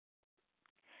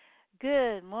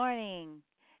Good morning,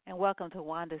 and welcome to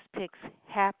Wanda's Picks.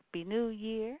 Happy New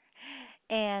Year.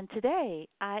 And today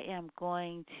I am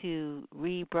going to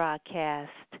rebroadcast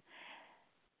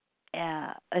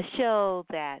a show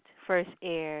that first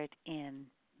aired in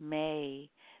May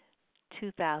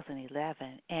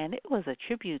 2011, and it was a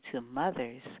tribute to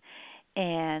mothers.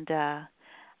 And I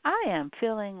am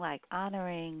feeling like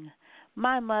honoring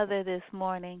my mother this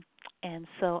morning, and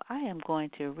so I am going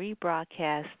to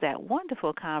rebroadcast that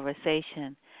wonderful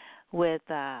conversation with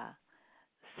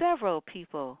several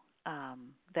people that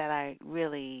I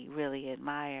really, really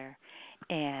admire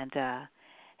and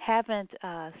haven't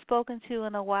spoken to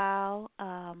in a while.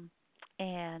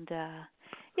 And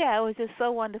yeah, it was just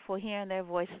so wonderful hearing their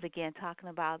voices again, talking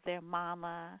about their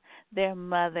mama, their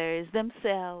mothers,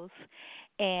 themselves,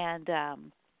 and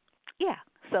yeah.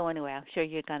 So anyway, I'm sure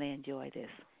you're going to enjoy this.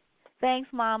 Thanks,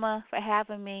 Mama, for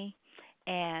having me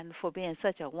and for being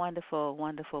such a wonderful,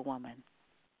 wonderful woman.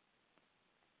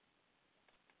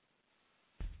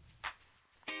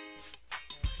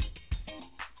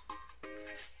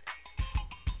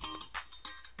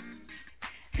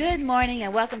 Good morning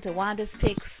and welcome to Wanda's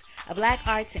Picks, a Black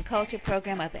Arts and Culture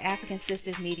program of the African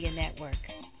Sisters Media Network.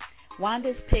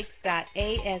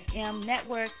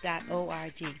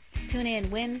 Wanda'sPicks.asmnetwork.org. Tune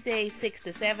in Wednesdays 6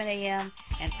 to 7 a.m.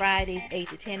 and Fridays 8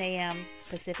 to 10 a.m.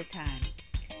 Pacific Time.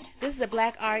 This is a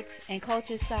Black Arts and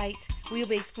Culture site. We will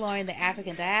be exploring the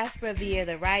African diaspora via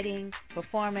the writing,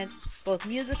 performance, both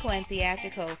musical and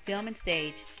theatrical, film and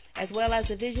stage, as well as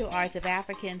the visual arts of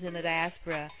Africans in the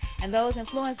diaspora and those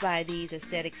influenced by these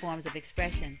aesthetic forms of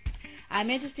expression. I'm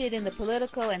interested in the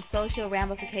political and social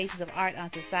ramifications of art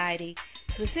on society,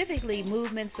 specifically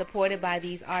movements supported by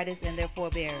these artists and their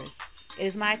forebears. It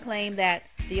is my claim that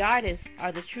the artists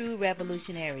are the true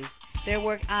revolutionaries. Their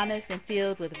work honest and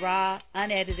filled with raw,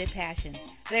 unedited passion.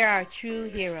 They are true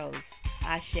heroes.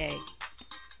 Ashe.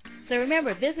 So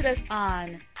remember, visit us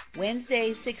on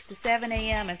Wednesdays 6 to 7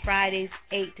 a.m. and Fridays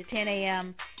 8 to 10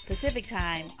 a.m. Pacific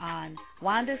Time on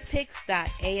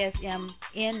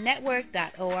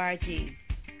wandaspicks.asmnetwork.org.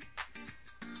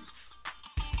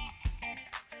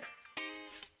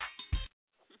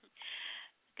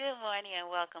 Good morning and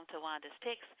welcome to Wanda's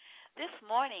Picks. This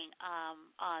morning,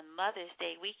 on Mother's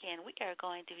Day weekend, we are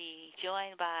going to be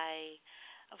joined by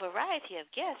a variety of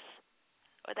guests,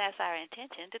 or that's our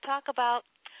intention, to talk about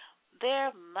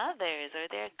their mothers or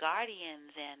their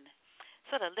guardians and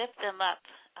sort of lift them up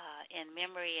in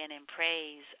memory and in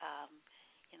praise.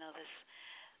 There's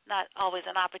not always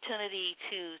an opportunity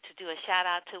to do a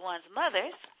shout-out to one's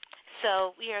mothers.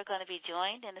 So we are going to be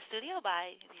joined in the studio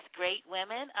by these great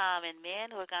women and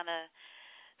men who are going to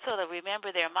sort of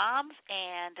remember their moms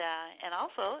and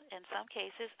also, in some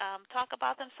cases, talk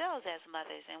about themselves as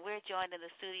mothers. And we're joined in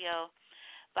the studio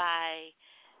by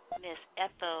Miss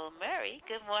Ethel Murray.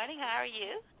 Good morning. How are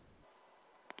you?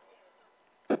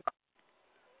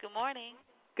 Good morning.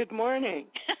 Good morning.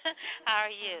 How are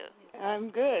you?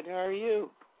 I'm good. How are you?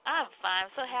 I'm fine.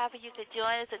 I'm so happy you could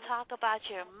join us to talk about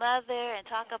your mother and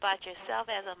talk about yourself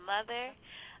as a mother.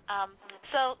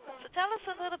 So tell us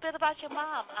a little bit about your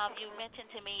mom. You mentioned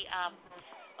to me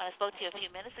when I spoke to you a few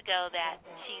minutes ago that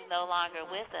she's no longer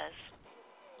with us.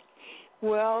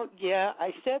 Well, yeah,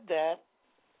 I said that.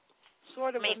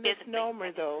 Sort of a misnomer,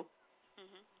 physically. though.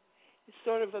 Mm-hmm. It's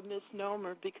sort of a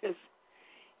misnomer because,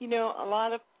 a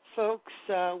lot of folks,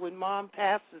 when mom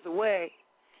passes away,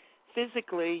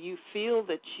 physically you feel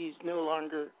that she's no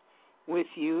longer with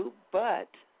you, but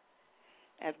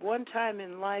at one time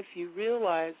in life you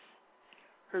realize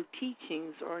her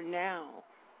teachings are now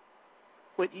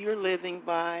what you're living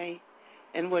by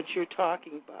and what you're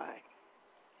talking by.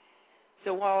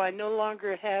 So while I no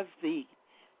longer have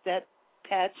that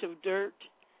patch of dirt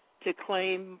to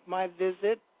claim my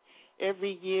visit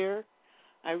every year,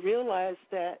 I realize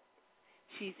that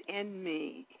she's in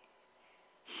me.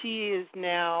 She is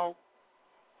now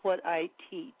what I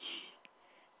teach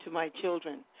to my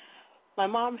children. I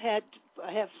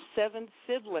have 7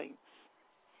 siblings,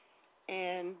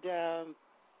 and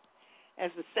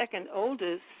as the second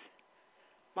oldest,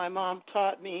 my mom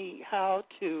taught me how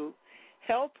to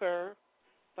help her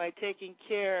by taking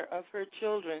care of her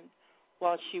children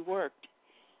while she worked.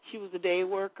 She was a day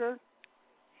worker,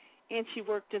 and she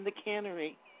worked in the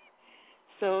cannery.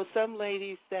 So some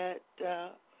ladies that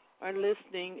are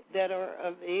listening that are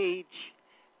of age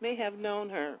may have known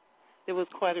her. There was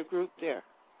quite a group there.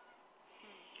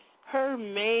 Her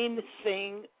main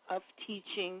thing of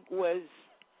teaching was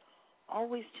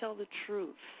always tell the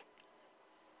truth.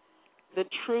 The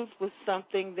truth was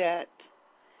something that,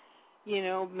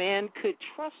 man could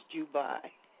trust you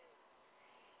by.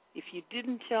 If you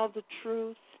didn't tell the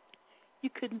truth, you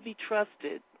couldn't be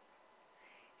trusted.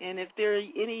 And if there are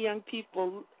any young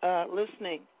people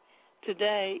listening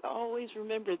today, always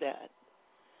remember that.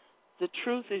 The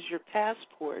truth is your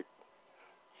passport.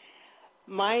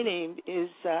 My name is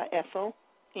Ethel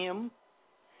M.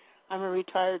 I'm a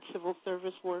retired civil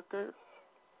service worker.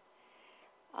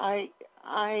 I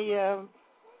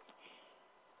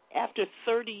after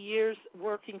 30 years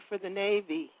working for the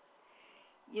Navy,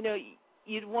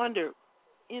 you'd wonder,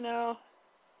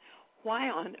 why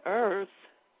on earth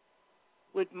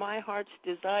would my heart's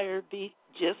desire be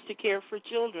just to care for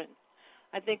children?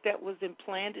 I think that was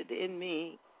implanted in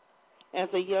me as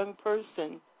a young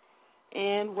person.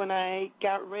 And when I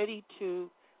got ready to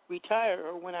retire,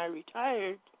 or when I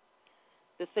retired,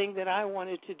 the thing that I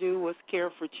wanted to do was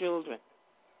care for children.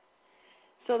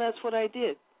 So that's what I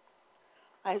did.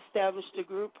 I established a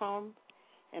group home,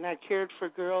 and I cared for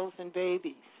girls and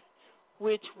babies,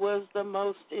 which was the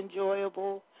most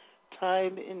enjoyable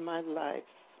time in my life.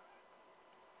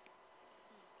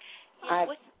 Yeah,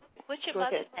 what's your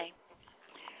mother's name?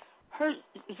 Her,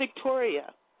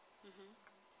 Victoria. Mm-hmm.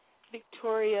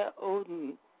 Victoria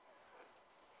Oden.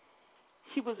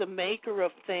 She was a maker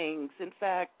of things. In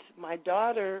fact, my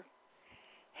daughter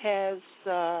has,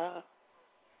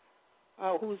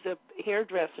 who's a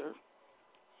hairdresser,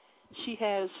 she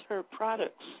has her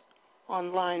products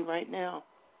online right now.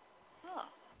 Oh.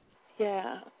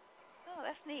 Yeah. Oh,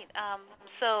 that's neat.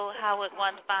 So how would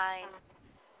one find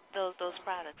those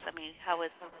products? I mean, how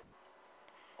would?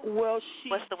 Well,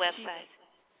 what's the website?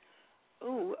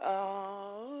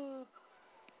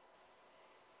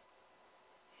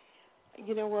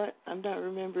 You know what? I'm not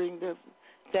remembering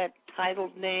that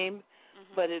titled name,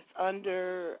 mm-hmm. but it's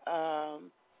under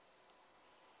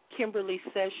Kimberly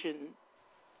Session.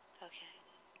 Okay.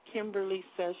 Kimberly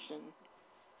Session.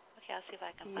 Okay, I'll see if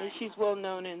I can find her. She's well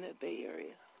known in the Bay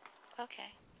Area. Okay.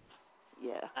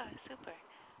 Yeah. Oh, super.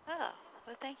 Oh,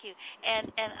 well, thank you.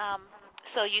 And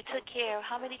so you took care of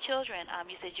how many children?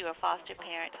 You said you were a foster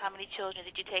parent. How many children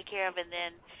did you take care of? And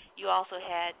then you also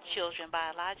had children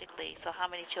biologically. So how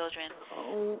many children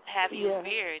have you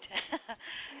reared?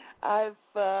 I've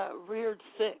reared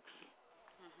 6.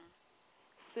 Mm-hmm.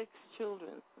 6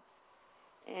 children.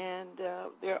 And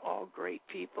they're all great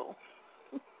people.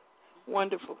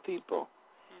 Wonderful people.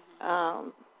 Mm-hmm.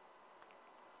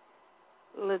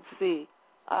 Let's see.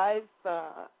 I've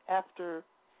after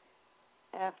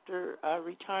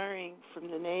retiring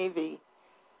from the Navy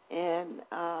and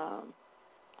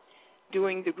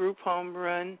doing the group home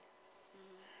run,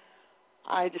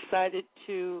 I decided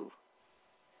to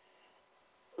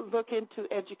look into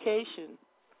education.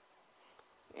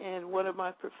 And one of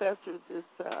my professors is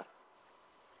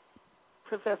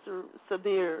Professor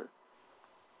Sabir,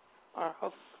 our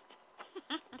host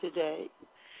today.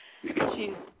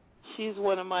 She's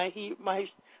one of my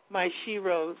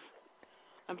sheroes.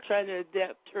 I'm trying to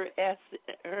adapt her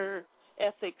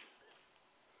ethics,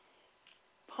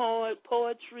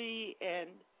 poetry, and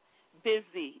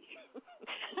busy.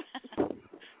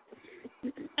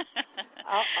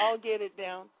 I'll get it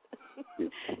down.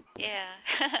 Yeah.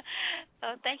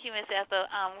 Oh, thank you, Miss Ethel.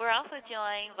 We're also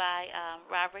joined by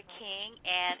Robert King,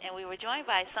 and we were joined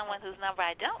by someone whose number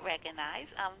I don't recognize.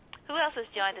 Who else has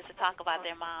joined us to talk about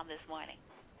their mom this morning?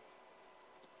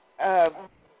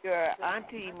 Your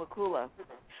Auntie Makula.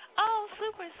 Oh,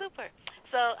 super.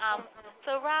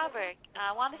 So Robert,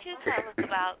 why don't you tell us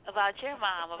about your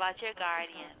mom, about your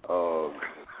guardian? Oh,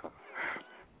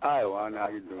 hi, Wanda. How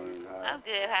you doing? I'm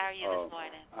good. How are you this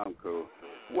morning? I'm cool.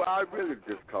 Well, I really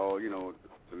just called, to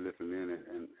listen in,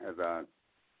 and as I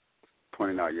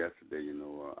pointed out yesterday,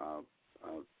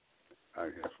 I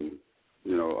had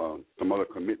some other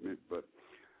commitment, but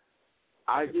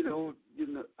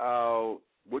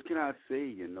what can I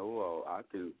say? I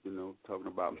can, talking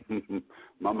about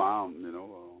my mom,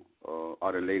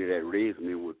 or the lady that raised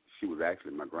me. She was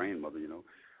actually my grandmother.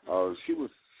 She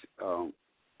was.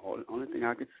 Only thing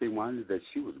I could say, one is that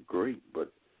she was great.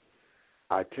 But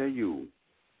I tell you,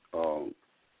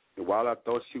 while I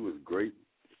thought she was great,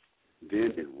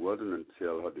 then it wasn't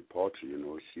until her departure.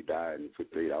 She died in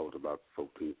 '58. I was about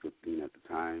 14, 15 at the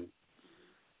time.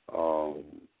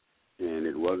 And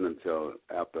it wasn't until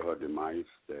after her demise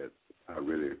that I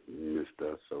really missed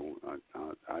her. So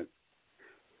I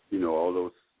all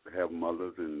those have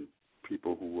mothers and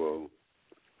people who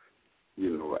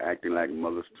are acting like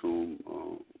mothers to them.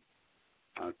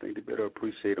 I think they better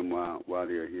appreciate them while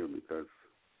they're here, because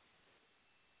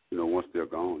once they're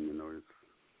gone,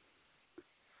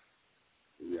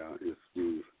 it's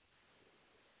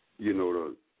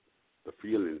the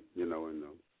feeling, and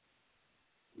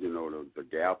the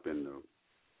gap and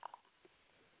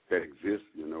that exists,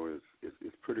 is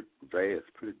pretty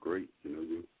vast, pretty great. You know,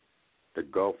 the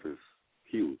gulf is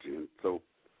huge, and so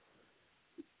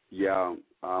yeah,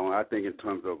 I think in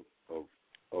terms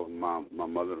of my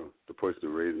mother, the person who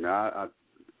raised me, I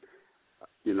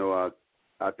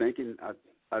think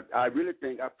I really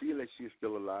think I feel like she's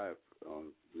still alive.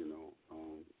 You know,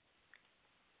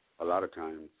 a lot of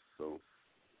times. So,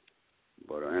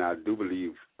 but and I do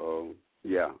believe.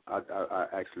 Yeah, I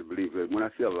actually believe that when I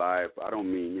say alive, I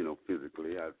don't mean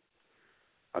physically.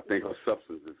 I think her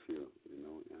substance is here,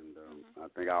 and I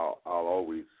think I'll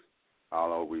always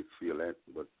feel that,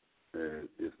 but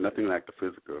it's nothing like the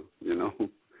physical, Yeah.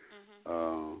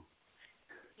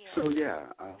 So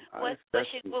yeah, What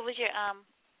was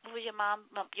your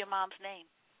mom's name?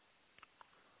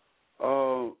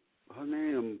 Her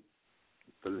name,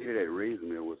 the lady that raised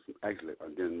me was actually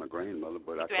again my grandmother,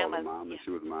 but I called her mom, and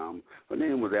she was mom. Her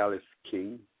name was Alice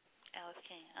King. Alice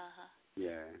King.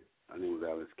 Yeah, her name was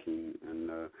Alice King,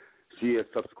 and she had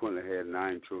subsequently had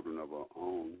 9 children of her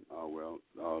own.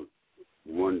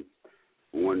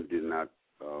 One did not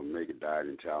make it, died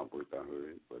in childbirth, I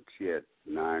heard, but she had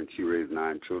 9. She raised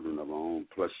 9 children of her own,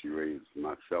 plus she raised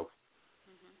myself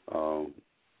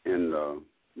and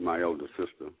my elder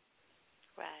sister.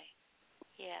 Right.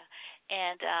 Yeah.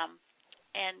 And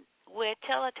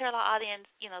tell our audience,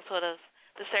 sort of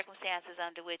the circumstances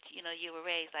under which you were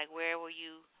raised. Like, where were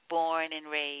you born and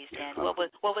raised, and what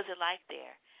was it like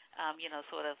there?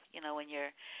 When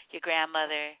your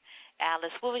grandmother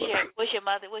Alice. What's your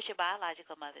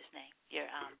biological mother's name? Your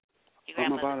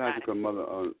grandmother's my biological mother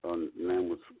name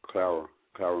was Clara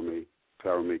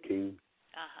May King.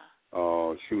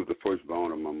 She was the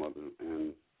firstborn of my mother,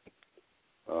 and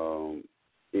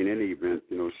in any event,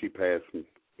 she passed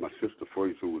my sister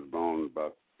first, who was born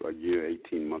about a year,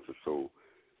 18 months or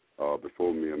so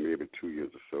before me, or maybe 2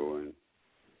 years or so,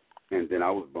 and then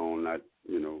I was born not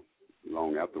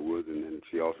long afterwards, and then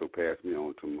she also passed me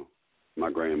on to my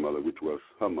grandmother, which was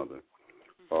her mother.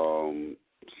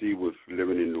 She was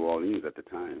living in New Orleans at the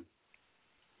time,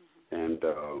 and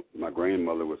my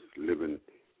grandmother was living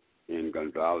in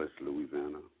Gonzales,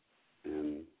 Louisiana,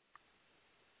 and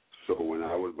so when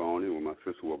I was born and when my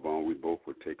sister was born, we both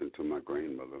were taken to my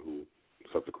grandmother, who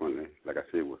subsequently, like I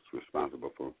said, was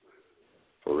responsible for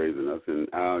raising us. And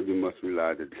you must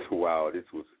realize that this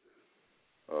was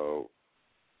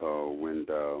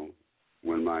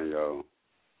when my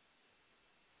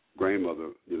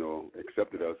grandmother,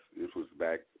 accepted us. This was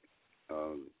back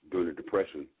during the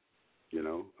Depression.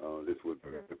 This was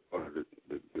part of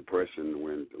the Depression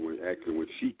when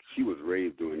she was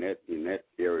raised in that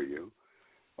area.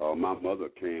 My mother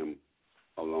came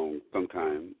along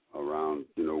sometime around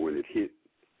when it hit,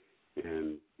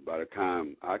 and by the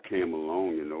time I came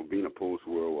along, being a post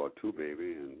World War II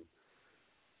baby, and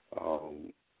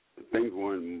things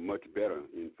weren't much better.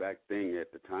 In fact, things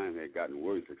at the time had gotten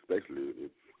worse, especially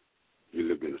if you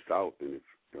lived in the South and if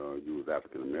you was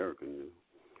African American.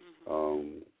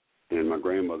 And my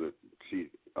grandmother,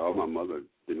 my mother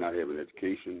did not have an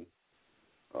education,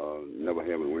 never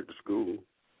having went to school,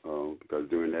 because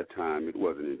during that time it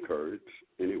wasn't encouraged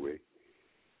anyway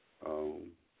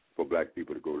for black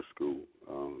people to go to school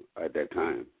at that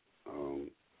time.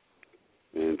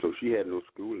 And so she had no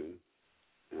schooling,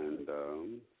 and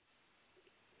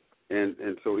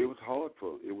so it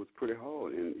was pretty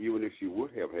hard. And even if she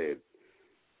would have had,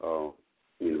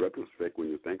 in retrospect, when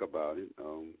you think about it,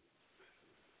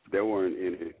 there weren't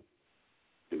any,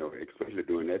 especially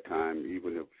during that time,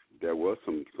 even if there was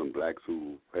some blacks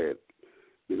who had,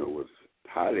 was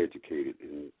highly educated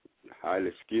and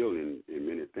highly skilled in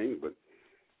many things, but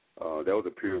there was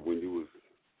a period when you was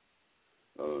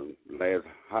last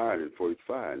hired and first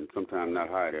fired, and sometimes not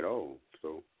hired at all.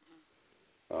 So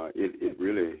it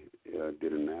really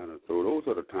didn't matter. So those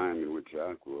are the times in which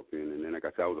I grew up in. And then, like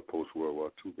I said, I was a post-World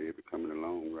War II baby coming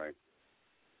along right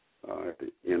at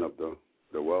the end of the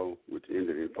war, which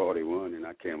ended in 1941, and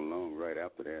I came along right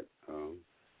after that.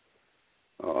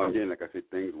 Again, like I said,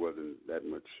 things wasn't that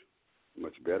much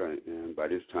better. And by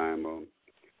this time,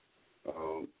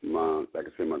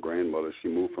 my grandmother, she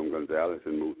moved from Gonzales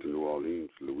and moved to New Orleans,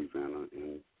 Louisiana,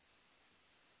 and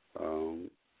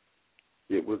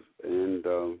it was in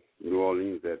New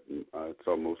Orleans that I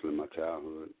saw mostly my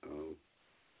childhood,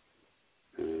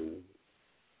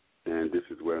 and this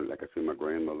is where, like I said, my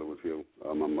grandmother was here.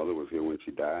 My mother was here when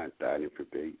she died in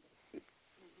 1958.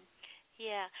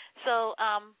 Yeah. So,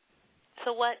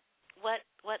 what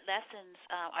lessons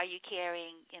are you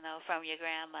carrying, from your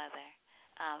grandmother,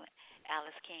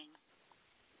 Alice King,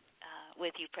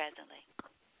 with you presently?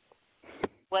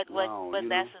 What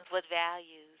lessons, what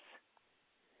values?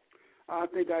 I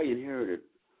think I inherited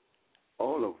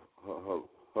all of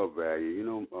her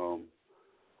value.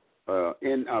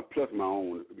 And plus my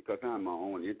own, because I'm my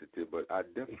own entity. But I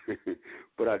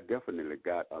definitely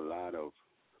got a lot of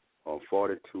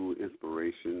fortitude,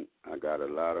 inspiration. I got a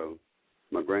lot of.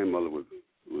 My grandmother was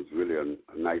really a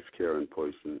nice, caring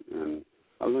person, and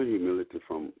I learned humility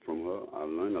from her. I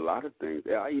learned a lot of things.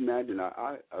 I imagine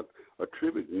I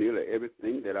attribute nearly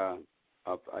everything that I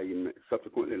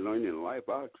subsequently learned in life.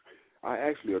 I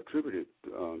actually attribute it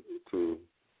to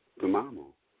Mama.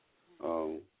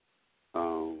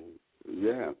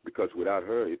 Yeah, because without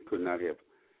her, it could not have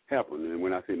happened. And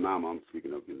when I say Mama, I'm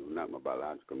speaking of not my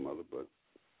biological mother, but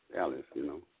Alice.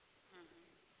 Mm-hmm.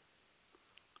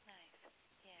 Nice.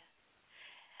 Yeah.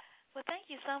 Well, thank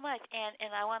you so much,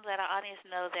 and I want to let our audience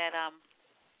know that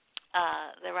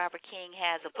that Robert King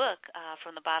has a book,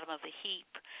 From the Bottom of the Heap,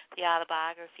 the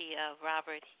autobiography of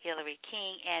Robert Hillary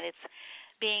King, and it's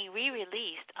being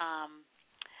re-released. And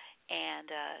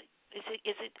is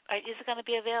it going to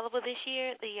be available this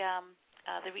year? The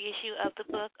reissue of the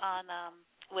book on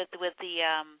with an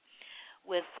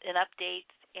update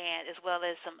and as well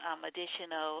as some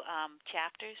additional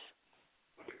chapters.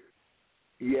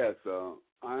 Yes,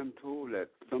 I'm told that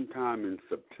sometime in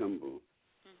September.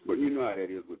 Mm-hmm. But you know how that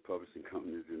is with publishing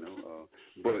companies,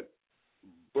 But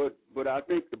I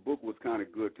think the book was kind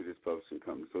of good to this publishing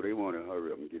company, so they want to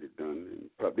hurry up and get it done, and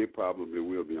they probably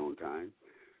will be on time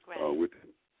with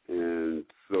it. And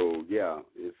so, yeah,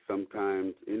 it's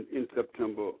sometime in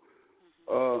September,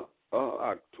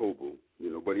 October,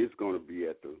 but it's going to be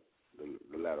at the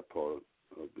latter part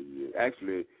of the year.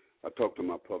 Actually, I talked to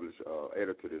my publisher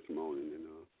editor this morning,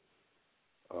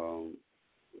 and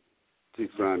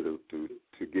she's trying to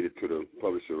get it to the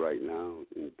publisher right now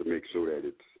and to make sure that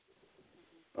it's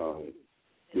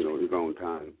it's on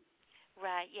time.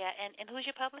 Right. Yeah. And who's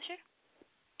your publisher?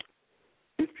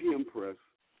 It's PM Press.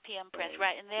 PM Press,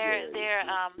 right? And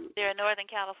they're a Northern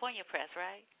California press,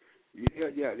 right?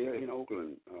 Yeah. They're in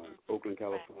Oakland, Oakland,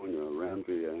 California. Right.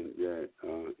 Ramsey, and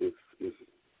it's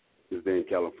there in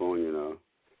California now.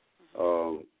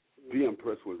 PM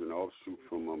Press was an offshoot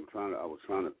from. I was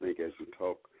trying to think as you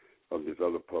talk of this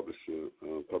other publishing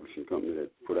company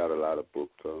that put out a lot of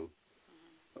books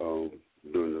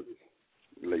during the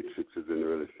late 60s and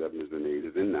early 70s and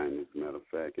 80s and 90s, as a matter of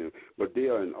fact. But they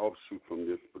are an offshoot from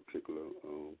this particular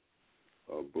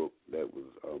book that was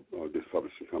this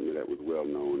publishing company that was well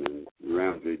known. And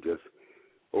Ramsey just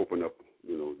opened up,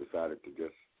 decided to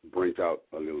just branch out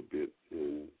a little bit,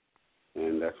 and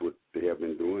that's what they have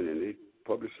been doing. And they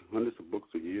publish hundreds of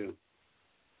books a year.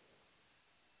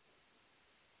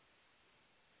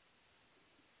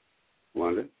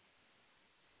 Wanda?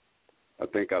 I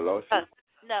think I lost you.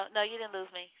 No, you didn't lose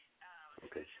me.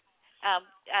 Okay.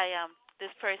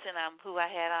 This person who I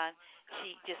had on,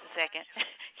 just a second.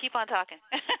 Keep on talking.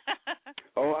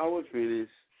 Oh, I was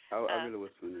finished. I really was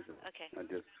finished. Okay. I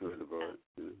just heard about it.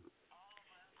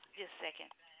 Just a second.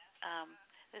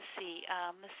 Let's see.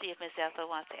 Let's see if Miss Ethel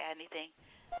wants to add anything.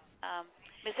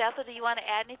 Miss Ethel, do you want to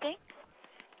add anything?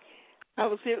 I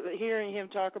was hearing him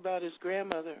talk about his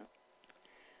grandmother.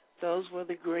 Those were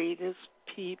the greatest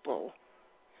people.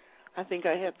 I think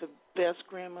I had the best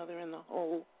grandmother in the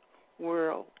whole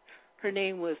world. Her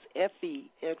name was Effie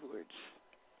Edwards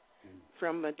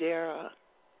from Madeira.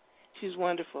 She's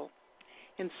wonderful.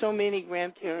 And so many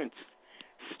grandparents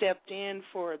stepped in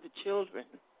for the children.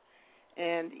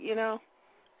 And, it's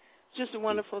just a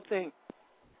wonderful thing,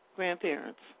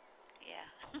 grandparents. Yeah.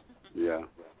 Yeah.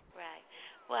 Right.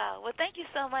 Well, thank you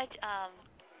so much,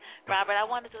 Robert. I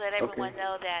wanted to let everyone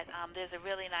know that there's a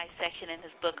really nice section in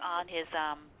his book on his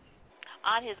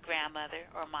grandmother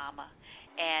or mama,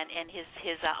 and his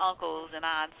uncles and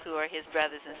aunts who are his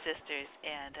brothers and sisters,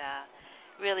 and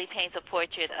really paints a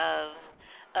portrait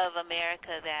of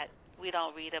America that we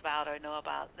don't read about or know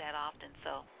about that often.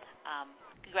 So,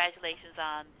 congratulations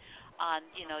on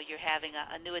you're having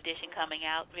a new edition coming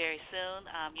out very soon.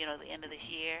 The end of this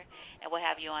year, and we'll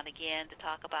have you on again to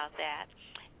talk about that.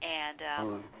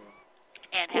 And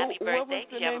and happy birthday!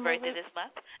 Did you have a birthday this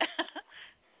month?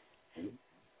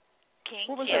 King.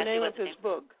 What was the name of his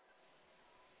book?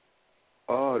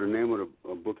 Oh, the name of the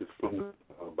book is From the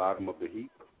Bottom of the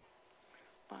Heap.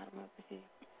 Bottom of the Heap.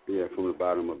 Yeah, From the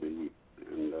Bottom of the Heap.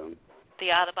 And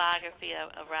the autobiography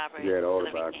of Robert. Yeah, the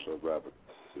autobiography of Robert.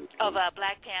 Of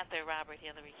Black Panther, Robert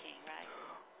Hillary King, right?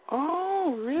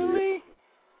 Oh, really?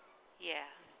 Yeah.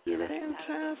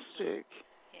 Fantastic.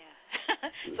 Yeah.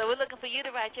 So we're looking for you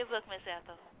to write your book, Miss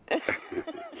Ethel.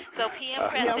 So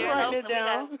PM Press, I'm writing it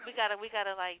down. We gotta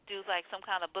like do like some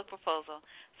kind of book proposal.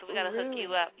 So we gotta hook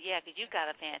you up, because you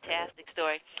got a fantastic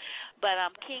story. But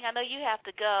King, I know you have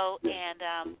to go,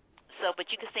 and So, but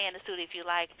you can stay in the studio if you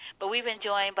like. But we've been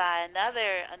joined by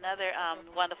another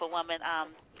wonderful woman,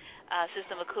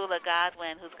 Sister Makula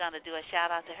Godwin, who's going to do a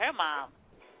shout out to her mom.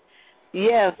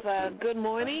 Yes. Good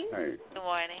morning. Hey. Good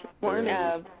morning.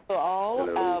 Morning to all.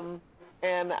 Hello.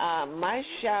 And my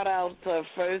shout outs are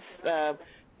first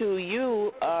to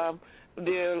you,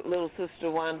 dear little sister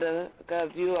Wanda, because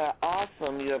you are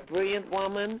awesome. You're a brilliant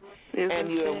woman,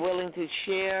 and you are willing to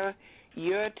share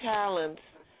your talents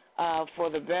for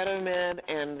the betterment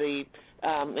and the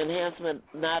enhancement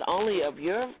not only of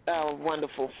your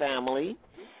wonderful family,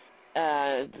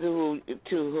 to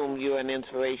whom you're an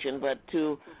inspiration, but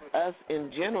to us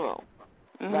in general,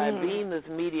 by being this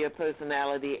media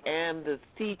personality and this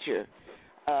teacher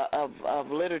of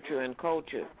literature and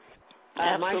culture.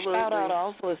 My shout-out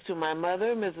also is to my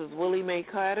mother, Mrs. Willie Mae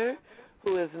Carter,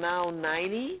 who is now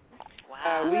 90.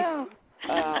 Wow.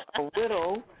 A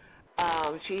widow.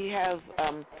 She has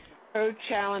her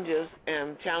challenges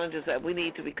and challenges that we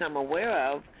need to become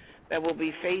aware of that will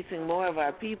be facing more of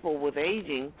our people with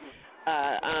aging.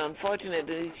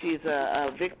 Unfortunately, she's a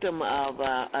victim of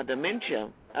a dementia,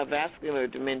 a vascular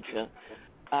dementia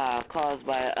caused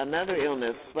by another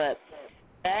illness. But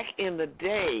back in the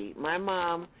day, my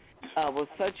mom was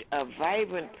such a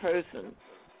vibrant person.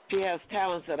 She has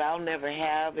talents that I'll never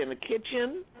have in the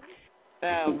kitchen.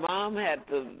 Mom had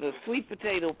the sweet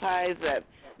potato pies that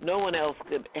no one else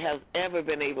has ever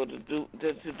been able to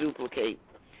duplicate.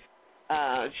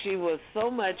 She was so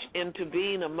much into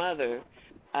being a mother.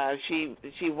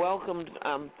 She welcomed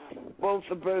both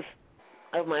the birth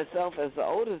of myself as the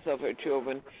oldest of her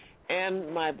children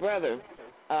and my brother,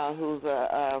 who's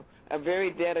a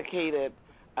very dedicated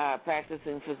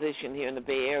practicing physician here in the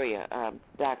Bay Area,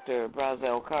 Dr.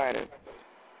 Brazel Carter.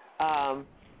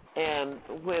 And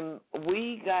when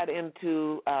we got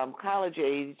into college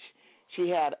age, she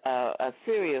had a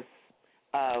serious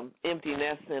empty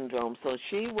nest syndrome. So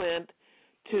she went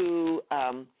to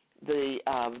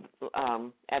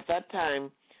at that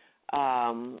time,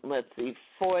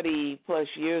 40 plus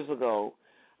years ago,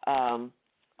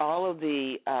 all of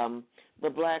the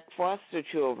black foster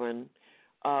children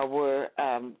were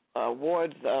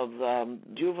wards of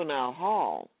juvenile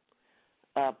hall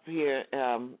up here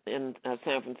in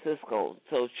San Francisco.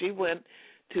 So she went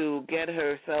to get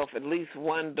herself at least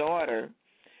one daughter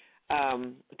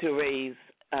to raise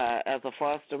as a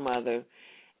foster mother,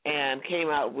 and came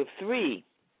out with 3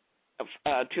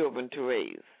 children to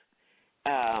raise.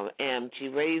 And she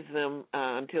raised them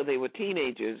until they were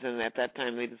teenagers, and at that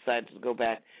time they decided to go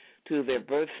back to their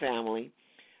birth family.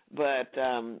 But,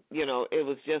 it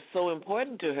was just so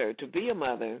important to her to be a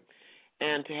mother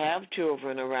and to have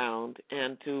children around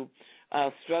and to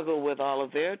struggle with all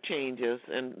of their changes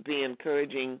and be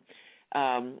encouraging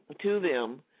to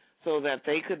them so that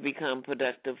they could become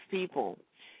productive people.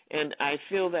 And I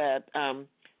feel that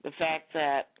the fact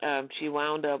that she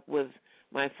wound up with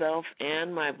myself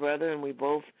and my brother, and we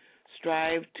both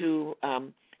strive to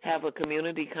have a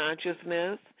community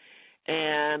consciousness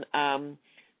and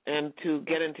to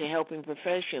get into helping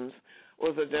professions,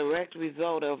 was a direct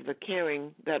result of the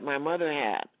caring that my mother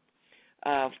had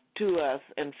to us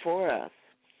and for us.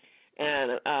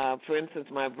 And, for instance,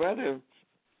 my brother,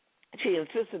 she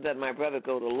insisted that my brother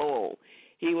go to Lowell.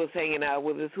 He was hanging out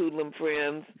with his hoodlum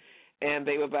friends, and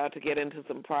they were about to get into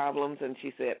some problems, and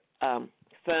she said,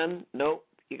 son, nope,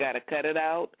 you got to cut it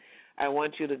out. I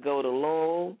want you to go to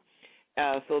Lowell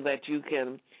so that you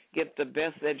can get the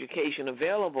best education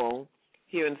available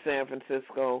here in San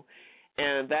Francisco.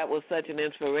 And that was such an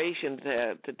inspiration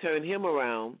to turn him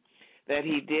around that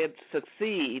he did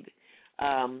succeed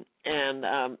and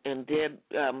did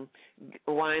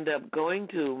wind up going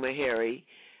to Meharry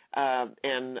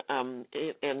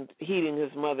and heeding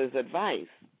his mother's advice.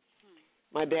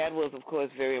 My dad was, of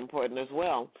course, very important as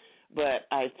well. But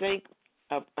I think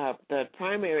the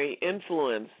primary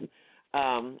influence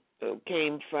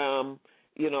came from,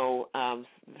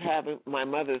 having my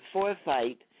mother's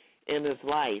foresight in his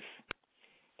life.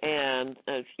 And,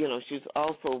 she's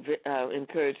also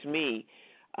encouraged me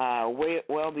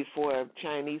well before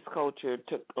Chinese culture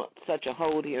took such a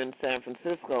hold here in San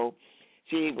Francisco.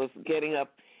 She was getting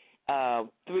up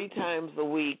 3 times a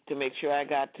week to make sure I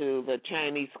got to the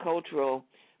Chinese Cultural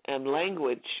and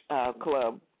Language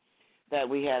Club that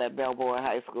we had at Balboa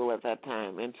High School at that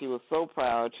time. And she was so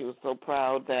proud. She was so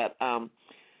proud that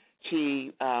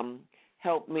she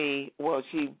helped me. Well,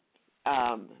 she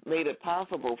made it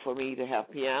possible for me to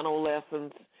have piano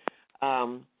lessons,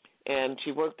 and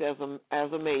she worked as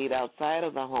a maid outside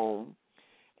of the home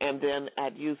and then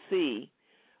at UC.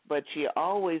 But she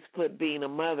always put being a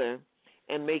mother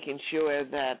and making sure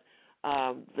that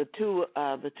the two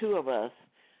of us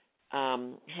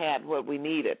had what we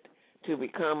needed to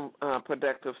become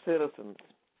productive citizens.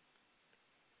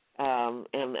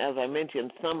 And as I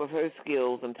mentioned, some of her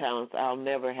skills and talents I'll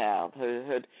never have.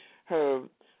 Her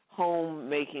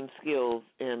homemaking skills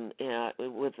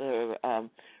with her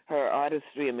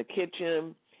artistry in the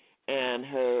kitchen and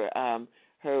her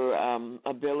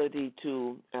ability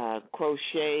to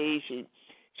crochet.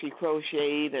 She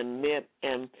crocheted and knit,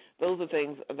 and those are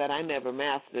things that I never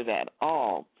mastered at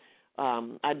all.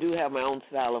 I do have my own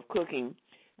style of cooking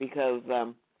because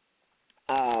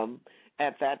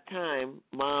at that time,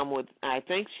 Mom I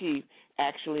think she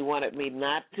actually wanted me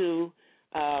not to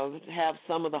have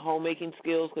some of the homemaking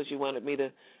skills because she wanted me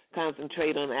to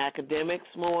concentrate on academics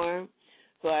more.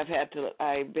 So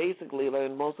I basically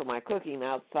learned most of my cooking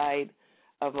outside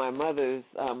of my mother's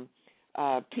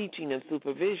teaching and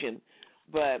supervision.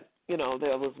 But,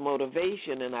 there was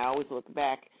motivation, and I always look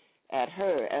back at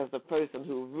her as the person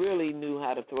who really knew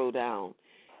how to throw down.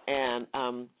 And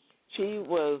she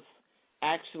was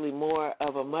actually more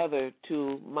of a mother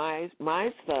to my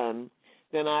son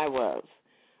than I was.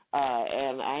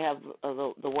 And I have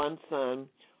the one son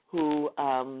who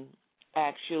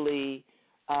actually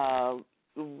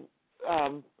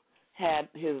had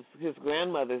his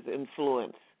grandmother's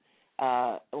influence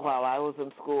while I was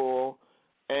in school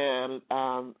and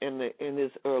in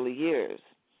his early years.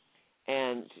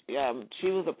 And she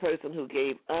was a person who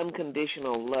gave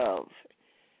unconditional love,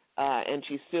 and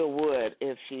she still would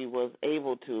if she was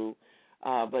able to,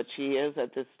 but she is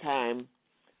at this time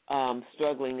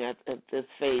struggling at this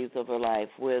phase of her life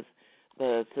with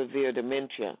the severe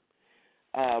dementia.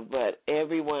 But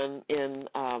everyone in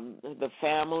the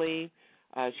family,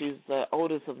 she's the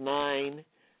oldest of 9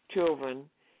 children,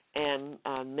 and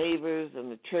neighbors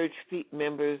and the church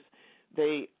members,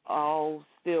 they all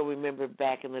still remember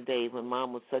back in the day when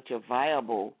Mom was such a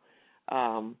viable,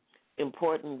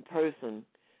 important person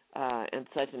and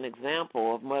such an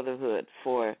example of motherhood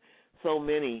for so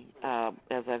many,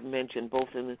 as I've mentioned, both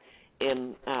in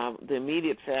the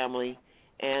immediate family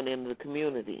and in the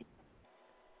community.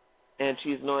 And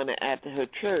she's known at her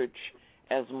church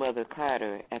as Mother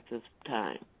Carter at this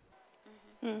time.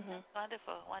 Mm-hmm.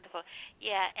 Wonderful.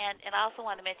 Yeah, and I also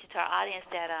want to mention to our audience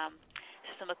that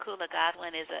Sister Makula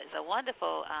Godwin is a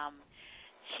wonderful.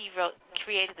 She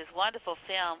created this wonderful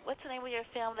film. What's the name of your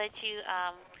film that you?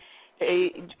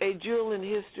 A Jewel in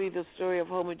History: The Story of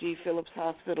Homer G. Phillips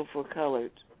Hospital for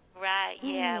Colored. Right.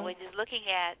 Yeah. We're just looking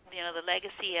at the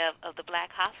legacy of the black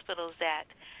hospitals that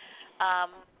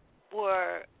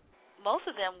were. Most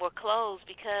of them were closed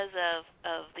because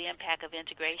of the impact of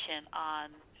integration on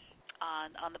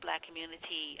the black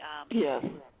community. Yes.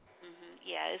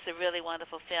 Yeah, it's a really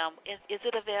wonderful film. Is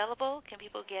it available? Can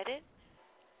people get it?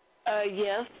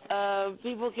 Yes,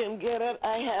 people can get it.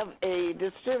 I have a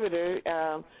distributor,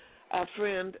 a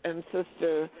friend and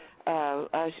sister,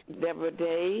 Deborah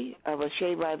Day of A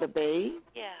Shea by the Bay.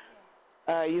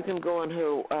 Yeah. You can go on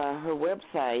her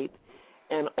website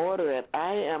and order it.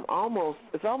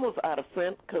 It's almost out of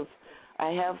print because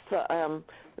I have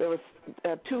there was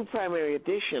 2 primary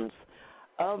editions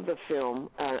of the film,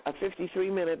 a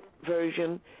 53-minute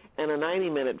version and a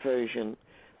 90-minute version.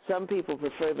 Some people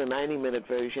prefer the 90-minute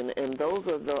version, and those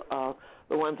are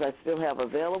the ones I still have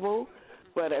available.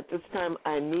 But at this time,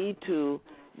 I need to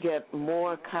get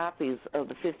more copies of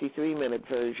the 53-minute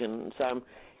version, so I'm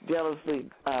jealously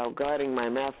guarding my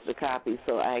master copy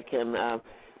so I can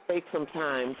take some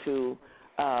time to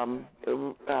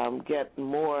get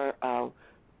more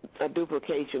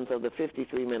duplications of the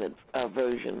 53-minute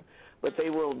version, but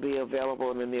they will be available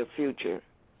in the near future.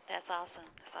 That's awesome.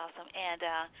 And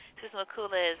Sister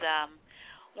Makula is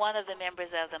one of the members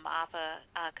of the Ma'afa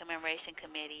Commemoration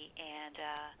Committee, and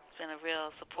has been a real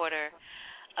supporter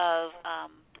of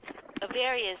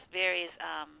various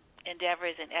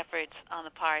endeavors and efforts on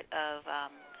the part of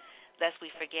Lest We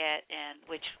Forget, and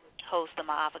which hosts the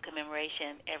Ma'afa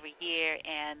Commemoration every year,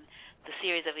 and the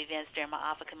series of events during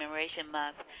Ma'afa Commemoration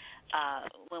Month,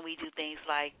 when we do things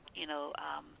like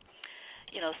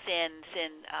send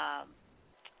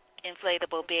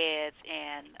inflatable beds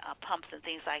and pumps and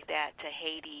things like that to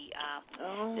Haiti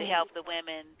to help the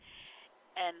women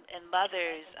and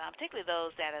mothers, particularly those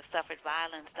that have suffered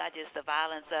violence, not just the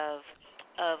violence of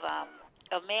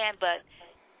man, but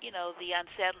the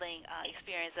unsettling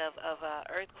experience of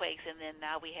earthquakes, and then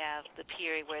now we have the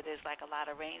period where there's like a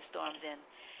lot of rainstorms,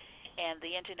 and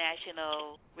the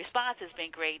international response has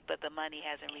been great, but the money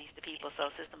hasn't reached the people.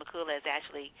 So Sister Makula has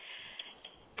actually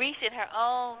reached in her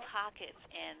own pockets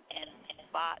and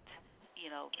bought,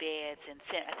 beds, and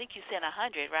sent. I think you sent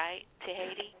 100, right, to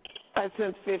Haiti? I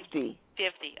sent 50.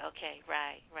 50. Okay,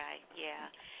 right,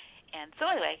 yeah. And so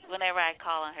anyway, whenever I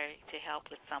call on her to help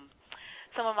with some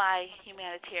of my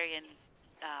humanitarian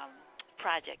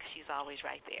projects, she's always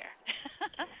right there.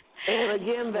 And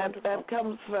again, that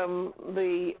comes from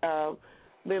the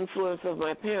influence of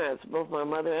my parents, both my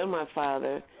mother and my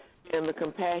father, and the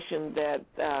compassion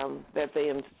that they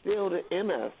instilled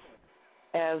in us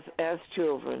as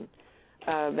children,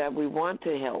 that we want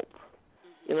to help.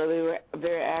 You know, they were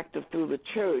very active through the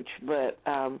church, but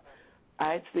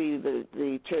I see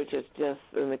the church as just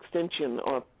an extension,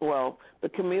 the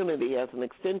community as an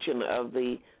extension of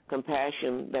the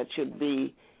compassion that should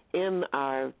be in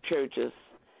our churches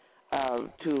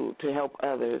to help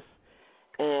others.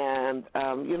 And,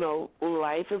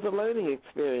 life is a learning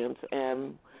experience,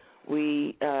 and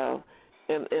we and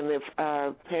if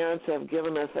our parents have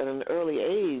given us at an early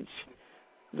age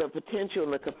the potential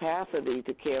and the capacity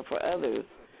to care for others,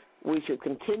 we should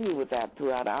continue with that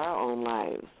throughout our own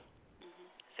lives.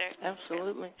 Certainly.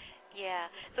 Absolutely. Yeah.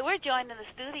 So we're joined in the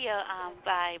studio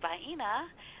by Ina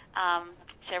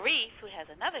Sharif, who has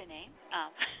another name.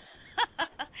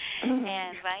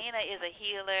 And Vaina is a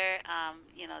healer,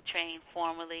 trained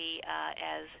formally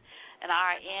as an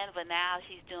RN, but now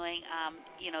she's doing,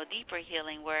 deeper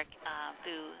healing work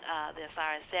through the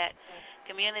Sarasette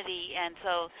community. And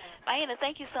so, Vaina,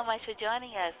 thank you so much for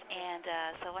joining us. And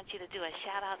so I want you to do a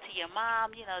shout-out to your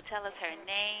mom, tell us her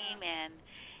name, and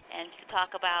you can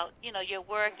talk about, your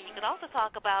work. And you can also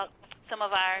talk about some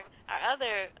of our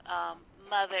other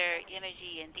mother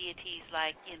energy and deities,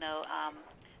 like,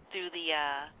 through the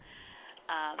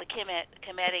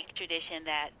Kemetic tradition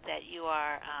that you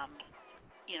are,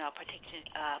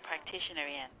 practitioner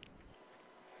in.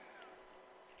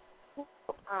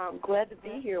 I'm glad to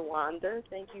be here, Wanda.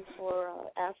 Thank you for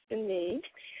asking me.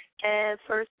 And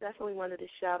first, definitely wanted to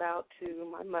shout out to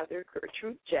my mother,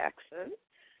 Gertrude Jackson,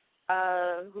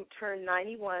 who turned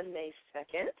 91 May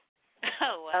 2nd.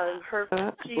 Oh, wow.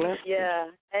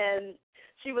 And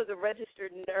she was a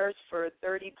registered nurse for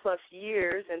 30-plus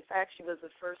years. In fact, she was the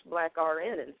first black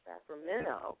RN in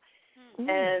Sacramento. Mm-hmm.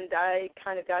 And I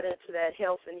kind of got into that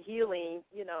health and healing,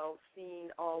 seeing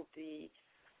all the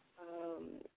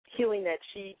healing that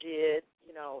she did,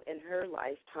 in her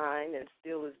lifetime and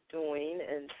still is doing.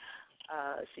 And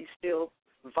she's still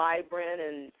vibrant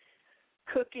and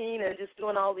cooking and just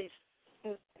doing all these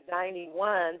things at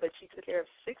 91, but she took care of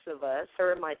 6 of us.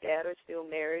 Her and my dad are still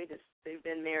married. They've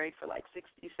been married for like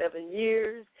 67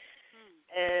 years.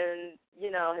 And,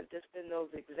 have just been those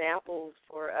examples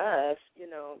for us,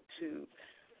 to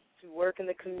work in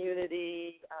the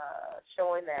community,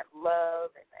 showing that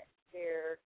love and that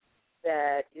care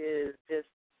that is just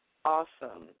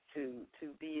awesome to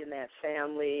be in that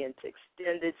family and to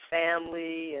extended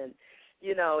family. And,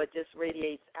 it just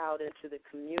radiates out into the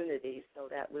community. So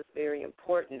that was very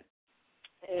important.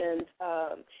 And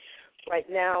right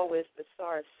now with the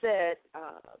Sarasette,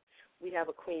 we have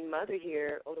a Queen Mother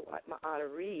here, Odawat Ma'ata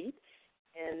Reed,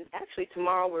 and actually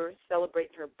tomorrow we're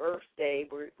celebrating her birthday.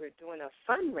 We're doing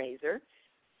a fundraiser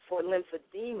for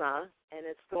lymphedema, and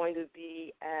it's going to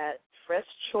be at Fresh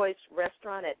Choice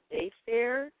Restaurant at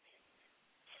Dayfair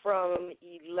from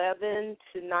 11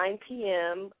 to 9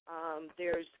 p.m.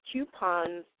 There's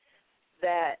coupons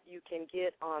that you can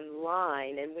get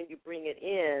online, and when you bring it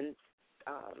in,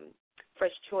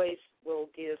 Fresh Choice will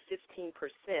give 15%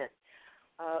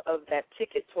 of that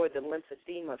ticket toward the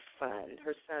lymphedema fund.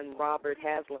 Her son Robert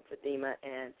has lymphedema,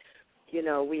 and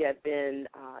we have been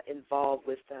involved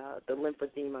with the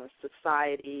Lymphedema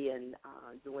Society and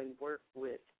doing work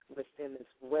with them as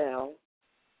well.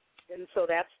 And so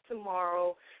that's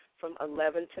tomorrow from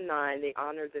 11 to 9. They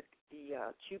honor the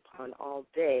coupon all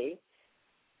day,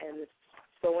 and it's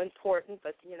so important.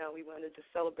 But we wanted to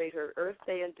celebrate her Earth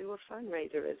Day and do a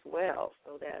fundraiser as well.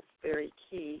 So that's very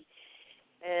key.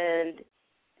 And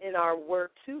in our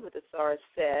work, too, with the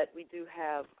Sarasette, we do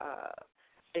have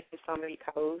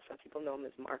some people know him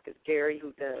as Marcus Gary,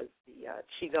 who does the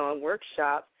Qigong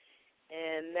workshop,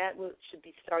 and that should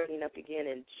be starting up again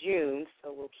in June,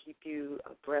 so we'll keep you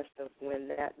abreast of when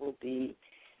that will be.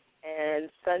 And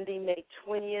Sunday, May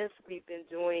 20th, we've been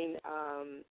doing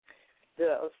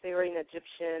the Osirian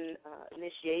Egyptian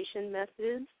initiation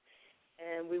methods,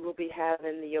 and we will be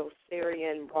having the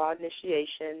Osirian Raw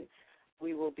initiation.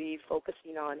 We will be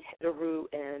focusing on Heteru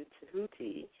and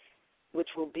Tahuti, which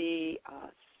will be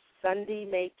Sunday,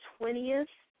 May 20th.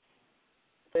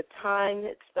 The time,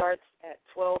 it starts at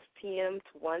 12 p.m.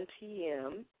 to 1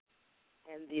 p.m.,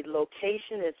 and the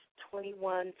location is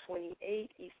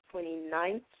 2128 East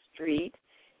 29th Street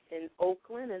in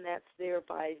Oakland, and that's there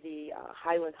by the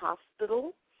Highland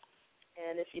Hospital.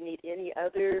 And if you need any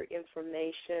other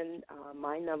information,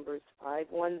 my number is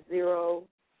 510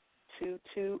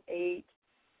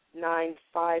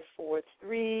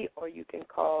 228-9543, or you can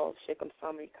call Sheikh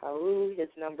Samri Karu. His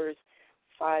number is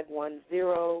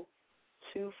 510-253-8120.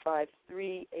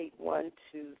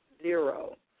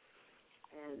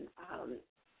 And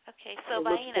okay, so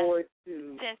look Baina, forward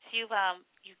to, since you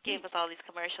gave us all these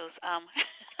commercials,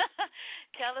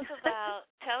 tell us about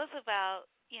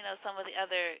some of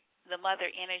the mother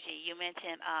energy. You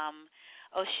mentioned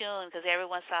Oshun, because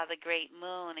everyone saw the great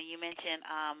moon, and you mentioned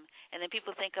and then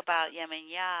people think about Yemen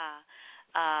Yah,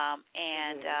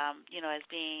 as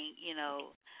being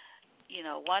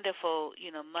wonderful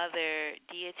mother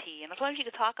deity. And I was wondering if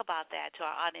you could talk about that to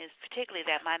our audience, particularly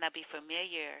that might not be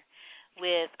familiar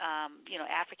with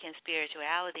African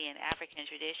spirituality and African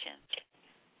tradition.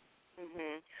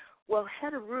 Well,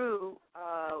 Heteru,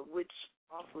 which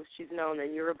also she's known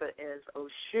in Yoruba as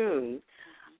Oshun,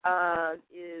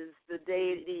 is the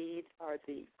deity, or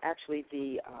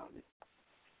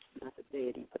not the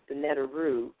deity, but the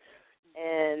Neteru.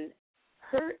 And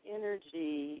her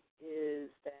energy is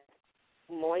that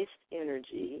moist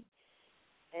energy,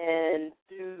 and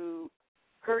through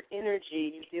her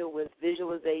energy you deal with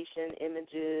visualization,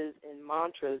 images, and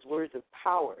mantras, words of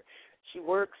power. She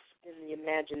works in the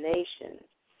imagination.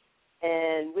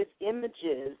 And with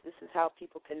images, this is how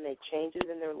people can make changes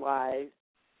in their lives.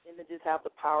 Images have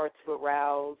the power to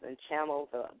arouse and channel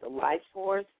the life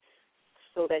force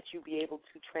so that you be able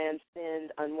to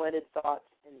transcend unwanted thoughts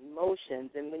and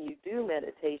emotions. And when you do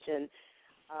meditation,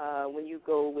 when you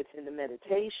go within the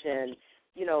meditation,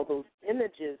 those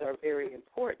images are very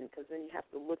important, because then you have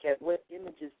to look at what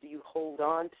images do you hold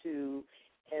on to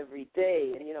every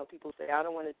day. And, people say, I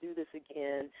don't want to do this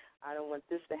again. I don't want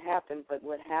this to happen. But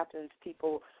what happens,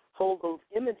 people hold those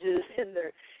images in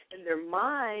their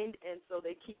mind, and so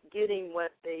they keep getting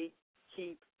what they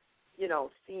keep,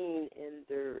 seeing in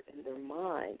their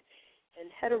mind.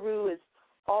 And Heteru is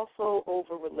also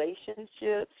over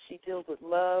relationships. She deals with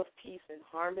love, peace, and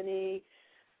harmony.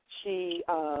 She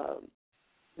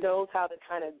knows how to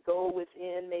kind of go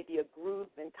within maybe a group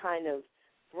and kind of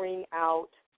bring out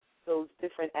those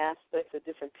different aspects of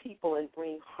different people and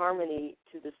bring harmony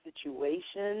to the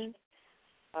situation.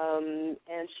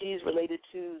 And she's related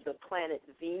to the planet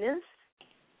Venus.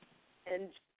 And,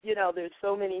 there's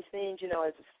so many things,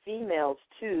 as females,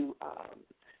 too.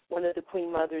 One of the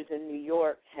Queen Mothers in New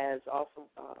York has also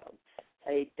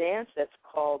a dance that's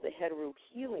called the Heteru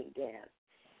Healing Dance.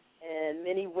 And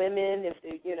many women, if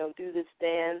they, do this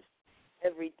dance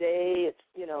every day, it's,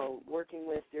 working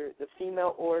with the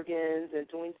female organs and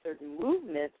doing certain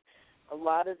movements. A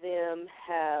lot of them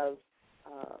have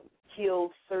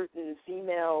healed certain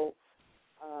female,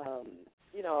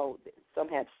 some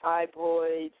had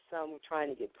fibroids, some were trying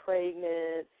to get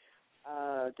pregnant,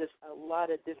 just a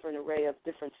lot of different array of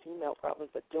different female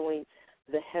problems. But doing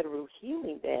the Heteru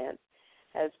Healing Dance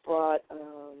has brought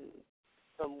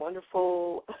some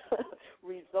wonderful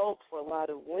results for a lot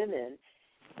of women.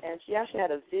 And she actually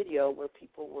had a video where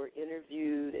people were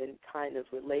interviewed and kind of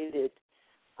related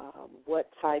what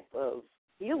type of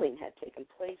healing had taken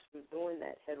place through doing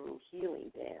that Heteru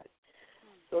Healing Dance.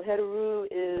 So Heteru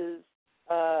is,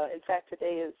 in fact,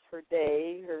 today is her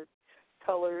day. Her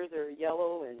colors are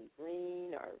yellow and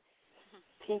green, or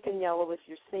pink and yellow if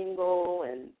you're single,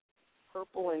 and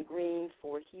purple and green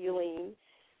for healing.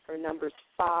 Her number's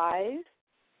 5,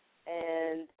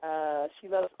 and she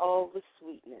loves all the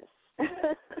sweetness.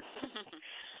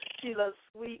 She loves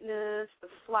sweetness, the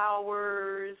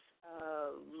flowers,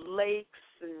 lakes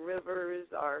and rivers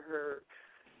are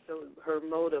her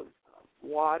mode of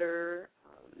water.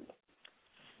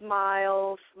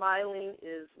 Smiling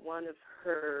is one of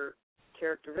her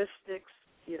characteristics.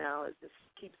 Is just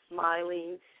keep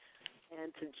smiling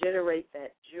and to generate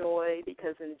that joy,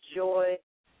 because joy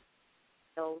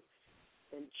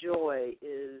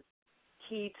is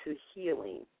key to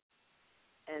healing,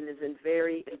 and is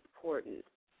very important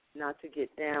not to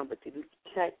get down, but to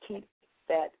keep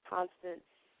that constant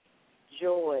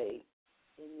joy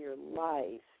in your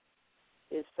life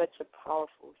is such a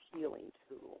powerful healing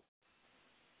tool.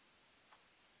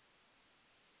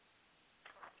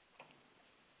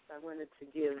 I wanted to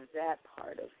give that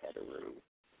part of Heteru.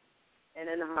 And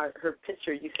in her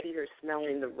picture, you see her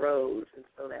smelling the rose, and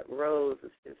so that rose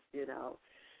is just,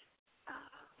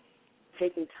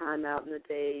 taking time out in the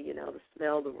day, to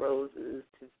smell the roses,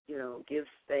 to, give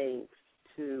thanks,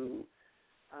 to,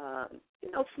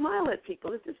 smile at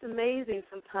people. It's just amazing.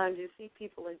 Sometimes you see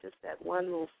people and just that one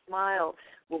little smile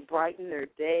will brighten their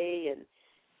day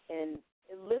and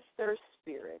it lifts their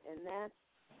spirit. And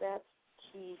that's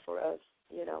key for us,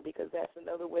 because that's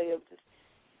another way of just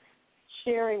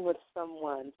sharing with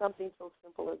someone something so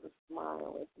simple as a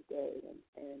smile every day,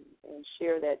 and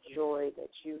share that joy that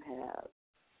you have.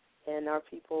 And our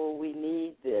people, we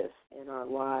need this in our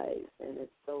lives, and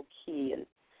it's so key. And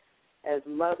as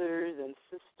mothers and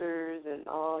sisters and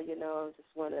all, I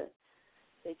just want to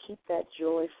say keep that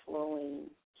joy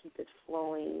flowing, keep it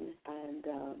flowing, and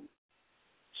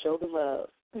show the love,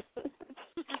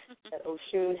 that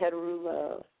Oshun Heteru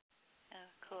love. Oh,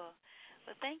 cool.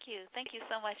 Well, thank you. Thank you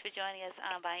so much for joining us,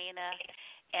 Baina.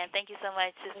 And thank you so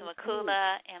much, Sister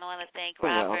Makula. And I want to thank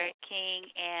Robert King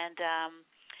and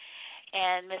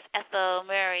Miss Ethel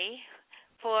Murray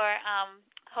for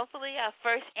hopefully our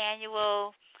first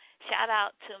annual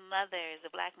shout-out to mothers, the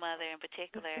black mother in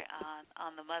particular,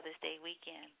 on the Mother's Day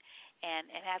weekend. And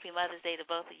happy Mother's Day to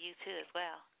both of you, too, as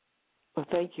well. Well,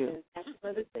 thank you. Happy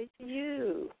Mother's Day to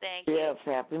you. Thank you. Yes,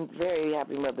 very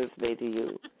happy Mother's Day to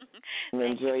you. And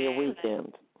enjoy your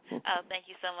weekend. Oh, thank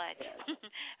you so much.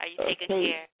 Are you taking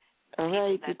care? All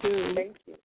right, you too. Thank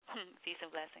you. Peace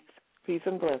and blessings. Peace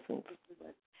and blessings.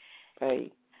 Bye.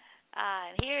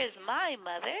 And here is my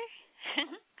mother,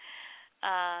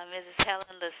 Mrs.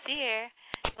 Helen Lassier.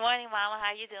 Good morning, Mama.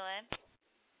 How you doing?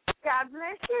 God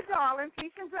bless you, darling.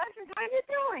 Peace and blessings. How you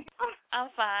doing? Oh. I'm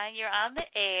fine. You're on the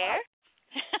air.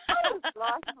 Oh,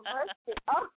 Lord have mercy.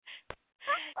 Oh.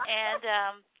 And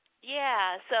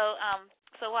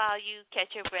so while you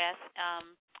catch your breath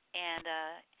and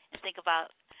think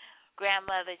about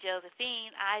grandmother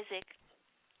Josephine Isaac,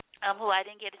 who I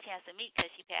didn't get a chance to meet because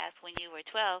she passed when you were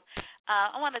 12,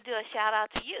 I want to do a shout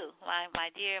out to you, my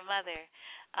dear mother.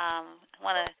 I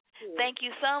want to thank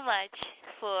you so much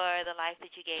for the life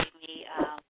that you gave me.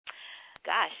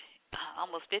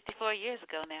 Almost 54 years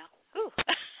ago now. Whew.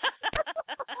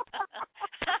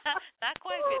 Not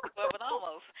quite 54, but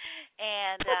almost.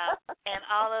 And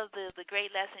all of the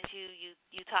great lessons you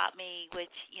taught me,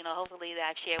 which hopefully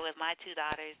that I've shared with my two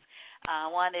daughters.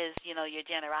 One is your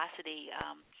generosity.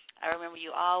 I remember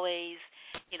you always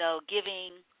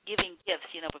giving gifts,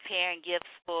 preparing gifts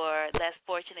for less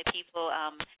fortunate people.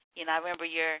 I remember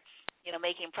your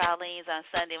making pralines on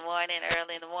Sunday morning,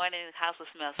 early in the morning. The house would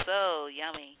smell so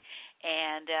yummy,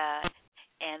 and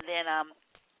then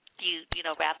you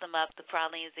wrap them up, the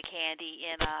pralines, the candy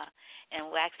in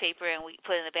wax paper, and we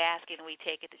put it in a basket and we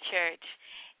take it to church.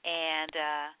 And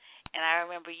I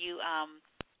remember you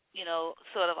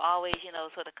sort of always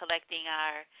sort of collecting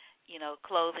our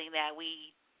clothing that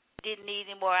we didn't need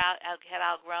anymore, had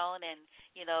outgrown, and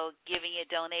giving it,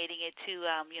 donating it to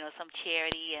some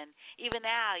charity. And even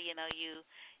now you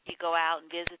go out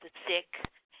and visit the sick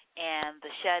and the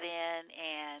shut in,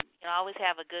 and always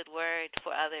have a good word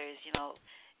for others.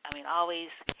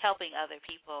 Always helping other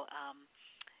people,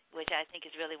 which I think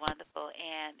is really wonderful.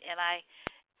 And I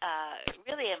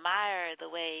really admire the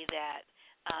way that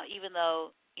even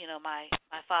though my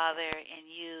father and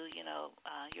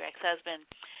your ex-husband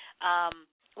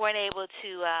weren't able to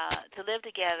live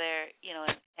together,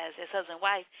 as husband and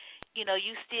wife, you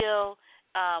still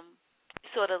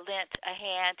sort of lent a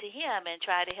hand to him and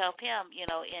tried to help him,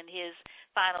 in his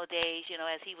final days,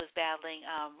 as he was battling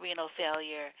renal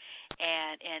failure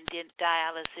and did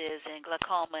dialysis and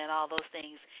glaucoma and all those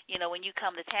things. When you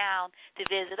come to town to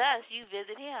visit us, you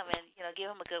visit him and give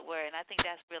him a good word. And I think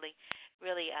that's really,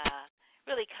 really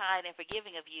kind and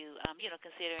forgiving of you,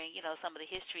 considering, some of the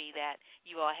history that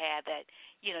you all had, that,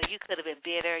 you could have been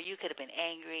bitter, you could have been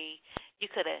angry,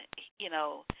 you could have,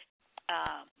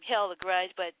 held a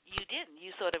grudge, but you didn't.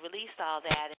 You sort of released all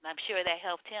that, and I'm sure that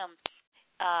helped him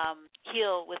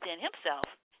heal within himself,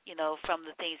 from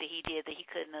the things that he did that he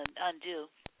couldn't undo,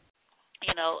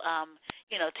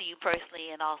 to you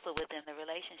personally and also within the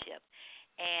relationship.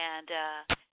 And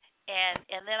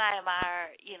then I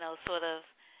admire, sort of,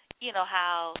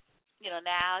 how,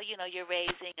 now, you're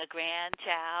raising a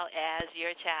grandchild as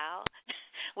your child,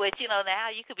 which, now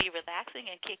you could be relaxing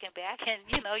and kicking back and,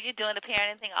 you're doing the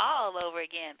parenting thing all over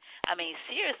again. I mean,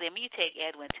 seriously, you take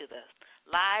Edwin to the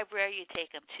library, you take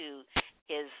him to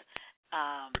his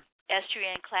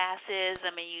estuarian classes.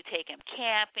 You take him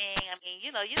camping.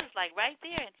 You're just like right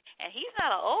there. And he's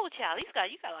not an old child. You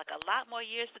got like a lot more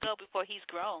years to go before he's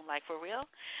grown, like for real.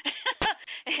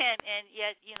 and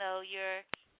yet, you're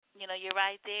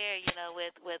right there,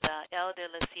 with Elder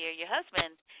Lassier, your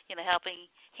husband, helping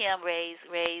him raise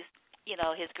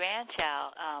his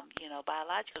grandchild,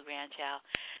 biological grandchild.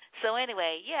 So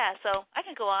anyway, yeah, so I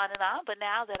can go on, but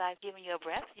now that I've given you a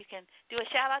breath, you can do a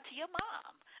shout out to your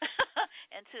mom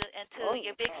and to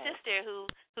your big sister who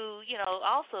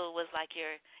also was like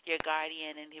your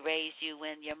guardian and he raised you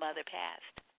when your mother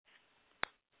passed.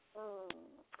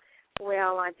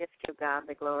 Well, I just give God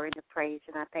the glory, the praise,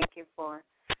 and I thank you for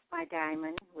my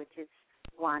diamond, which is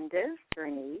Wanda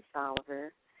Bernice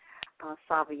Oliver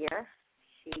Salvia.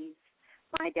 She's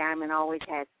my diamond, always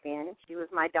has been. She was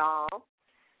my doll,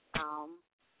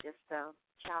 just a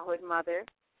childhood mother.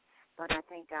 But I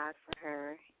thank God for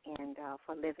her and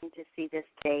for living to see this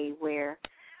day where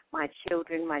my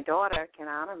children, my daughter can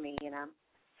honor me, and I'm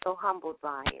so humbled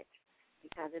by it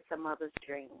because it's a mother's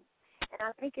dream. And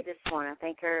I think it is one. I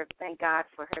thank God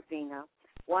for her being a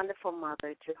wonderful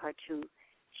mother to her two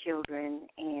children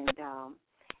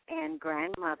and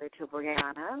grandmother to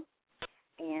Brianna.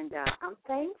 And I'm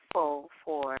thankful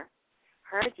for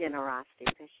her generosity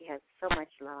because she has so much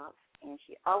love, and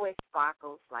she always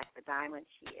sparkles like the diamond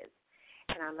she is.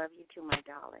 And I love you too, my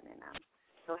darling, and I'm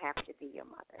so happy to be your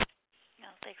mother.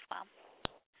 Oh, thanks, Mom.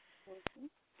 Mm-hmm.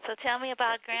 So tell me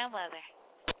about grandmother.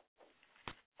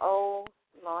 Oh,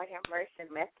 Lord have mercy,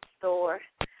 I'm at the store.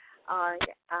 I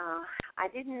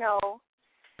didn't know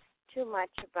too much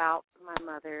about my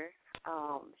mother.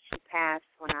 She passed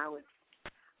when I was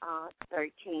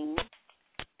 13,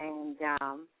 and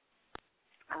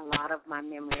a lot of my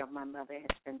memory of my mother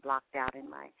has been blocked out in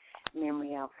my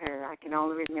memory of her. I can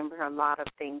only remember a lot of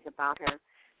things about her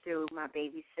through my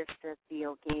baby sister,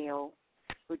 Theo Gale,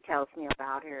 who tells me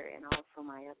about her, and also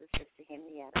my other sister,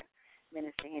 Henrietta,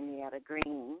 Minister Henrietta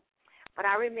Green. But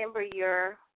I remember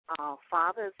your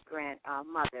father's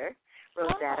grandmother,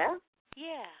 Rosetta. Oh,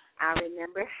 yeah. I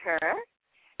remember her,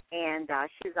 and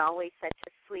she was always such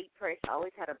a sweet person,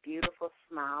 always had a beautiful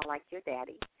smile like your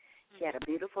daddy. She had a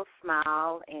beautiful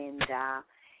smile, and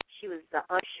she was the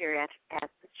usher at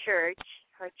the church,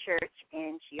 her church,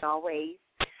 and she always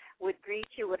would greet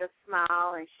you with a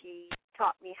smile, and she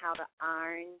taught me how to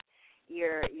iron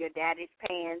your daddy's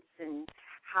pants and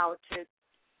how to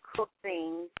cook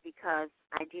things because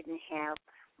I didn't have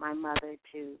my mother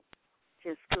to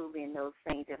school me in those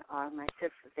things, and all my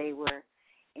sisters, they were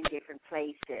in different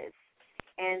places.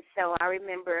 And so I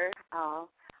remember I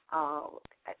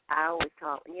always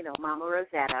call, Mama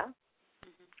Rosetta,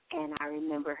 and I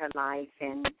remember her life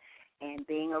and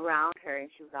being around her, and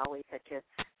she was always such a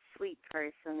sweet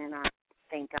person, and I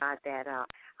thank God that our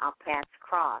paths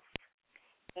crossed.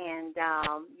 And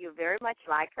you're very much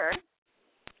like her,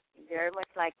 very much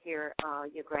like your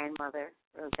grandmother,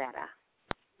 Rosetta,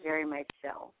 very much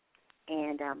so.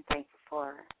 And I'm thankful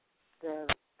for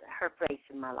her place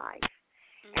in my life.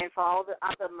 And for all the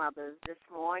other mothers, this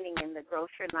morning in the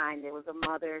grocery line, there was a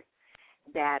mother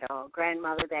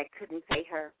grandmother that couldn't pay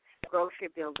her grocery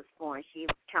bill this morning. She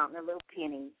was counting her little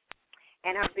pennies,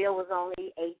 and her bill was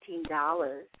only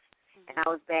 $18. And I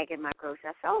was bagging my groceries.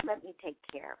 I said, "Oh, let me take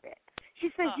care of it." She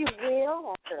said, "You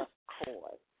will?" I said,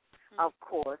 "Of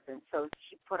course." And so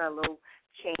she put her little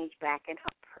change back in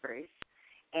her purse,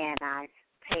 and I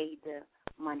paid the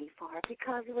money for her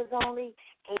because it was only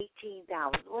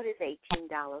 $18. What is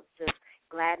 $18 to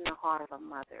gladden the heart of a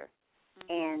mother?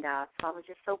 And so I was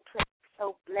just so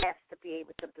blessed to be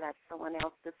able to bless someone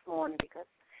else this morning because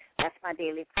that's my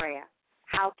daily prayer.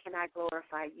 How can I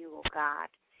glorify you, oh God,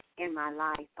 in my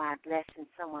life by blessing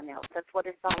someone else? That's what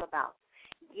it's all about.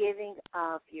 Giving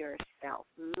of yourself,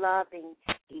 loving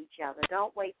each other.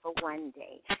 Don't wait for one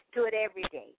day. Do it every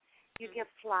day. You give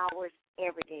flowers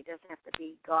every day. It doesn't have to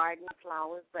be garden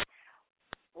flowers, but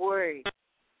words.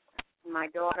 My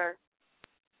daughter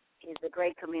is a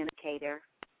great communicator.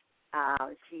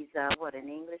 She's an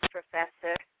English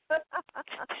professor.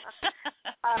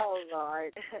 Oh,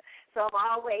 Lord. So I'm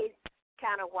always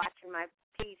kind of watching my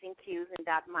P's and Q's and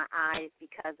dotting my I's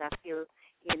because I feel,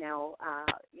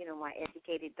 my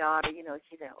educated daughter,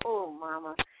 she said, "Oh,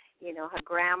 Mama, her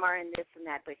grammar and this and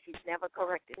that," but she's never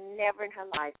in her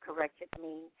life corrected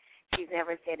me. She's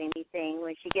never said anything.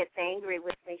 When she gets angry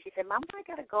with me, she said, "Mama, I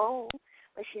got to go."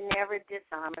 But she never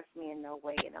dishonors me in no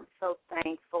way, and I'm so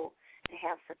thankful to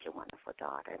have such a wonderful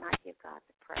daughter, and I give God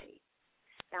the praise.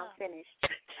 Now I'm finished.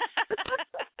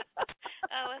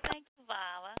 Well, thank you,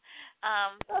 Mama.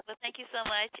 Well, thank you so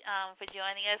much for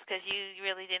joining us because you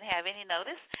really didn't have any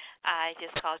notice. I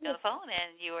just called you on the phone,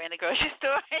 and you were in the grocery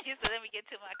store, and you said, "Let me get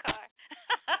to my car."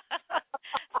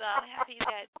 So I'm happy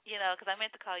that, because I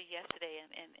meant to call you yesterday and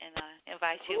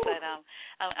invite you, but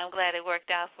I'm glad it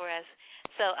worked out for us.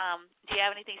 So do you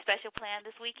have anything special planned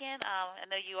this weekend? I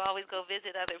know you always go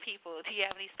visit other people. Do you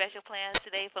have any special plans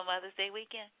today for Mother's Day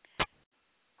weekend?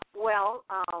 Well,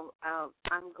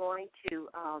 I'm going to,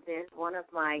 there's one of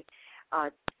my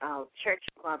church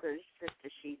mothers, sister,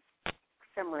 she's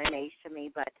similar in age to me,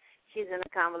 but she's in a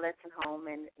convalescent home,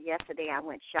 and yesterday I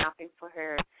went shopping for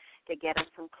her to get her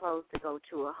some clothes to go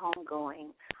to a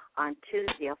homegoing on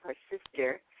Tuesday of her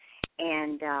sister,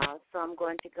 and so I'm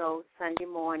going to go Sunday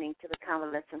morning to the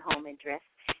convalescent home and dress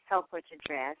help her to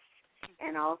dress,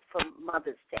 and also for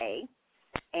Mother's Day.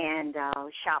 And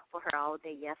shopped for her all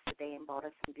day yesterday and bought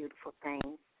her some beautiful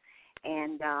things.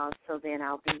 And so then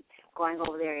I'll be going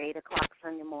over there at 8 o'clock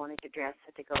Sunday morning to dress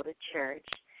her to go to church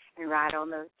and ride on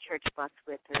the church bus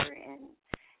with her and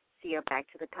see her back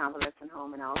to the convalescent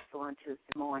home. And also on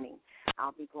Tuesday morning,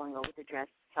 I'll be going over to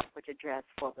help her to dress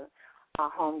for the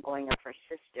homegoing of her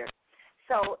sister.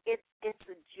 So it's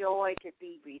a joy to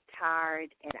be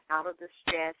retired and out of the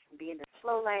stress and be in the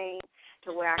slow lane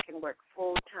to where I can work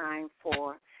full-time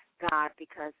for God,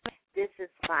 because this is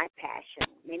my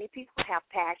passion. Many people have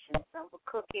passions, some for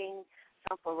cooking,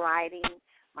 some for writing.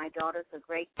 My daughter's a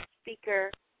great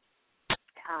speaker.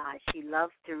 She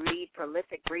loves to read,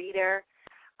 prolific reader.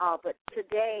 But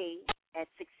today, at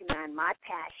 69, my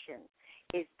passion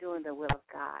is doing the will of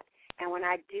God. And when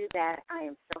I do that, I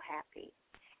am so happy.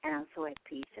 And I'm so at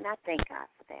peace, and I thank God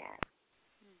for that.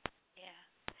 Yeah.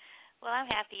 Well, I'm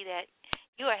happy that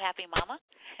you are happy, Mama,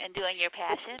 and doing your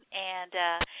passion. And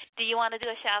do you want to do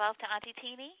a shout-out to Auntie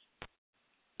Teenie?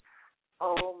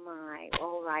 Oh, my.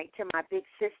 All right. To my big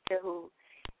sister,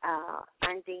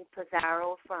 Undine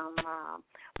Pizarro from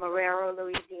Marrero,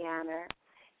 Louisiana.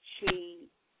 She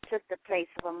took the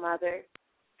place of a mother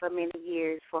for many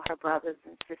years for her brothers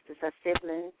and sisters, her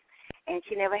siblings. And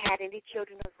she never had any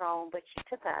children of her own, but she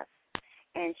took us,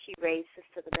 and she raised us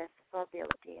to the best of her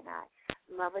ability. And I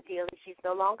love her dearly. She's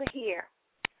no longer here,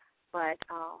 but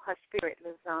her spirit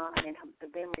lives on, and the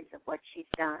memories of what she's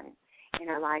done in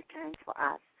her lifetime for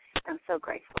us. I'm so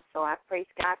grateful. So I praise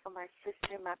God for my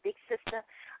sister, my big sister,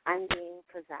 Undine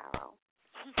Pizarro,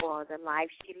 for the life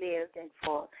she lived and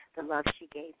for the love she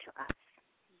gave to us.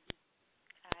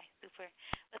 All right, super.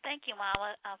 Well, thank you,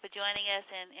 Mama, for joining us,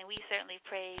 and we certainly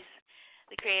praise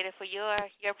the Creator for your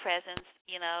presence.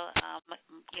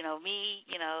 Me,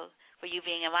 for you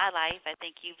being in my life. I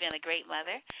think you've been a great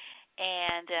mother,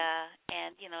 and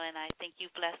I think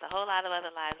you've blessed a whole lot of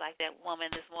other lives, like that woman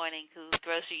this morning whose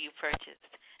grocery you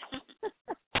purchased.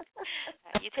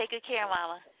 You take good care,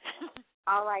 Mama.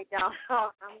 All right, doll.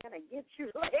 I'm gonna get you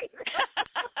later.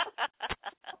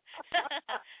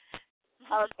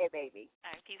 Okay, baby.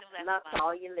 All right, peace and blessings. Love to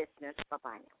all your listeners.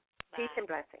 Bye-bye now. Bye. Peace and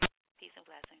blessing. Peace and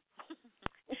blessing.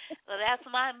 Well, that's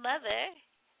my mother,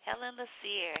 Helen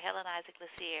Isaac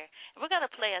Lassier. And we're going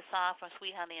to play a song from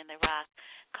Sweet Honey in the Rock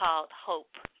called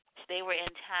Hope. They were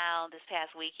in town this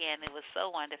past weekend. It was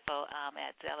so wonderful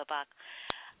at Zellerbach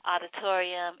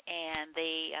Auditorium, and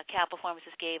the Cal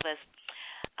Performances gave us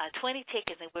 20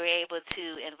 tickets, and we were able to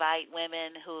invite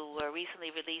women who were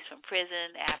recently released from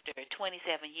prison after 27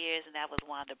 years, and that was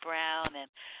Wanda Brown and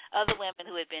other women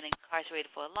who had been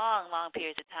incarcerated for a long, long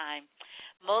period of time.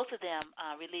 Most of them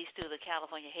released through the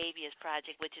California Habeas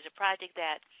Project, which is a project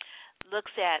that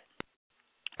looks at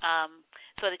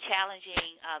sort of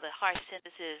challenging the harsh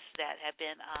sentences that have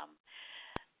been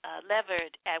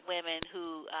levered at women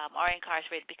who are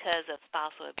incarcerated because of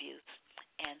spousal abuse.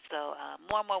 And so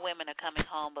more and more women are coming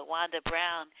home, but Wanda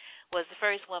Brown was the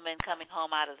first woman coming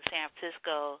home out of the San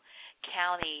Francisco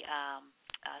County.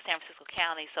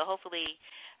 So hopefully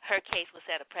her case will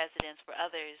set a precedence for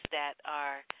others that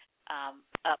are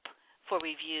up for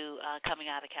review coming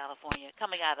out of California,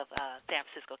 coming out of San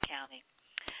Francisco County.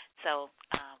 So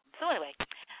anyway,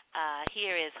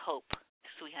 here is Hope,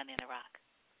 Sweet Honey in the Rock.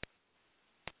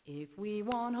 If we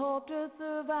want hope to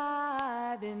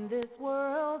survive in this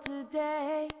world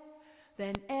today,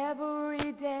 then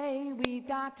every day we've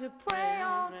got to pray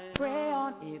on, pray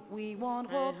on. If we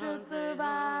want hope to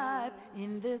survive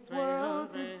in this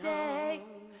world today,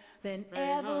 then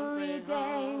every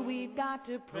day we've got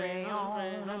to pray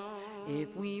on. If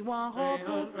we want hope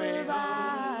to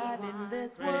survive in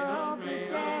this world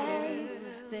today,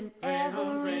 then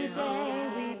every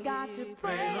day we've got to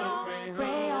pray on,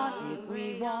 pray on. If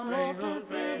we want hope to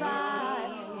survive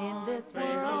in this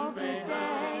world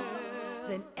today,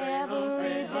 then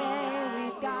every day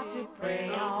we've got to pray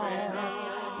on.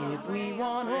 If we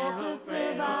want hope to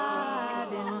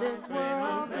survive in this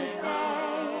world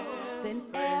today, then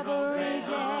every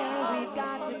day we've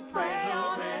got to pray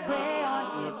on, pray on.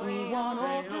 If we want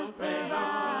hope to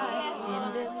survive in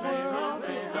this world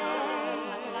today,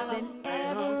 then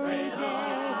every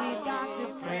day we've got to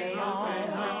pray on.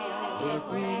 If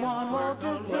we want hope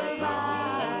to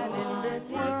survive in this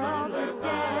world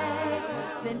today,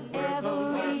 then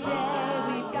every day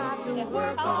we've got to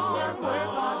work on,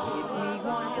 work on. If we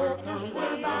want hope to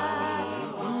survive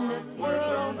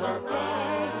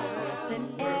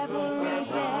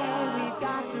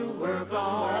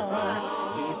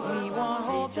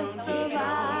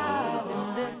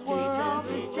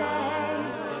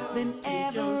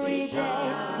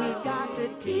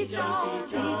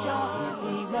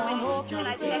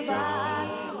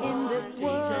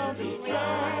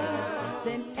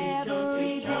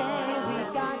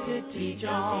reach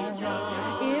on.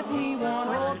 If we want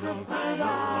hope to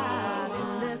survive in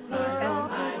this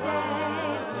world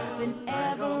today, then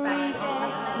every day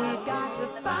we've got to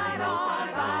fight on,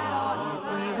 fight on. If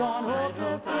we want hope to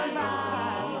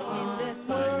survive in this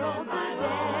world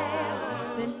today,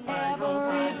 then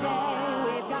every day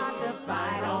we've got to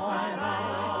fight on.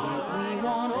 If we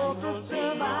want hope to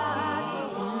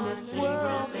survive in this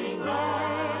world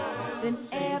today, then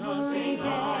every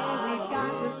day we've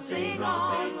got to sing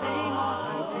on, sing on.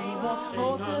 If we want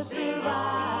hope to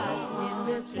survive in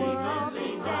this world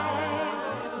today,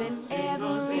 then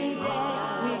every day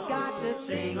we've got to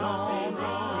sing on, sing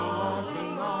on,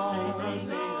 sing on, sing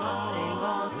on, sing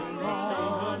on, sing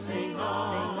on, sing on, sing on,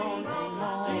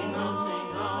 sing on, sing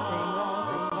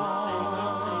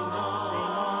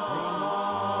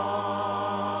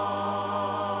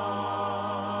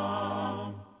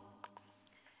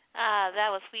That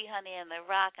was Sweet Honey in the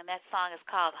Rock, and that song is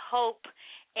called Hope.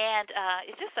 And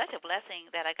it's just such a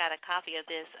blessing that I got a copy of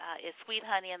this. It's Sweet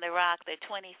Honey in the Rock, their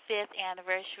 25th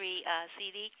anniversary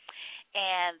CD.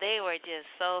 And they were just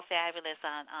so fabulous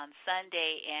on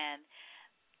Sunday. And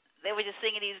they were just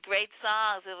singing these great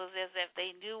songs. It was as if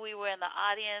they knew we were in the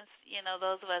audience, you know,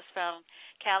 those of us from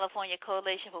California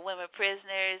Coalition for Women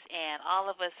Prisoners, and all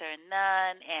of us are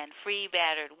none, and Free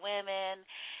Battered Women.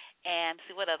 And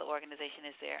see, what other organization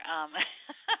is there?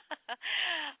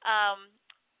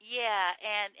 Yeah,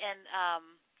 and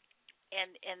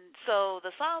so the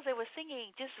songs they were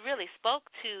singing just really spoke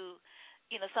to,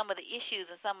 you know, some of the issues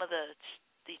and some of the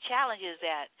challenges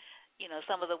that, you know,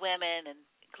 some of the women, and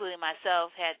including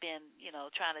myself, had been, you know,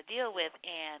 trying to deal with,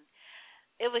 and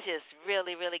it was just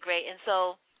really, really great. And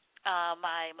so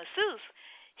my masseuse,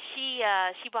 she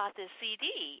bought this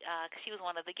CD because she was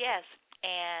one of the guests.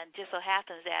 And just so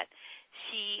happens that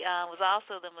she was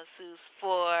also the masseuse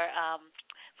for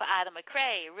Ida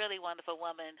McRae, a really wonderful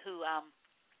woman who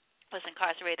was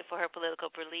incarcerated for her political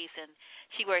beliefs, and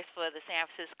she works for the San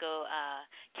Francisco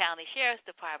County Sheriff's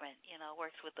Department. You know,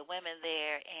 works with the women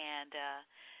there, and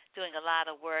doing a lot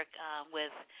of work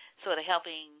with sort of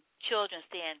helping children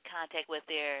stay in contact with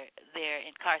their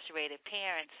incarcerated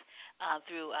parents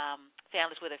through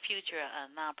Families with a Future, a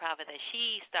nonprofit that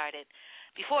she started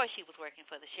before she was working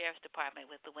for the Sheriff's Department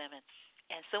with the women.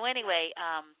 And so anyway,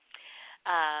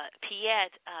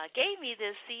 Piet gave me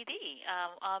this CD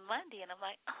on Monday, and I'm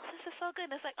like, oh, this is so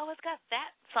good. And it's like, oh, it's got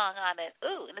that song on it.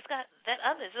 Ooh, and it's got this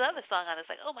other song on it.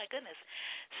 It's like, oh, my goodness.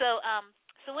 So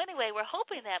anyway, we're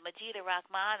hoping that Majida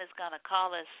Rahman is going to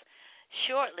call us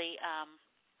shortly,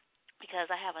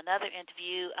 because I have another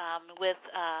interview with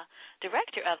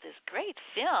director of this great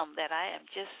film that I am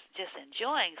just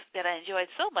enjoying, that I enjoyed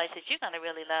so much that you're going to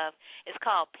really love. It's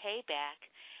called Payback,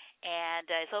 and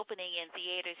it's opening in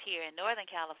theaters here in Northern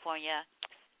California,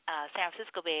 San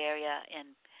Francisco Bay Area,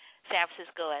 in San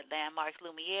Francisco at Landmark's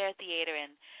Lumiere Theater,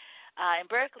 and in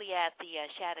Berkeley at the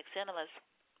Shattuck Cinemas.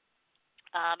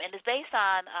 And it's based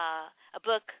on a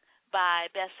book by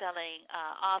best-selling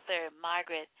author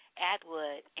Margaret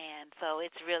Atwood, and so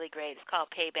it's really great. It's called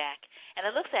Payback, and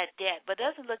it looks at debt, but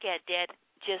doesn't look at debt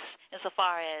just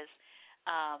insofar as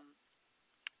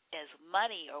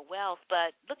money or wealth,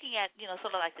 but looking at, you know,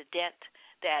 sort of like the debt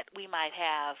that we might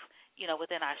have, you know,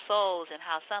 within our souls, and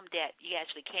how some debt you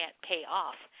actually can't pay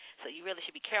off. So you really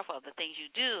should be careful of the things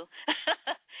you do,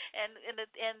 and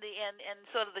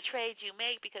sort of the trades you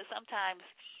make, because sometimes,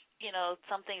 you know,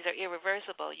 some things are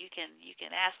irreversible. You can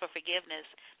ask for forgiveness,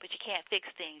 but you can't fix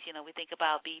things. You know, we think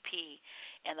about BP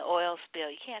and the oil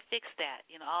spill. You can't fix that.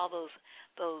 You know, all those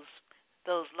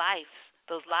lives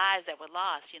that were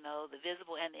lost. You know, the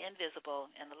visible and the invisible,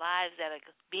 and the lives that are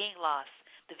being lost,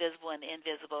 the visible and the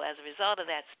invisible, as a result of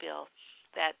that spill.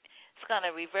 That it's going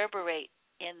to reverberate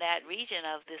in that region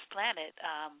of this planet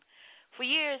for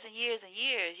years and years and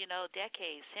years. You know,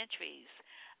 decades, centuries.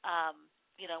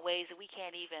 You know, ways that we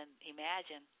can't even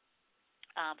imagine.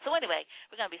 So anyway,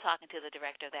 we're going to be talking to the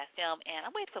director of that film, and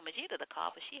I'm waiting for Majida to call,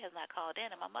 but she has not called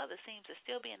in, and my mother seems to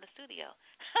still be in the studio.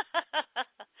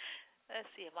 Let's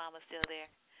see if Mama's still there.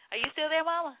 Are you still there,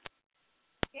 Mama?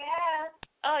 Yeah.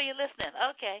 Oh, you're listening.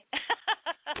 Okay.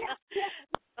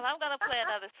 Well, I'm going to play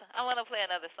another song. I want to play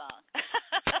another song.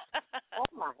 Oh,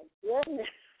 my goodness.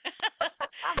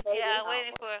 Yeah, I'm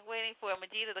waiting for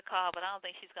Majida to call, but I don't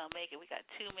think she's gonna make it. We got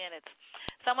 2 minutes,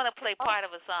 so I'm gonna play part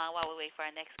of a song while we wait for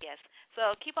our next guest.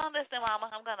 So keep on listening, Mama.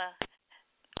 I'm gonna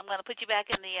put you back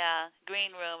in the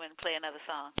green room and play another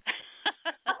song.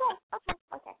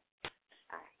 Okay.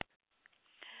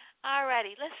 All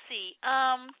righty. Let's see.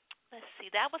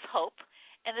 That was Hope,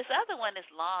 and this other one is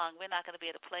long. We're not gonna be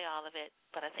able to play all of it,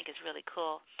 but I think it's really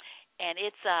cool, and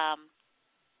it's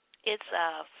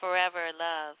Forever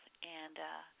Love. And and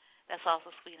that's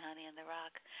also Sweet Honey in the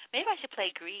Rock. Maybe I should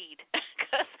play Greed,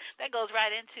 because that goes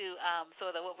right into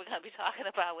sort of what we're going to be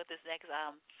talking about with this next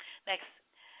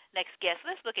guest.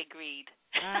 Let's look at Greed.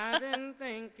 I've been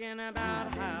thinking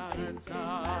about how to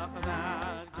talk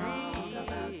about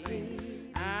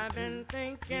greed. I've been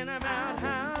thinking about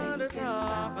how to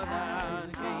talk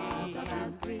about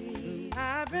greed.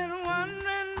 I've been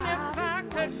wondering if I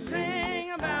could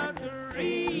sing about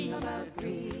greed.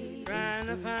 Trying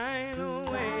to find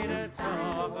a way to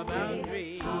talk about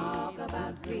greed.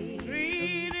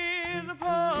 Greed is a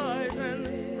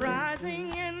poison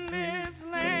rising in this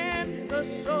land.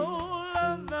 The soul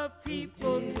of the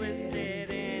people twisted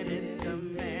in its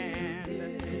command.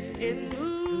 It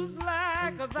moves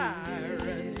like a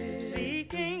virus,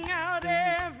 seeking out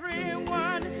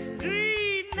everyone.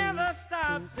 Greed never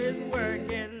stops its work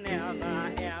and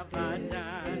never ever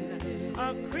done.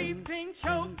 A creeping,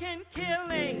 choking,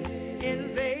 killing,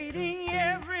 invading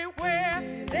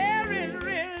everywhere. There is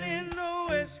really no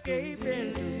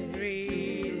escaping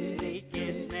greed,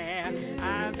 sneaky snare.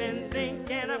 I've been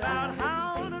thinking about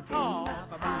how to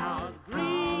talk about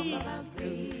greed.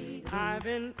 I've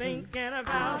been thinking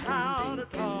about how to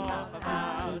talk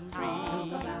about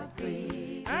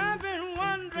greed. I've been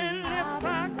wondering if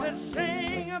I could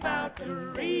sing about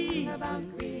greed.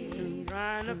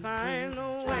 Trying to find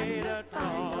a way to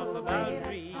talk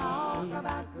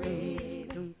about greed.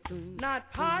 Not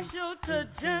partial to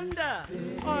gender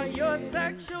or your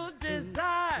sexual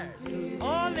desires.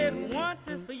 All it wants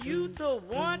is for you to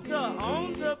want to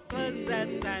own, to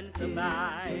possess, and to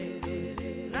buy.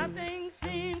 Nothing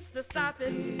seems to stop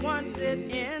it once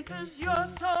it enters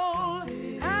your soul.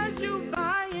 As you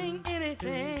buying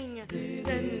anything,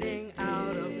 spending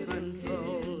out of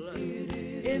control.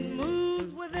 It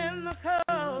moves within the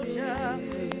culture,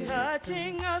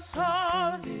 touching us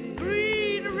all.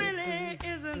 Greed really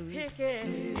isn't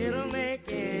picky, it'll make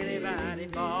anybody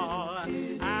fall.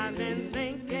 I've been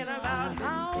thinking about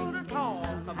how to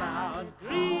talk about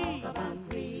greed.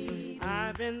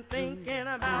 I've been thinking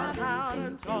about how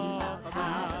to talk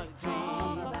about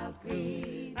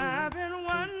greed. I've been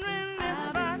wondering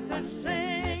if I could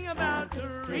sing about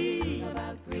greed.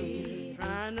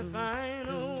 Trying to find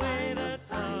a way to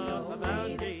talk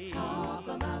about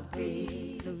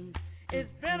greed. It's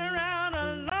been around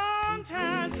a long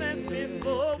time since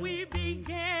before we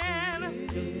began.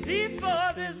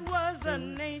 Before this was a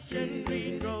nation,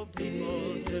 greed drove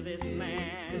people to this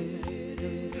land.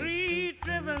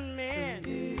 Greed-driven men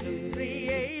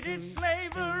created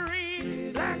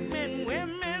slavery. Black men,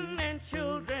 women, and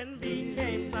children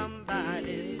became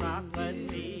somebody's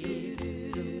property.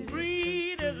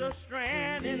 Greed is a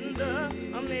strand in the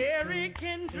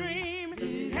American dream.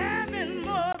 Having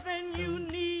more than you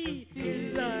need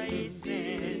is the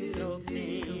essential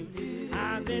theme.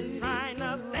 I've been trying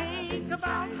to think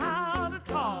about how to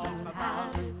talk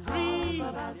about greed.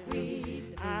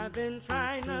 I've been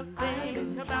trying to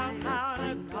think about how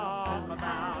to talk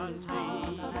about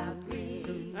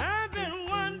greed. I've been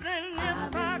wondering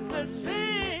if I could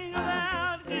sing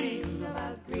about greed.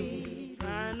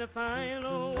 Trying to find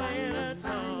a way to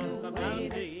talk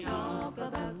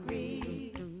about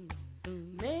greed.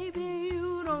 Maybe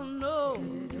you don't know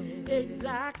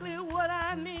exactly what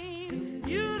I mean.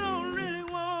 You don't really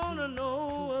want to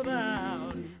know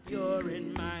about your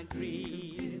in my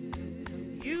greed.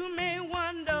 You may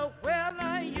wonder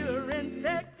whether you're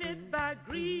infected by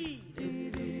greed.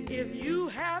 If you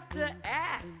have to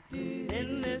ask,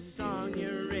 then this song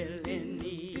you really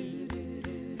need.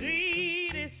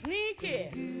 Greed is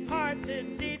sneaky, hard to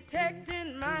detect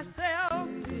in myself.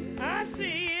 I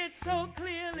see it so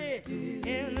clearly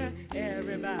in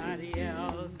everybody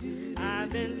else.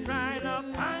 I've been trying to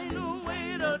find a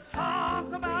way to talk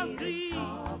about greed.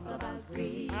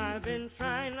 I've been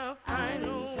trying to find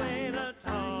a way to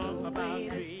talk about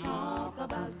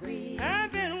greed.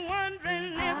 I've been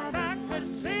wondering if I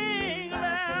could sing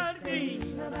about greed.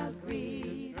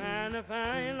 Trying to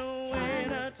find a way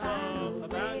to talk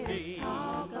about greed.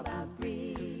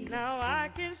 Now I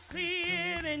can see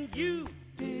it in you.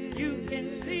 You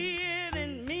can see it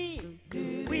in me.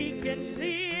 We can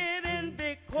see it in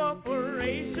big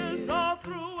corporations all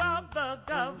throughout the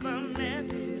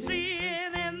government. See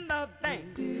it in the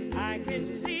bank. I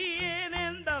can see it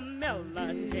in the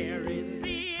military.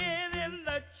 See it in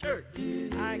the church.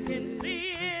 I can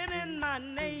see it in my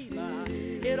neighbor.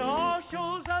 It all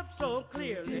shows up so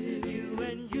clearly. You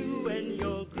and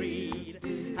your greed.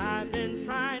 I've been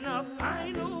trying to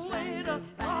find a way to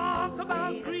talk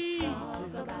about greed.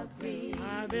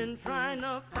 I've been trying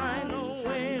to find a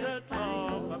way to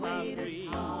talk about greed.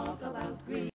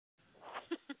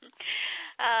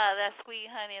 That Sweet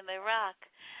Honey in the Rock,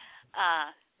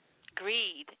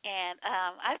 Greed. And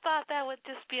I thought that would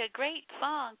just be a great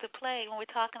song to play when we're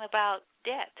talking about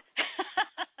debt.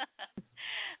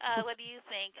 What do you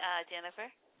think, Jennifer?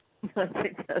 I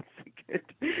think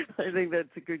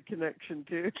that's a good connection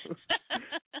too.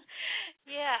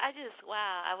 Yeah,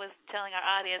 wow. I was telling our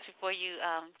audience before you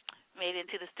made it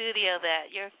into the studio that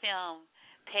your film,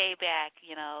 Payback,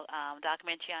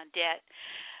 documentary on debt,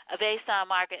 based on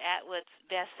Margaret Atwood's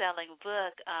best-selling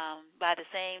book by the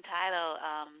same title,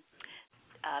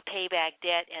 Payback,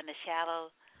 Debt, and the Shadow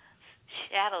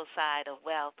Side of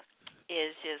Wealth,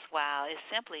 is just, wow. It's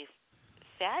simply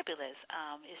fabulous.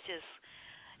 It's just,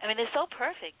 it's so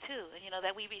perfect, too,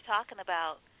 that we be talking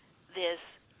about this,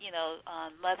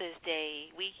 on Mother's Day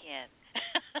weekend.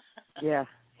 Yeah.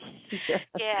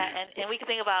 Yeah, and we can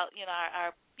think about,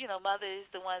 our mothers,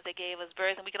 the ones that gave us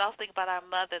birth, and we can also think about our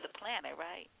mother, the planet,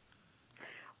 right?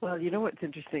 Well, what's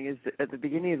interesting is that at the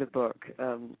beginning of the book,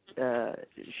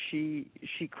 she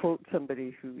quotes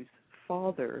somebody whose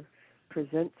father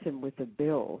presents him with a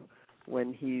bill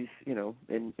when he's,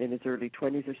 in his early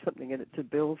 20s or something, and it's a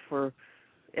bill for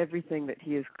everything that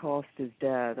he has cost his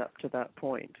dad up to that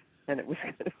point. And it was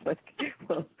kind of like,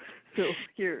 well, so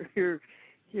here's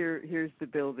the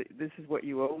bill. This is what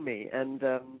you owe me. And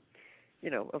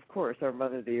of course, our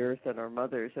mother, the earth, and our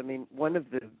mothers. One of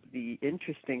the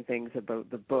interesting things about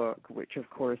the book, which of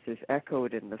course is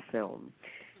echoed in the film,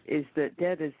 is that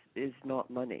debt is not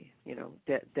money.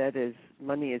 Debt is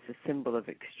money is a symbol of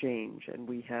exchange, and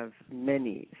we have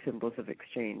many symbols of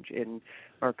exchange in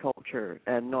our culture,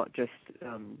 and not just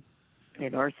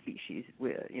in our species,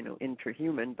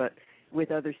 intrahuman, but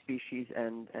with other species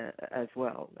and as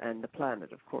well, and the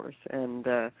planet, of course. And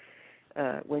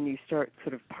when you start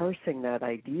sort of parsing that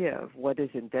idea of what is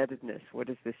indebtedness, what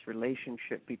is this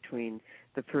relationship between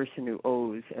the person who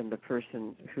owes and the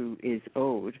person who is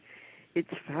owed,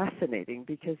 it's fascinating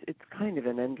because it's kind of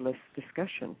an endless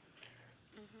discussion.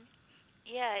 Mm-hmm.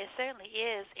 Yeah, it certainly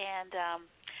is, and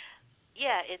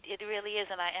yeah, it really is,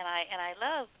 and I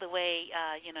love the way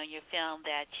your film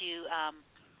that you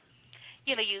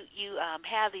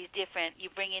have these different, you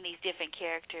bring in these different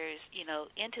characters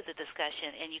into the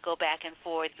discussion, and you go back and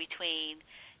forth between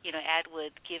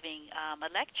Atwood giving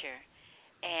a lecture,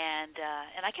 and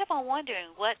I kept on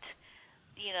wondering what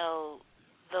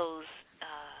those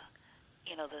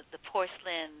the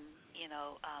porcelain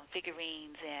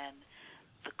figurines and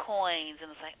the coins,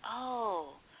 and it's like,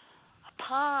 oh, a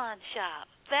pawn shop.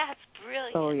 That's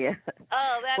brilliant. Oh, yeah.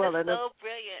 Oh, that is so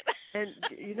brilliant. And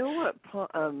you know what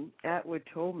Atwood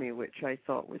told me, which I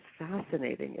thought was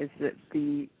fascinating, is that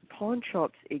the pawn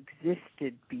shops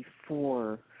existed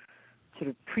before sort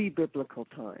of pre-biblical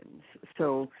times.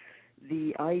 So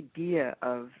the idea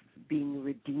of being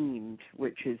redeemed,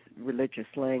 which is religious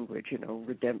language,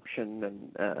 redemption,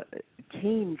 and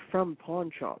came from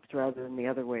pawn shops rather than the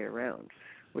other way around,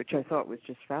 which I thought was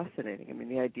just fascinating.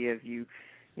 The idea of you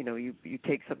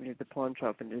take something to the pawn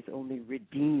shop and it's only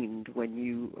redeemed when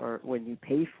you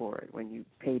pay for it, when you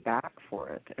pay back for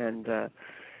it. And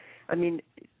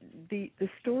the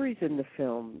stories in the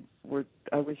film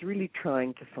I was really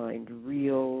trying to find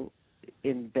real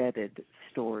embedded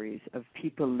stories of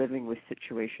people living with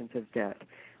situations of debt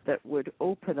that would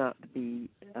open up the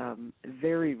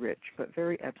very rich but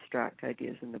very abstract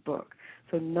ideas in the book.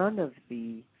 So none of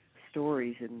the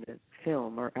stories in the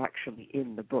film are actually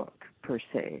in the book per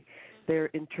se. They're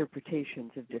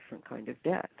interpretations of different kind of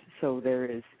debt. So there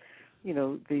is,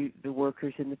 the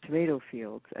workers in the tomato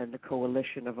fields and the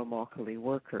coalition of Immokalee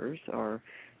workers, or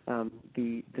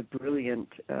the brilliant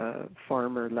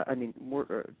farm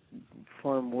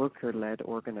worker-led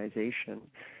organization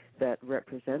that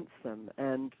represents them.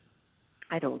 And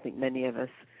I don't think many of us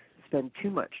spend too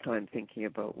much time thinking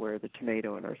about where the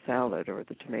tomato in our salad or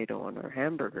the tomato on our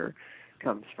hamburger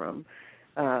comes from.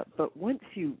 But once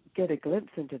you get a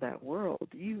glimpse into that world,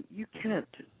 you can't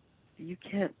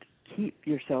keep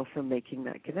yourself from making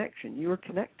that connection. You are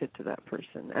connected to that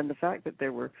person. And the fact that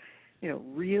there were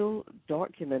real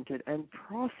documented and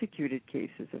prosecuted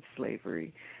cases of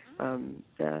slavery in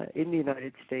the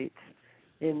United States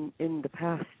in the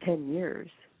past 10 years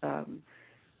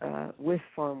with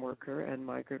farm worker and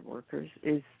migrant workers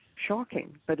is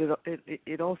shocking. But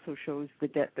it also shows the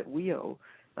debt that we owe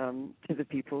to the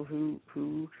people who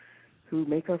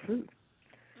make our food.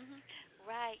 Mm-hmm.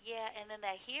 Right, yeah, and then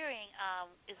that hearing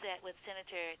is that with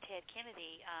Senator Ted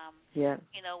Kennedy. Yeah,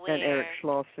 where, and Eric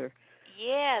Schlosser.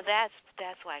 Yeah, that's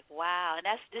like wow, and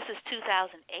this is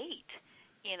 2008.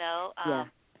 Yeah.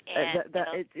 And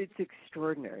it's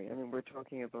extraordinary. We're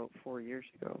talking about 4 years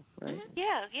ago, right? Mm-hmm.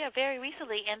 Yeah, very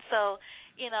recently, and so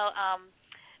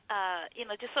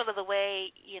just sort of the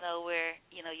way, where,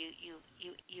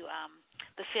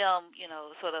 the film,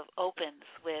 sort of opens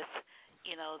with,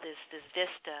 this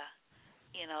vista,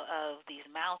 of these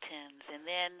mountains, and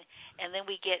then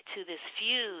we get to this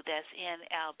feud that's in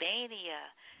Albania,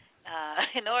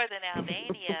 in northern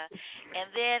Albania, and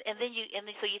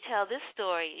so you tell this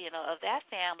story, of that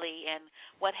family and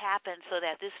what happened, so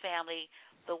that this family,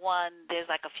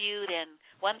 there's like a feud, and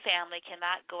one family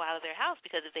cannot go out of their house,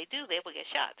 because if they do, they will get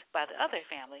shot by the other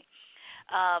family.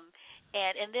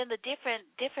 And then the different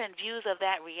views of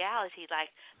that reality,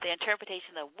 like the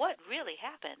interpretation of what really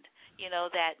happened,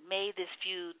 that made this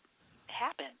feud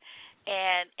happen,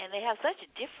 and they have such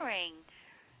differing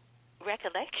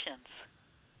recollections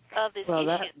of this issue. Well,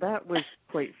 that was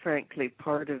quite frankly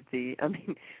part of the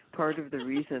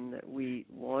reason that we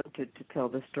wanted to tell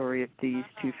the story of these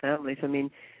two families. I mean,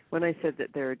 when I said that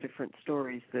there are different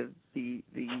stories, the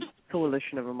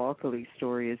Coalition of Immokalee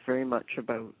story is very much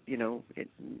about,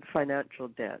 financial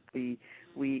debt. We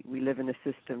live in a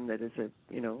system that is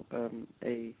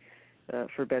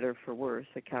for better, for worse,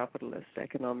 a capitalist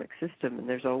economic system, and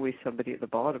there's always somebody at the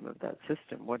bottom of that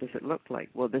system. What does it look like?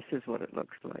 Well, this is what it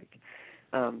looks like.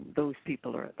 Those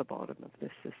people are at the bottom of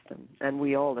this system, and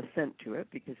we all assent to it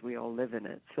because we all live in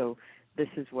it. So this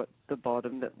is what the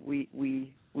bottom that we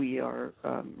are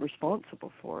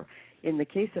responsible for. In the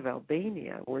case of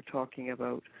Albania, we're talking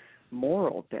about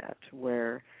moral debt,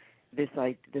 where this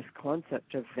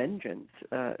concept of vengeance,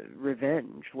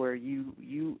 revenge, where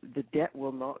the debt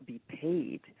will not be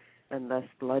paid unless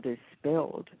blood is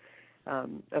spilled,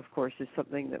 of course, is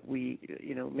something that we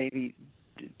maybe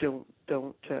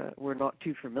we're not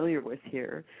too familiar with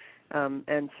here.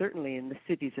 And certainly in the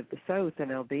cities of the south,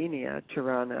 in Albania,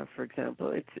 Tirana, for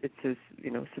example, it's as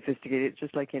sophisticated,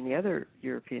 just like any other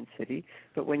European city.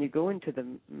 But when you go into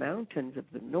the mountains of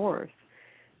the north,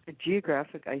 the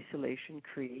geographic isolation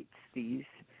creates these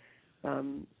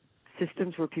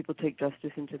systems where people take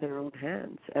justice into their own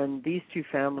hands. And these two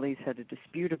families had a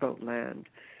dispute about land.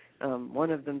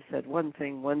 One of them said one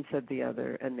thing, one said the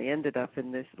other, and they ended up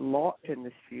locked in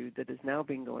this feud that has now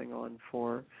been going on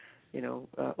for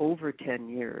over 10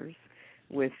 years,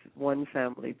 with one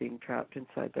family being trapped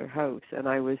inside their house. And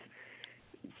I was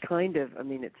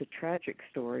it's a tragic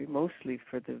story, mostly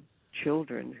for the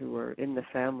children who are in the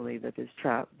family that is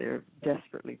trapped. They're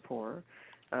desperately poor.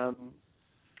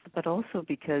 But also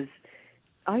because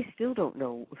I still don't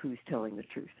know who's telling the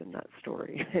truth in that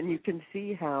story. And you can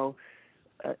see how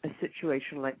a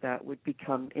situation like that would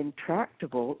become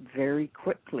intractable very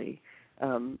quickly.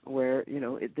 Where,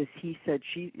 this he said,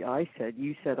 I said,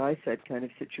 you said, I said kind of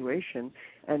situation,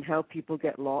 and how people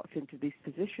get locked into these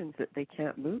positions that they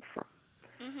can't move from.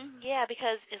 Yeah,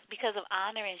 because it's because of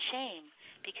honor and shame.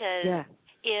 Because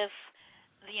if,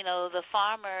 the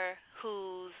farmer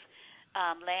whose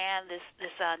land this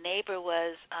neighbor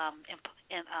was,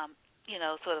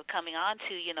 sort of coming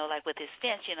onto, like with his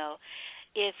fence,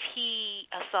 if he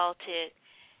assaulted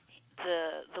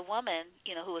the woman,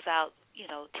 who was out,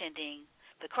 tending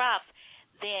the crops,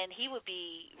 then he would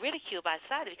be ridiculed by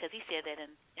society, because he said that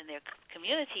in their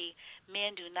community,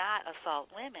 men do not assault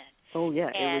women. Oh,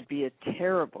 yeah, it would be a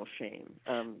terrible shame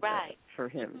for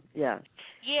him. Yeah.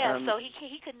 Yeah, so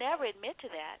he could never admit to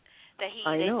that he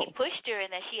pushed her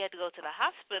and that she had to go to the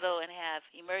hospital and have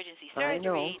emergency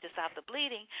surgery to stop the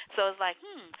bleeding. So it's like,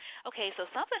 okay, so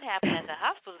something happened at the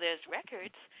hospital. There's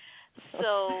records.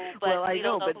 So, but well, I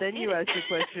know, but then you ask the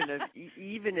question of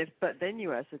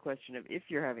if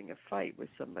you're having a fight with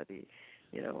somebody,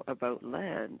 about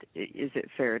land, is it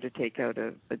fair to take out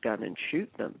a gun and shoot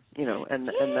them? And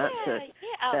that's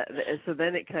so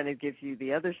then it kind of gives you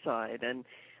the other side. And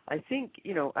I think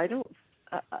I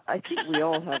think we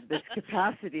all have this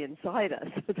capacity inside us,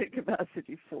 the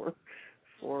capacity for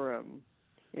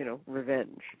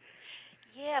revenge.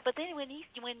 Yeah, but then when he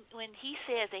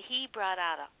says that he brought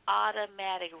out an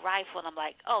automatic rifle, and I'm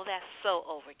like, oh, that's so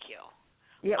overkill.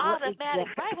 Yeah, automatic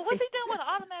rifle? What's he doing with an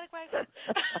automatic rifle?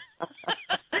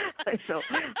 I know.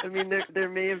 I mean, there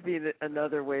may have been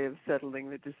another way of settling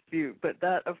the dispute, but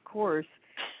that, of course,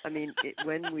 I mean,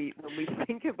 when we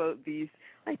think about these,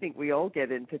 I think we all get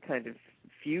into kind of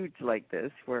feuds like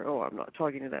this where, I'm not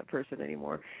talking to that person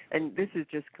anymore. And this is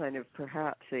just kind of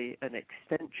perhaps an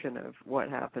extension of what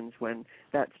happens when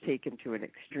that's taken to an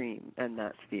extreme, and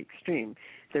that's the extreme.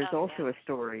 There's also a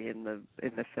story in the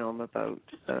film about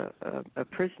a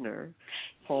prisoner,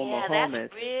 Paul Muhammad.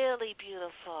 That's really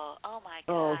beautiful. Oh my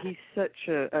God. Oh, he's such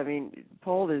a. I mean,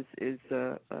 Paul is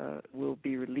will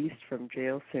be released from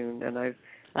jail soon, and I've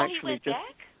actually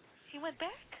he went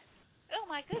back. Oh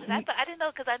my goodness! I didn't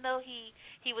know, because I know he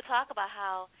would talk about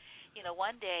how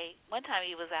one time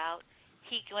he was out,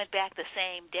 he went back the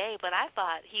same day, but I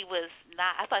thought he was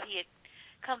not. I thought he had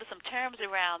come to some terms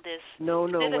around this No,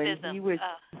 when recidivism.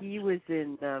 he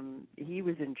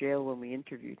was in jail when we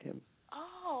interviewed him.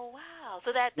 Oh, wow.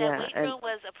 So that weight room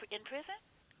was in prison?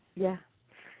 Yeah.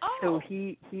 Oh. So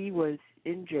he was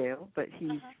in jail, but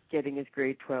he's getting his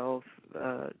grade 12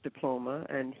 diploma,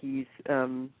 and he's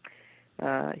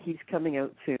coming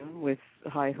out soon with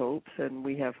high hopes, and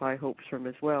we have high hopes for him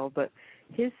as well. But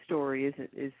his story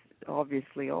is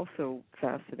obviously also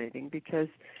fascinating because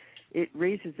it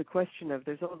raises the question of,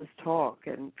 there's all this talk,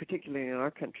 and particularly in our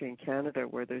country, in Canada,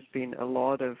 where there's been a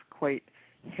lot of quite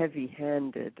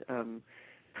heavy-handed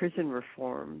prison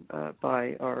reform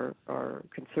by our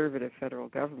conservative federal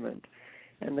government.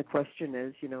 And the question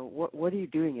is, what are you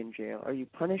doing in jail? Are you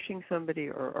punishing somebody,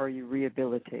 or are you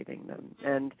rehabilitating them?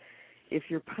 And if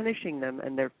you're punishing them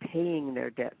and they're paying their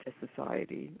debt to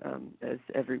society, as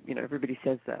everybody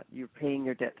says that, you're paying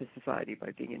your debt to society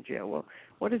by being in jail. Well,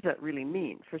 what does that really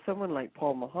mean? For someone like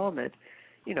Paul Muhammad,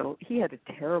 he had a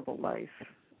terrible life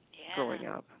growing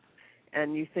up.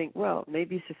 And you think, well,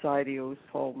 maybe society owes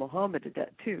Paul Muhammad a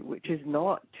debt too, which is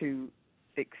not to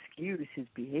excuse his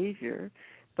behavior,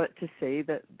 but to say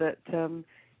that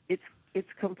it's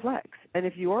complex. And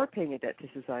if you are paying a debt to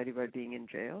society by being in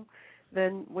jail,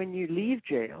 then when you leave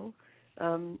jail,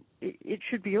 it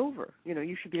should be over.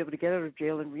 You should be able to get out of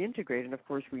jail and reintegrate. And of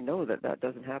course, we know that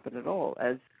doesn't happen at all.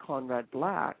 As Conrad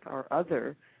Black, our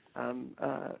other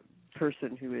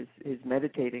person who is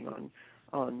meditating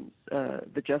on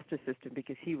the justice system,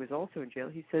 because he was also in jail,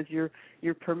 he says you're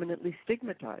permanently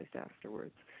stigmatized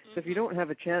afterwards. So if you don't have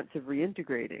a chance of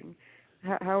reintegrating,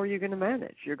 how are you going to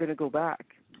manage? You're going to go back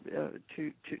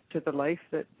to the life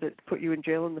that put you in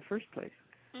jail in the first place.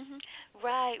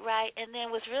 Right. And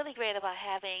then what's really great about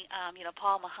having,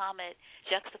 Paul Muhammad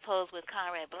juxtaposed with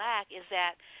Conrad Black is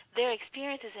that their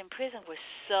experiences in prison were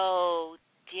so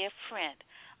different.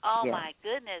 Oh, yeah. My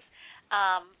goodness.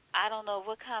 I don't know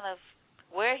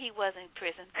where he was in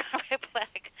prison, Conrad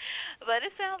Black, but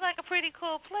it sounds like a pretty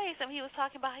cool place. I mean, he was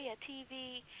talking about he had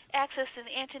TV, access to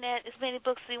the Internet, as many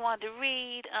books as he wanted to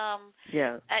read.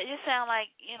 It just sounded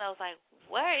like, it's like,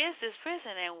 where is this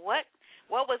prison, and what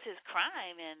was his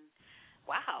crime? And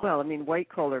wow. Well, I mean, white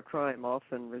collar crime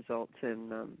often results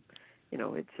in,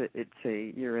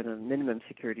 you're in a minimum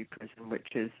security prison,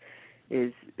 which is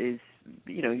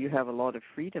you have a lot of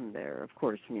freedom there. Of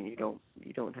course, I mean, you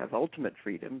don't have ultimate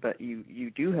freedom, but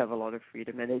you do have a lot of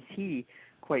freedom. And as he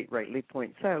quite rightly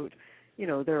points out,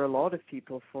 there are a lot of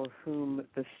people for whom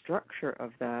the structure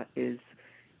of that is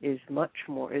much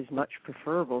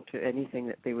preferable to anything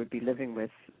that they would be living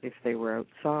with if they were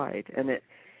outside. And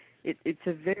it's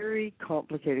a very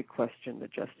complicated question, the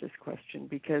justice question,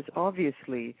 because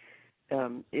obviously,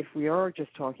 if we are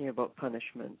just talking about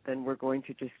punishment, then we're going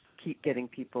to just keep getting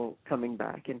people coming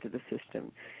back into the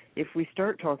system. If we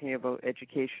start talking about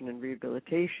education and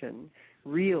rehabilitation,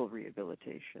 real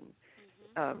rehabilitation,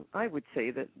 I would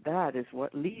say that is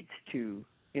what leads to,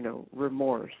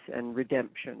 remorse and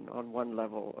redemption on one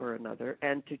level or another,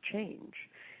 and to change.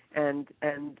 And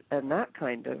that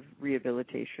kind of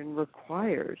rehabilitation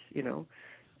requires,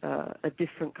 a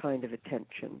different kind of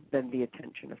attention than the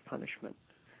attention of punishment.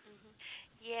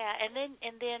 Yeah, and then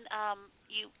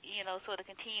sort of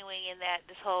continuing in that,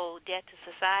 this whole debt to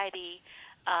society,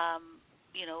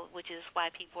 which is why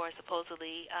people are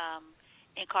supposedly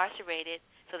incarcerated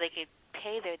so they could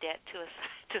pay their debt to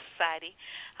society.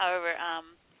 However,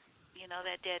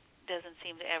 that debt doesn't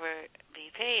seem to ever be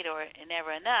paid, or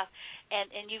never enough.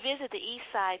 And you visit the East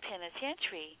Side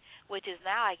Penitentiary, which is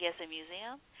now, I guess, a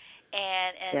museum,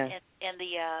 and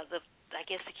the I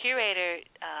guess the curator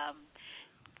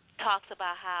talks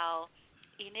about how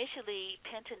initially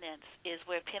penitence is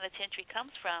where penitentiary comes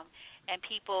from, and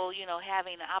people,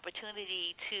 having the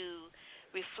opportunity to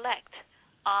reflect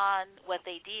on what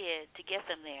they did to get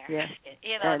them there.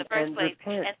 In the first place.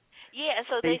 Repent.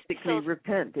 So basically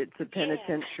repent. It's a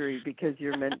penitentiary because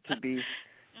you're meant to be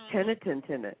penitent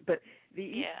in it. But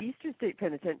the Eastern State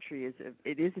Penitentiary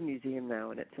is a museum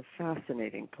now, and it's a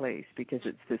fascinating place because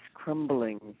it's this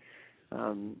crumbling,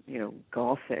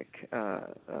 Gothic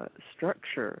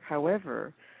structure.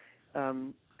 However,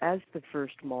 as the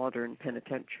first modern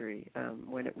penitentiary,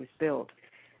 when it was built,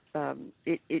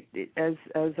 as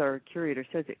our curator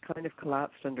says, it kind of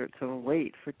collapsed under its own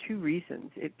weight for two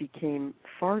reasons. It became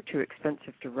far too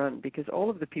expensive to run because all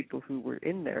of the people who were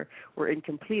in there were in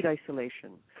complete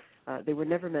isolation. They were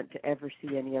never meant to ever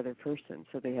see any other person,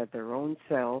 so they had their own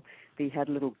cell. They had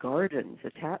little gardens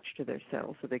attached to their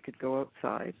cell so they could go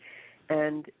outside.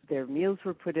 And their meals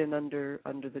were put in under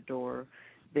the door.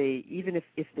 they, even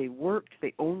if they worked,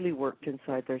 they only worked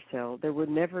inside their cell. There were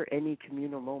never any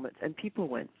communal moments, and people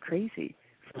went crazy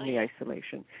from the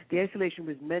isolation. The isolation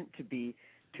was meant to be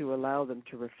to allow them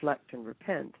to reflect and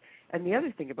repent. And the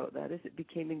other thing about that is it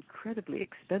became incredibly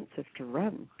expensive to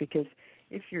run, because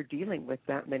if you're dealing with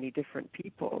that many different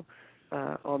people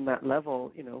on that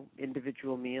level,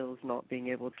 individual meals, not being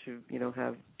able to,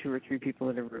 have 2 or 3 people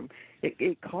in a room,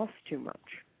 it costs too much.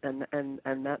 And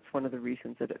that's one of the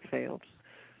reasons that it failed.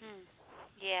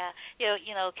 Yeah,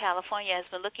 California has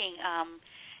been looking,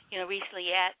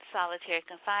 recently at solitary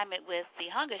confinement with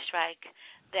the hunger strike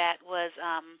that was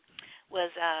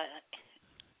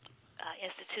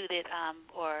instituted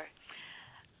or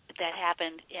that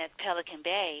happened at Pelican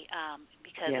Bay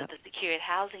because of the secured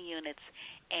housing units,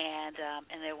 and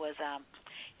there was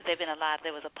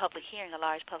there was a public hearing, a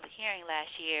large public hearing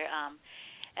last year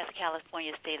at the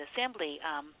California State Assembly,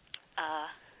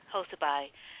 hosted by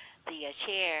the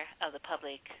chair of the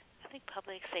Public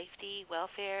Safety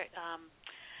Welfare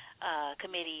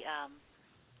Committee,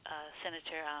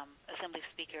 Senator, Assembly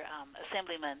Speaker,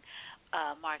 Assemblyman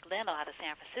Mark Leno out of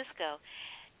San Francisco,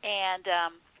 and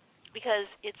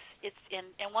because it's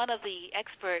and one of the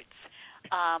experts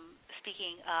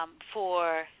speaking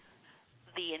for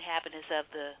the inhabitants of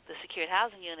the secured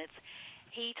housing units,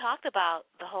 he talked about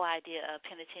the whole idea of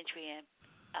penitentiary and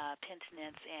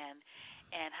penitence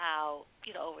and how,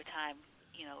 over time,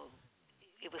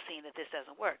 it was seen that this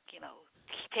doesn't work.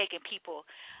 Taking people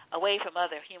away from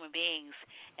other human beings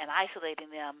and isolating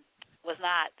them was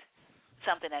not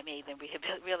something that made them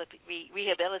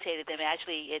rehabilitated them.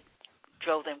 Actually, it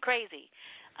drove them crazy,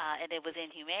 and it was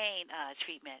inhumane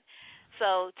treatment.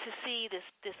 So to see this,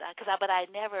 but I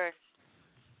never,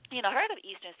 heard of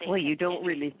Eastern State. Well, you don't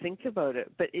really think about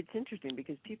it, but it's interesting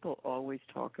because people always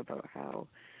talk about how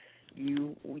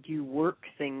you work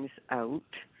things out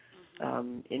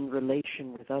in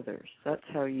relation with others. That's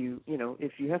how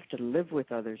if you have to live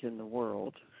with others in the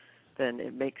world, then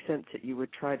it makes sense that you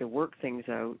would try to work things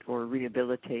out or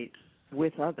rehabilitate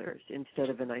with others instead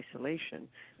of in isolation.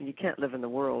 And you can't live in the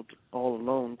world all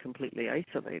alone, completely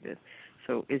isolated.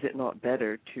 So is it not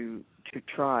better to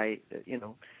try,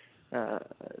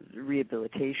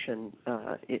 rehabilitation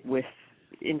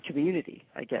in community,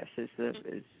 I guess,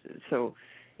 so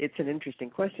it's an interesting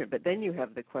question. But then you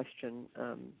have the question,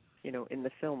 in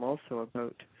the film also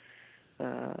about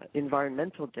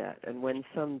environmental debt, and when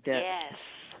some debt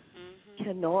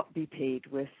cannot be paid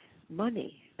with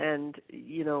money. And,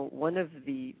 one of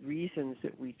the reasons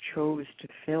that we chose to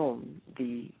film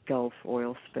the Gulf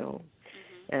oil spill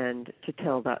and to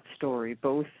tell that story,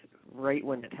 both right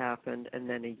when it happened and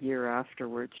then a year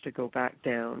afterwards, to go back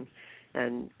down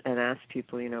and ask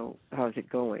people, how's it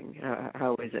going?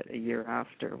 How is it a year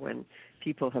after, when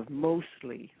people have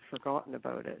mostly forgotten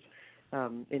about it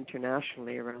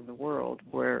internationally around the world,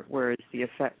 whereas the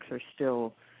effects are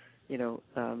still,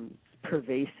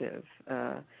 pervasive.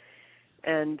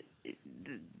 And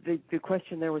the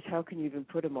question there was, how can you even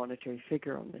put a monetary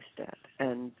figure on this debt?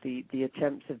 And the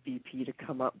attempts of BP to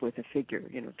come up with a figure,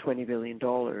 $20 billion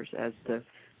as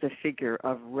the figure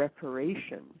of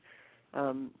reparation,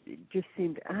 it just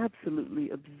seemed absolutely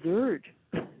absurd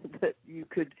that you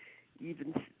could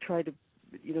even try to,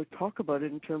 talk about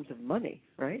it in terms of money,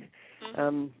 right?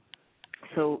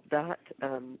 So that's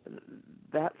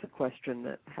a question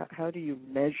that how do you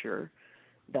measure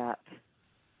that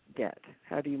debt?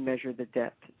 How do you measure the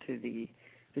debt to the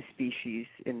species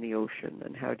in the ocean,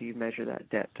 and how do you measure that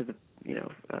debt to the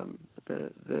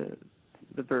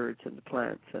birds and the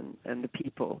plants and the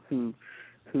people who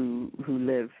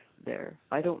live there?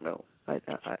 I don't know. I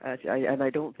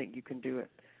don't think you can do it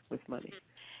with money.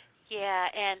 Yeah,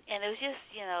 and it was just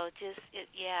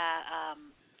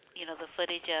the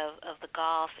footage of the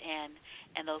Gulf and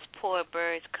those poor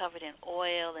birds covered in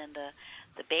oil, and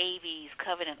the babies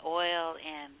covered in oil,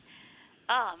 and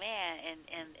oh man,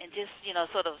 and just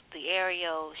sort of the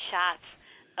aerial shots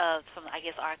from I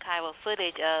guess archival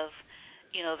footage of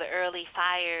the early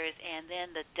fires, and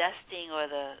then the dusting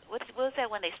or what was that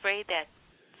when they sprayed that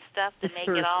stuff to make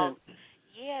it all.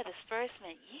 Yeah,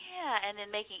 disbursement. Yeah, and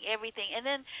then making everything, and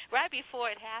then right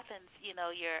before it happens, your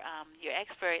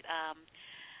expert,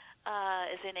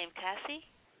 is her name Cassie?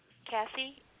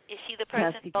 Cassie? Is she the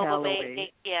person? Cassie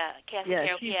Calloway. Cassie.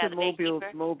 Yeah, she's the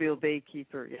Mobile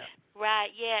Baykeeper. Yeah.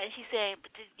 Right. Yeah, and she said,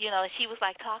 she was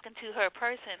like talking to her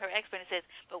expert, and says,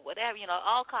 but whatever,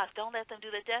 all costs, don't let them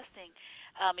do the dusting.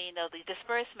 The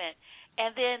disbursement,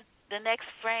 and then the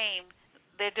next frame,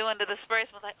 they're doing the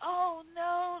disbursement, like, oh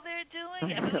no, they're doing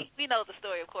it. I mean, we know the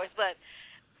story, of course, but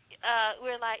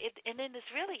we're like, and then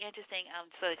it's really interesting.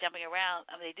 Sort of jumping around.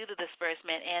 They do the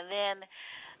disbursement, and then,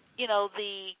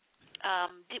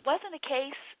 wasn't the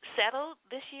case settled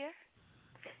this year?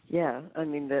 Yeah, I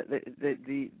mean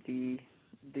the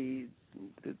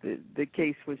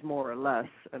case was more or less.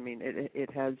 I mean,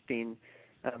 it has been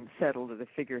settled, or the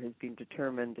figure has been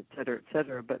determined, et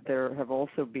cetera. But there have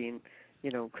also been,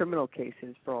 criminal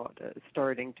cases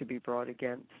starting to be brought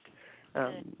against.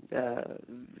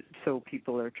 So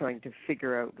people are trying to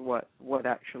figure out what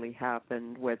actually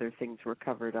happened, whether things were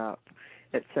covered up,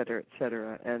 et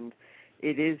cetera. And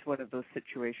it is one of those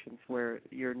situations where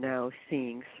you're now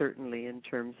seeing, certainly in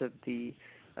terms of the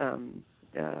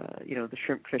the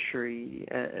shrimp fishery,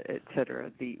 et cetera,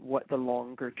 what the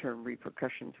longer term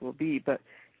repercussions will be. But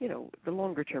the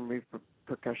longer term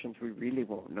repercussions we really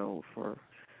won't know for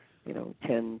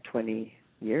 10, 20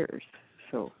 years.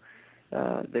 So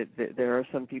there are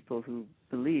some people who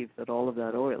believe that all of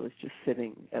that oil is just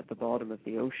sitting at the bottom of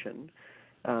the ocean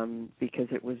because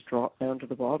it was dropped down to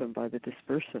the bottom by the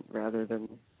dispersant rather than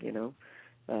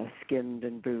skimmed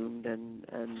and boomed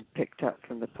and picked up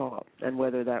from the top. And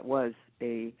whether that was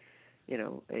a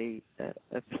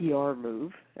PR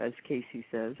move, as Casey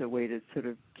says, a way to sort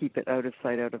of keep it out of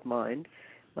sight, out of mind,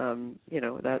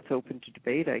 that's open to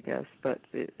debate, I guess. But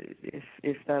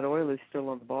if that oil is still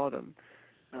on the bottom,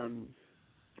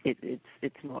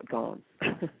 it's not gone.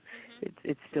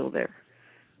 It's still there.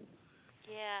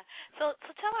 Yeah. So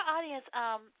tell our audience,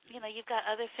 you've got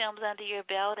other films under your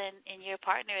belt, and your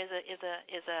partner is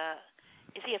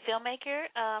he a filmmaker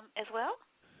as well?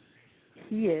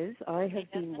 He is. I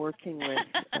have been working with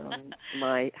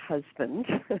my husband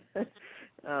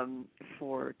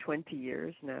for 20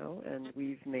 years now, and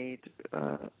we've made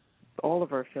all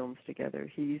of our films together.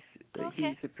 He's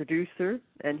a producer,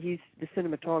 and he's the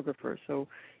cinematographer. So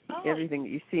everything that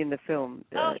you see in the film,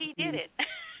 he did it.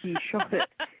 He shot it,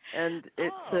 and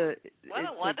it's what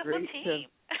a wonderful great team.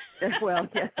 Well,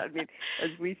 yeah, I mean,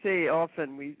 as we say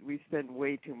often, we spend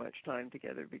way too much time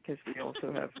together because we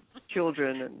also have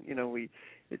children, and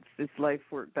it's this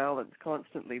life-work balance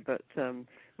constantly. But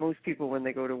most people, when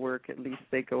they go to work, at least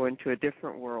they go into a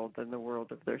different world than the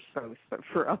world of their spouse. But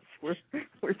for us, we're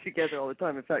together all the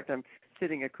time. In fact, I'm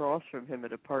sitting across from him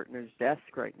at a partner's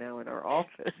desk right now in our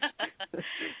office.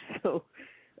 So.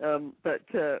 But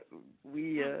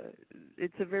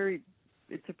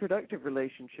it's a productive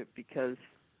relationship because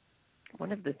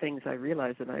one of the things I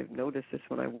realize, and I've noticed this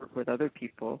when I work with other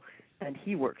people, and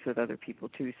he works with other people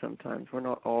too sometimes, we're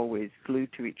not always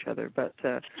glued to each other, but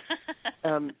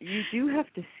you do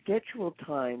have to schedule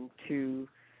time to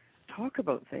talk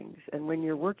about things. And when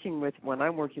I'm working with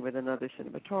another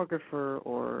cinematographer,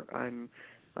 or I'm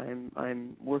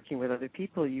working with other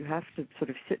people, you have to sort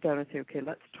of sit down and say, okay,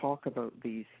 let's talk about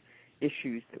these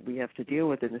issues that we have to deal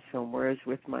with in this film. Whereas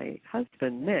with my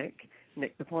husband, Nick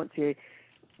DePontier,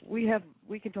 we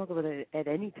can talk about it at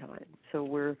any time. So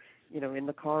we're, in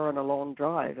the car on a long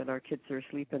drive, and our kids are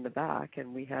asleep in the back,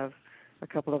 and we have a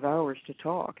couple of hours to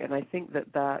talk. And I think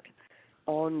that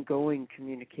ongoing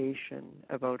communication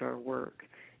about our work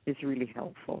is really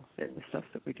helpful in the stuff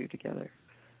that we do together.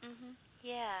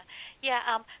 Yeah.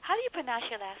 How do you pronounce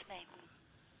your last name?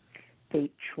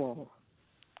 Beichuo.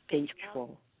 Yeah.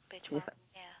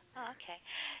 Oh, okay.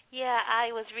 Yeah,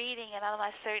 I was reading, and I'm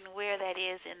not certain where that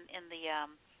is in the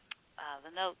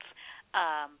notes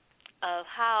of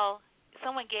how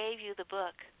someone gave you the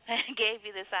book, gave you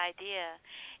this idea,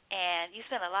 and you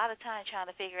spent a lot of time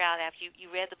trying to figure out after you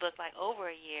read the book like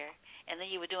over a year, and then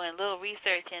you were doing a little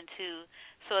research into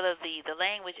sort of the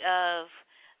language of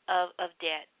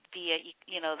debt via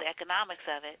the economics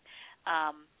of it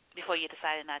before you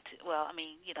decided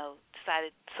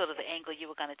decided sort of the angle you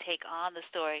were going to take on the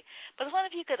story. But I wonder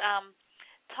if you could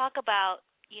talk about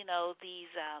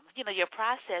these your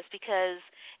process, because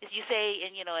as you say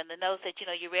in the notes that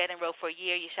you read and wrote for a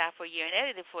year, you shot for a year, and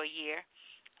edited for a year.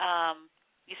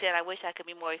 You said, I wish I could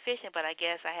be more efficient, but I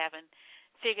guess I haven't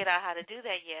figured out how to do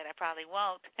that yet. I probably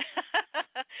won't.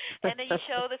 And then you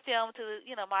show the film to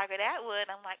Margaret Atwood.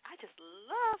 I'm like, I just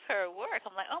love her work.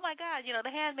 I'm like, oh my God,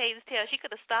 The Handmaid's Tale. She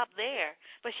could have stopped there,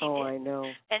 but she didn't. I know.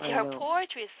 And her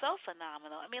poetry is so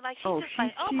phenomenal. I mean, like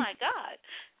she's oh my God.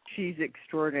 She's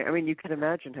extraordinary. I mean, you can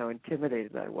imagine how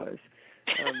intimidated I was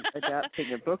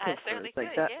adapting a book of hers.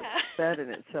 Like that. Yeah. That in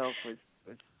itself was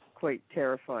quite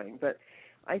terrifying. But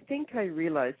I think I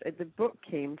realized the book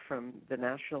came from the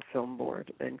National Film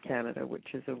Board in Canada,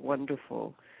 which is a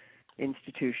wonderful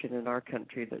institution in our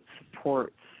country that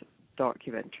supports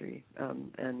documentary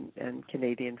and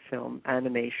Canadian film,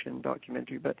 animation,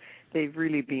 documentary, but they've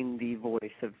really been the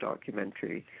voice of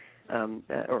documentary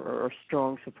or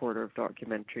strong supporter of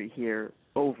documentary here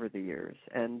over the years,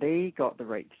 and they got the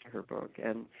rights to her book.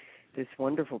 And this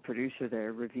wonderful producer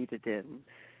there, Ravita Din,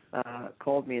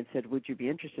 called me and said, would you be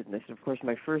interested in this? And of course,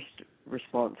 my first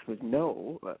response was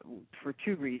no, for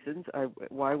two reasons.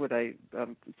 Why would I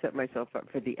set myself up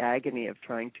for the agony of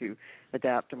trying to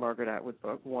adapt a Margaret Atwood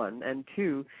book, one, and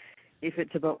two, if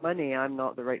it's about money, I'm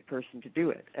not the right person to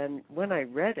do it. And when I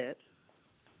read it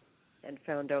and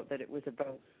found out that it was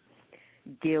about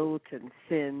guilt and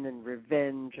sin and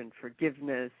revenge and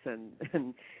forgiveness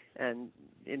and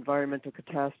environmental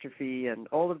catastrophe and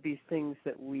all of these things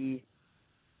that we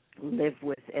live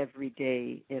with every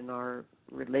day in our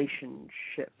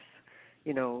relationships,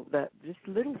 you know, that just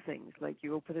little things like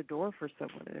you open a door for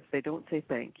someone and if they don't say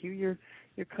thank you,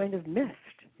 you're kind of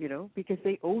missed, you know, because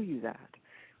they owe you that.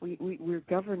 We're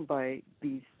governed by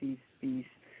these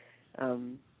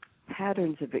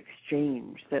patterns of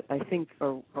exchange that I think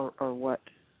are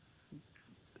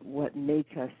what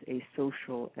make us a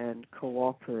social and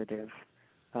cooperative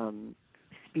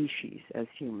species as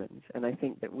humans. And I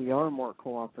think that we are more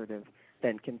cooperative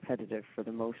than competitive for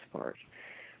the most part.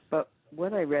 But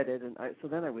when I read it, so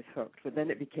then I was hooked. But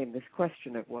then it became this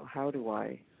question of, well, how do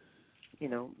I, you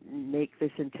know, make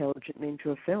this intelligently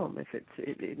into a film if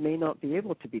it may not be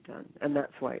able to be done, and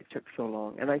that's why it took so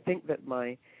long. And I think that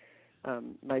my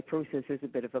process is a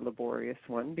bit of a laborious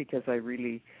one because I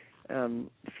really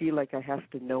feel like I have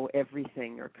to know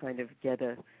everything or kind of get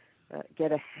a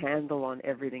handle on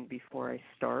everything before I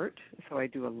start. So I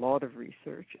do a lot of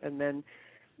research, and then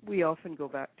we often go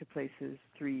back to places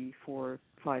 3, 4,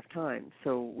 5 times.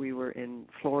 So we were in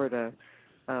Florida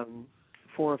 4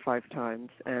 or 5 times,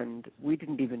 and we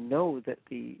didn't even know that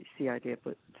the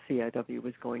CIW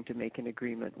was going to make an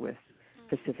agreement with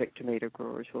Pacific tomato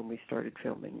growers when we started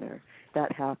filming there.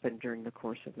 That happened during the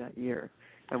course of that year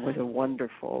and was a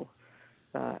wonderful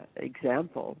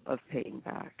example of paying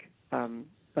back.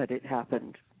 But it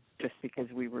happened just because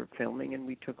we were filming and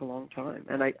we took a long time.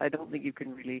 And I don't think you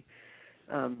can really,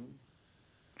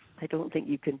 I don't think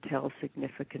you can tell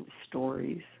significant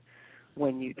stories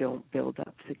when you don't build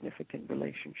up significant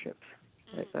relationships.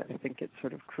 I think it's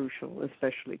sort of crucial,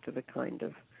 especially to the kind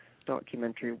of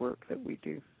documentary work that we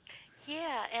do.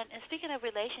 Yeah, and speaking of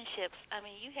relationships, I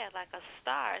mean, you had like a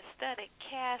star-studded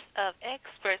cast of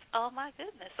experts. Oh, my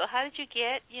goodness. So how did you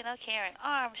get, you know, Karen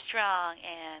Armstrong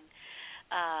and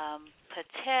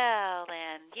Patel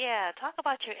and, yeah, talk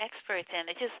about your experts.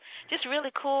 And it's just really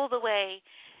cool the way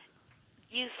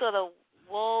you sort of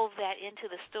wove that into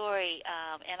the story.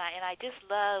 And I just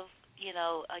love, you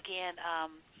know, again,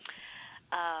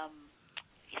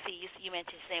 you see, you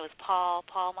mentioned his name was Paul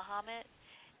Muhammad.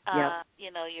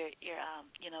 You know, you're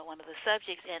you know, one of the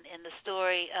subjects in the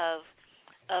story of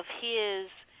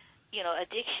his, you know,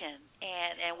 addiction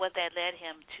and what that led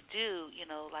him to do, you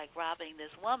know, like robbing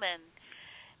this woman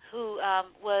who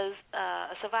was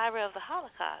a survivor of the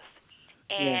Holocaust.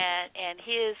 And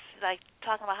his, like,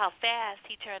 talking about how fast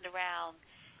he turned around,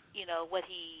 you know, what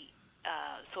he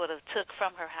sort of took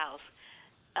from her house.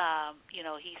 You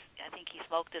know, I think he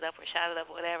smoked it up or shot it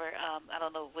up or whatever. I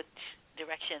don't know which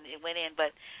direction it went in,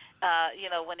 but you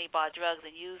know, when he bought drugs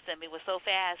and used them, it was so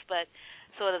fast. But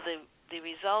sort of the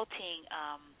resulting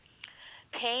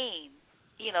pain,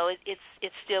 you know,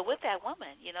 it's still with that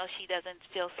woman. You know, she doesn't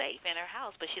feel safe in her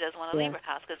house, but she doesn't want to leave her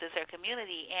house because it's her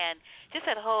community. And just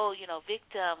that whole, you know,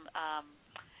 victim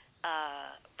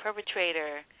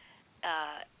perpetrator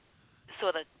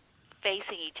sort of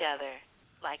facing each other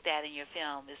like that in your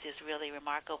film is just really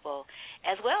remarkable,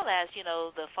 as well as, you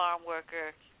know, the farm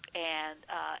worker and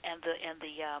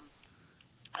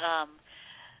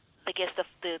I guess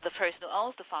the person who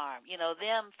owns the farm, you know,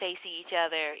 them facing each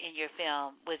other in your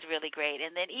film was really great.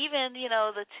 And then even, you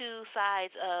know, the two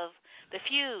sides of the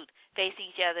feud facing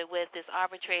each other with this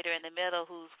arbitrator in the middle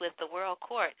who's with the World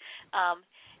Court. Why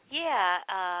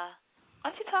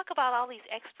don't you talk about all these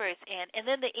experts, and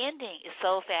then the ending is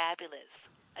so fabulous.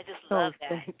 I just love that.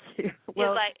 Thank you.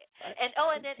 Well, it's like, and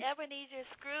then Ebenezer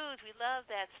Scrooge, we love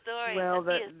that story. Well,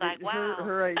 like, wow.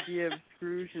 her idea of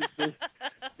Scrooge is this,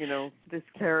 you know, this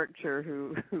character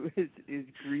who is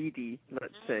greedy,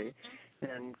 let's say,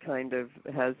 and kind of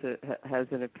has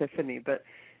an epiphany. But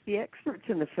the experts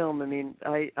in the film, I mean,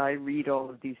 I read all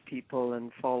of these people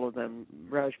and follow them.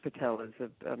 Raj Patel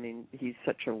he's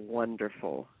such a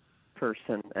wonderful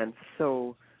person and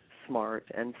so smart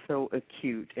and so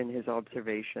acute in his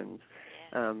observations.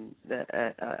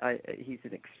 He's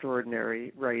an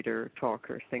extraordinary writer,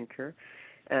 talker, thinker,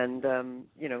 and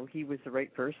you know, he was the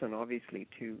right person, obviously,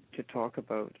 to talk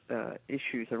about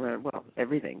issues around, well,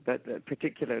 everything, but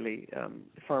particularly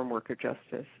farm worker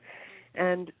justice.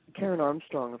 And Karen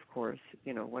Armstrong, of course,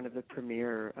 one of the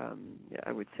premier,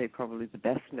 I would say probably the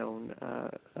best known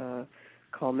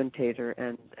commentator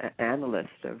and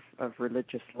analyst of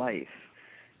religious life,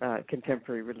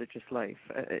 contemporary religious life,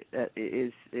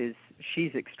 is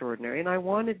she's extraordinary. And I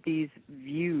wanted these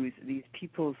views, these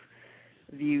people's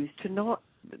views, to not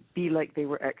be like they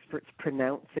were experts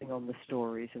pronouncing on the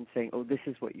stories and saying, oh, this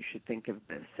is what you should think of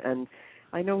this. And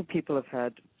I know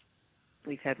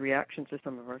we've had reactions to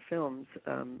some of our films.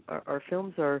 Our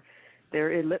films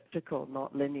they're elliptical,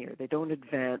 not linear. They don't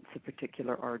advance a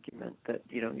particular argument that,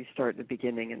 you start at the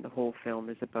beginning and the whole film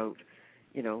is about,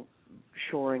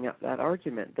 shoring up that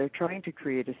argument. They're trying to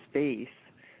create a space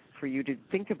for you to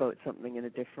think about something in a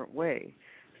different way.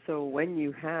 So when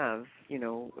you have,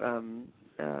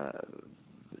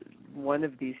 one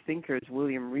of these thinkers,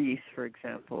 William Rees, for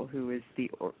example, who is the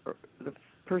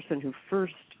person who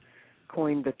first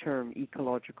coined the term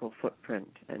ecological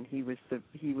footprint, and he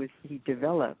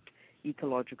developed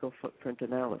ecological footprint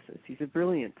analysis. He's a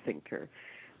brilliant thinker.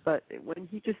 But when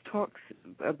he just talks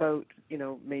about,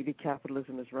 maybe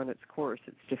capitalism has run its course,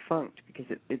 it's defunct because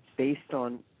it's based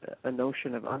on a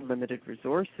notion of unlimited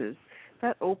resources,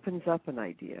 that opens up an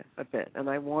idea a bit. And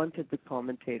I wanted the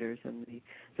commentators and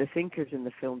the thinkers in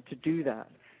the film to do that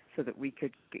so that we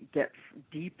could get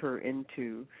deeper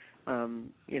into,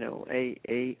 an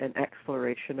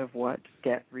exploration of what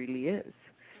debt really is.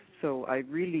 So I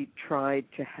really tried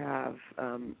to have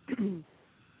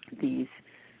these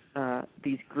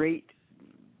great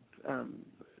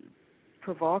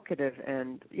provocative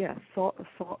and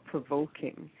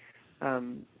thought-provoking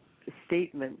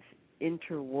statements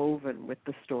interwoven with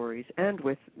the stories and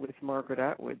with Margaret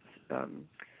Atwood's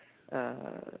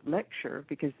lecture,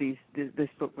 because this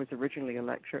book was originally a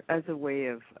lecture, as a way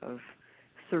of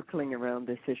circling around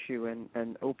this issue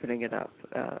and opening it up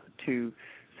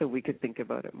so we could think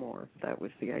about it more. That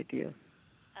was the idea.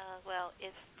 Well,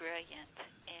 it's brilliant,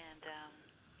 and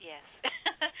yes,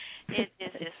 it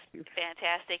is just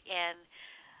fantastic. And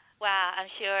wow, I'm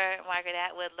sure Margaret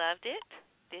Atwood loved it.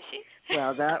 Did she?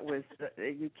 Well, that was,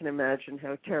 you can imagine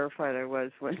how terrified I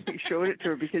was when we showed it to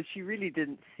her, because she really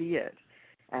didn't see it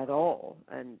at all,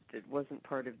 and it wasn't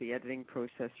part of the editing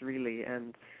process really.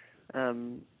 And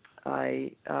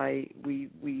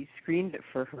we screened it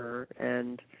for her,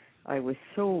 and I was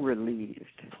so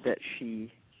relieved that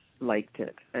she liked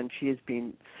it, and she has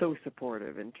been so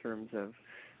supportive in terms of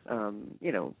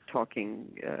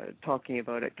talking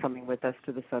about it, coming with us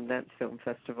to the Sundance Film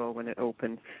Festival when it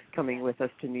opened, coming with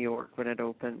us to New York when it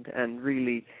opened, and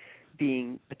really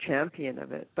being a champion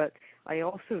of it. But I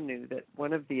also knew that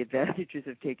one of the advantages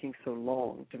of taking so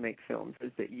long to make films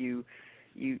is that you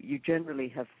generally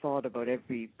have thought about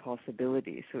every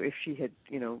possibility. So if she had,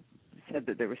 said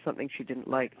that there was something she didn't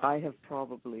like, I have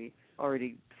probably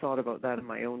already thought about that in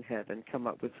my own head and come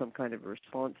up with some kind of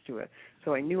response to it.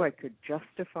 So I knew I could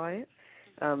justify it,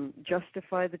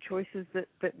 justify the choices that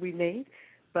we made,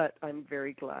 but I'm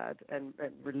very glad and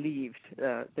relieved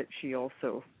that she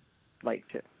also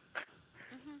liked it.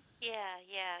 Mm-hmm.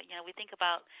 Yeah. We think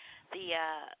about the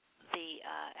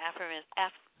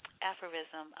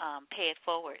aphorism, pay it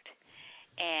forward.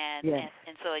 And, yes.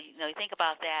 and so, you think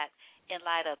about that in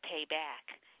light of payback,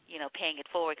 paying it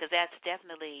forward, because that's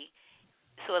definitely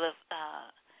sort of,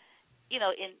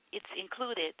 it's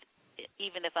included,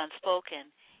 even if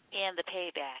unspoken, in the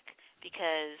payback,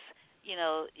 because,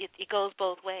 it goes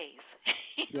both ways.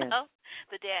 Yes.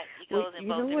 The debt, it goes in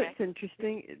both directions. What's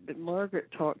interesting? That Margaret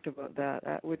talked about that.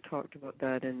 Atwood talked about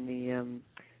that in the,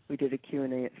 we did a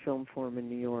Q&A at Film Forum in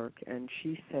New York, and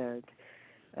she said,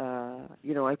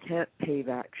 I can't pay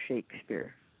back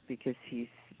Shakespeare because he's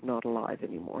not alive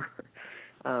anymore.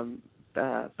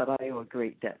 But I owe a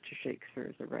great debt to Shakespeare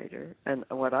as a writer, and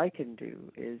what I can do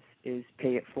is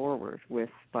pay it forward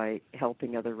by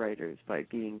helping other writers, by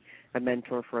being a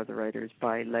mentor for other writers,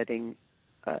 by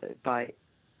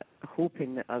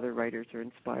hoping that other writers are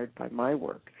inspired by my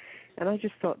work. And I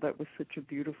just thought that was such a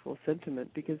beautiful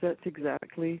sentiment, because that's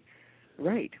exactly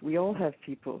right. We all have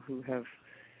people who have,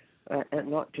 and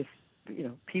not just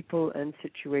people and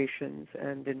situations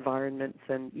and environments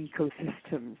and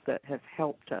ecosystems that have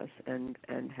helped us and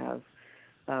have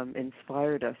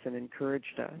inspired us and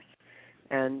encouraged us.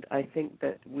 And I think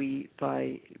that we,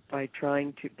 by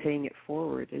paying it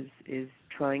forward, is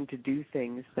trying to do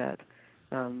things that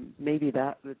maybe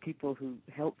that the people who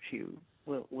helped you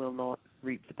will not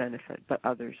reap the benefit, but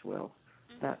others will.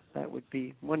 Mm-hmm. That would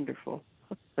be wonderful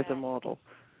as a model.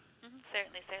 Mm-hmm.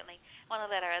 Certainly. I want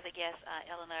to let our other guest,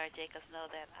 Eleanor Jacobs, know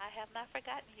that I have not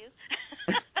forgotten you.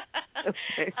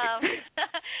 Okay.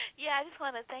 Yeah, I just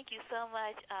want to thank you so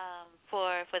much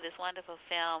for this wonderful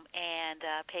film and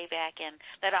Payback, and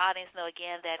let our audience know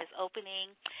again that it's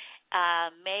opening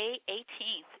May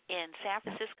 18th in San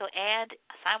Francisco and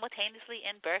simultaneously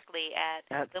in Berkeley at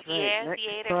That's the right. Vier Next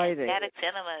Theater Friday. and Attic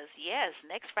Cinemas. Yes,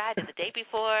 next Friday, the day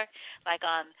before, like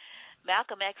on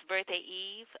Malcolm X's birthday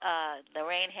eve,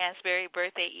 Lorraine Hansberry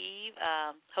birthday eve,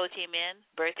 Ho Chi Minh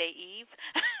birthday eve.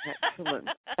 Excellent,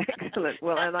 excellent.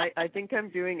 Well, and I think I'm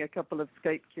doing a couple of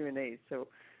Skype Q&As, so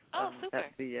super.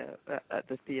 at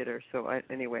the theater. So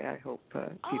anyway, I hope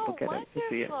people get out to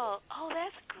see it. Oh,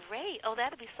 that's great. Oh,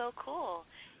 that'd be so cool.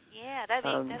 Yeah, that'd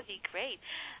be great.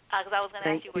 Because I was going to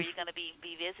ask you where you're going to be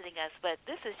visiting us, but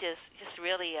this is just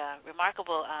really a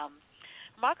remarkable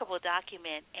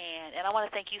document, and I want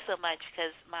to thank you so much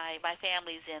because my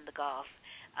family's in the Gulf.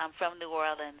 I'm from New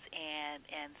Orleans,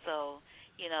 and so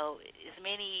as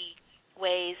many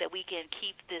ways that we can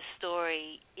keep this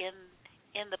story in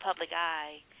the public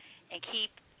eye and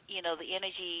keep the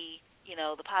energy,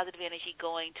 the positive energy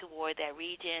going toward that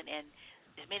region, and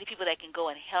as many people that can go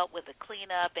and help with the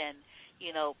cleanup and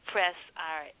press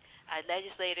our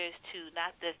legislators to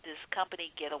not let this company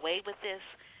get away with this.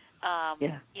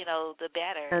 The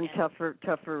better. And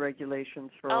tougher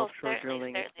regulations for offshore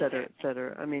drilling, et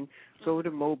cetera. I mean, go to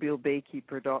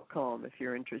mobilebaykeeper.com if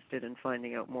you're interested in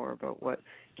finding out more about what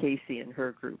Casey and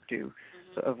her group do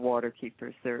of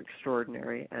waterkeepers. They're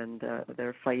extraordinary, and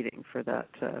they're fighting for that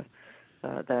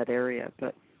area.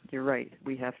 But you're right.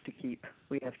 We have to keep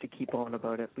on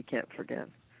about it. We can't forget.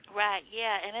 Right.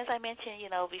 Yeah. And as I mentioned,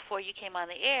 before you came on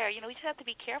the air, we just have to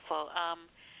be careful.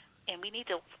 And we need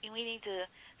to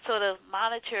sort of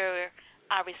monitor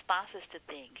our responses to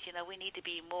things. We need to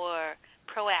be more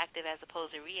proactive as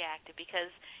opposed to reactive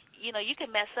because, you can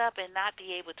mess up and not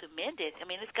be able to mend it. I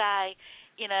mean, this guy,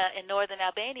 in northern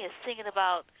Albania is singing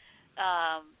about,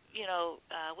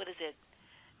 what is it,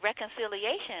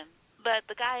 reconciliation. But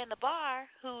the guy in the bar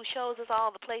who shows us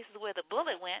all the places where the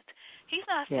bullet went, he's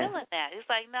not feeling that. It's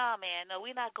like, nah, man, no,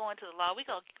 we're not going to the law. We're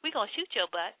gonna shoot your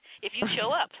butt if you show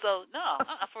up. So no,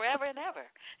 forever and ever.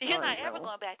 You're not ever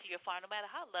going back to your farm, no matter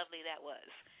how lovely that was.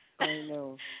 I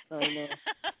know.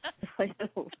 I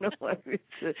don't know.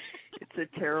 It's a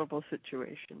terrible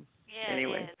situation. Yeah.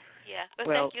 Anyway. Yeah. But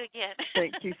well, thank you again.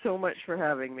 Thank you so much for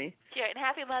having me. Sure, and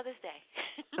happy Mother's Day.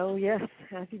 Oh yes,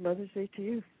 happy Mother's Day to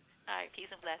you. All right,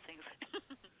 peace and blessings.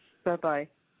 Bye-bye.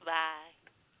 Bye.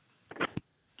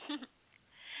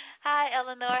 Hi,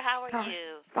 Eleanor. How are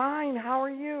you? Fine. How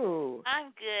are you?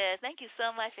 I'm good. Thank you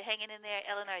so much for hanging in there.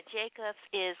 Eleanor Jacobs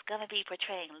is going to be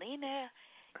portraying Lena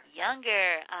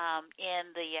Younger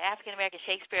in the African American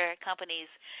Shakespeare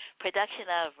Company's production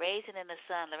of Raisin in the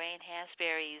Sun, Lorraine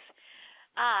Hansberry's.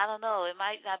 I don't know. It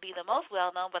might not be the most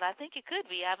well-known, but I think it could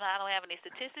be. I don't have any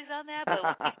statistics on that, but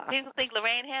when people think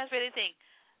Lorraine Hansberry, they think,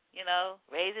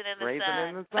 Raisin in the Sun. Raisin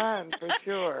in the Sun, for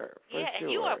sure.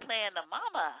 And you are playing the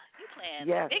mama. You're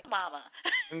playing the big mama.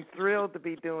 I'm thrilled to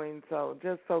be doing so.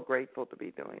 Just so grateful to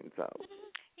be doing so.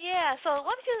 Yeah. So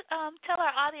why don't you tell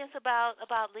our audience about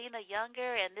Lena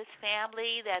Younger and this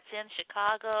family that's in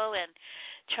Chicago and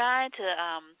trying to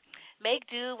make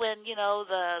do when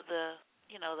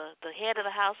the head of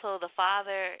the household, the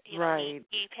father, right.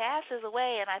 he passes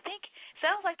away, and I think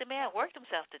sounds like the man worked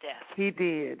himself to death. He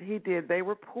did. They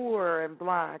were poor and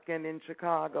black and in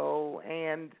Chicago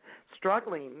and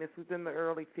struggling. This was in the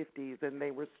early 50s, and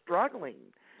they were struggling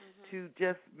to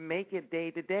just make it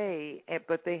day to day,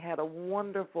 but they had a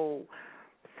wonderful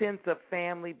sense of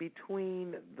family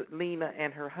between Lena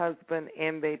and her husband,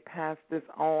 and they passed this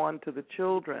on to the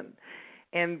children.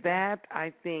 And that,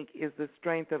 I think, is the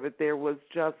strength of it. There was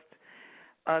just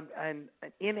an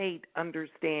innate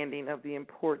understanding of the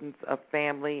importance of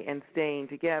family and staying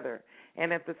together.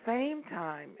 And at the same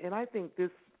time, and I think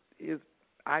this is,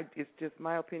 it's just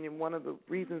my opinion, one of the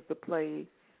reasons the play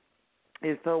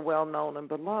is so well known and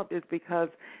beloved is because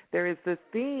there is this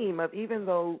theme of even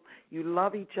though you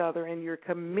love each other and you're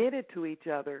committed to each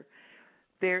other,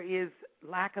 there is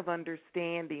lack of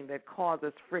understanding that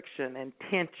causes friction and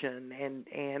tension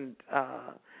and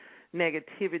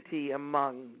negativity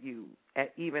among you,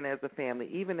 even as a family.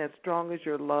 Even as strong as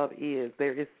your love is,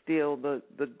 there is still the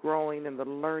growing and the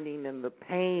learning and the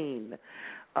pain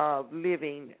of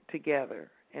living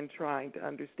together and trying to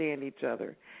understand each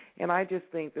other. And I just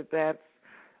think that that's,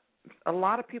 a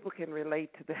lot of people can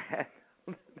relate to that.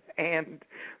 And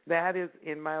that is,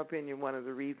 in my opinion, one of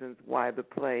the reasons why the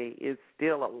play is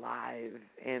still alive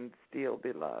and still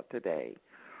beloved today.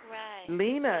 Right.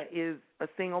 Lena is a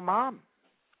single mom.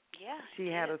 Yeah. She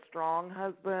had a strong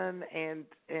husband,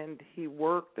 and he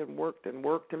worked and worked and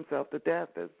worked himself to death,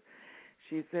 as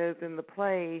she says in the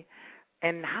play,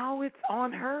 and now it's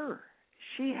on her.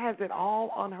 She has it all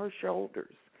on her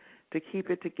shoulders to keep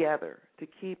it together, to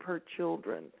keep her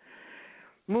children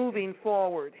moving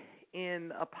forward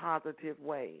in a positive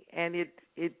way. And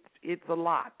it's a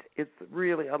lot. It's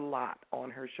really a lot on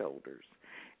her shoulders.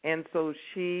 And so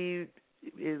she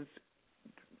is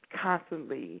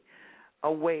constantly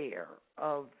aware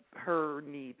of her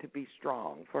need to be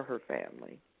strong for her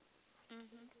family. Mhm.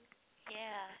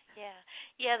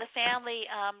 Yeah. The family,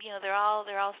 they're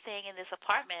all staying in this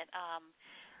apartment.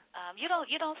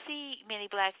 You don't see many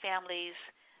black families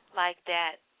like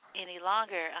that any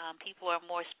longer. People are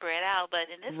more spread out, but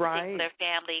in this particular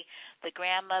family, the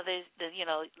grandmother's,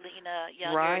 Lena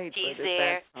Younger, she's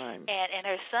there, and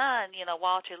her son,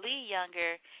 Walter Lee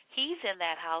Younger, he's in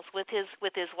that house with his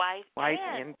wife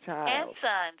and child and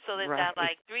son. So they've got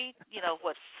like three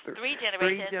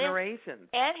generations.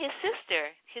 And his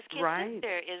sister, his kid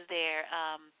sister is there.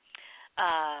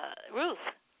 Ruth.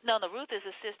 No, Ruth is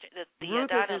his sister. The Ruth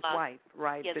is his wife,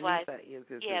 right? Yes, Benitha is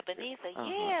his sister. Benitha.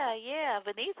 Yeah,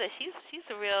 Benitha. She's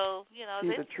a real,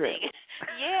 she's a trip.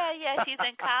 yeah. She's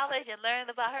in college and learning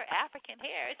about her African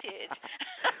heritage.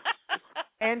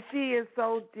 And she is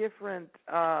so different.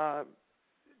 The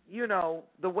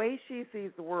way she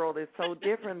sees the world is so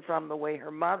different from the way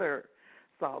her mother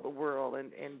saw the world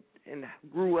and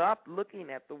grew up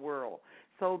looking at the world.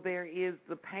 So there is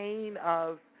the pain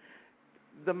of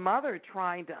the mother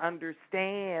trying to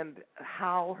understand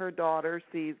how her daughter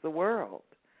sees the world.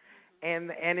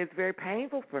 And it's very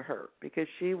painful for her because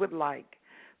she would like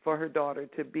for her daughter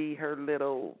to be her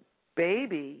little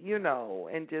baby,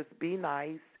 and just be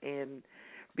nice and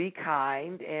be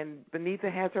kind. And Benitha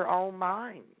has her own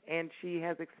mind, and she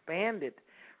has expanded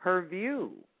her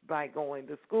view by going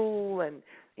to school and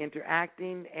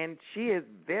interacting, and she is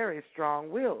very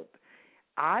strong-willed.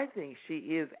 I think she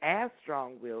is as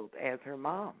strong-willed as her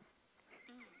mom.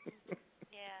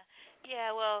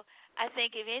 Yeah. Well, I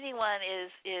think if anyone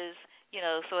is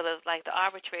sort of like the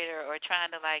arbitrator or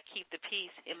trying to like keep the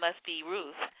peace, it must be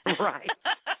Ruth. Right.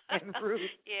 And Ruth.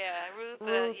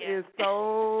 Ruth is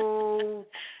so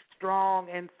strong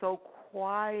and so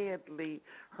quietly.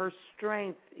 Her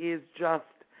strength is just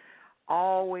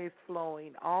always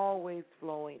flowing,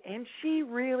 and she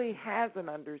really has an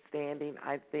understanding,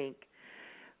 I think,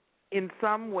 in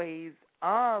some ways,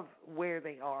 of where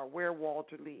they are, where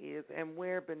Walter Lee is, and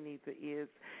where Benitha is,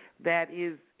 that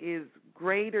is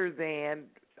greater than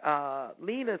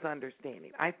Lena's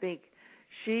understanding. I think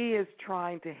she is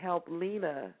trying to help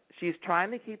Lena. She's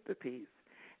trying to keep the peace,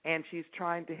 and she's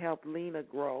trying to help Lena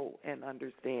grow and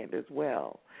understand as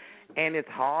well. And it's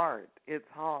hard.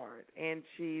 And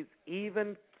she's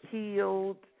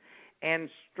even-keeled and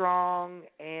strong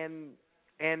and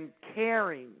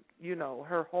caring.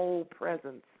 Her whole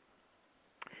presence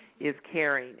is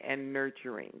caring and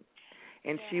nurturing.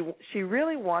 And she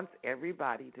really wants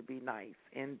everybody to be nice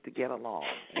and to get along.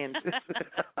 And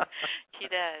she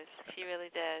does. She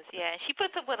really does. Yeah, and she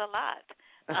puts up with a lot.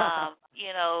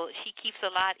 She keeps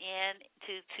a lot in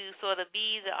to sort of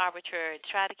be the arbiter,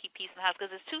 try to keep peace in the house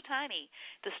because it's too tiny.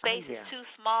 The space is too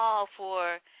small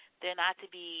for there not to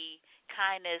be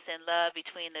kindness and love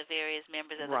between the various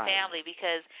members of the family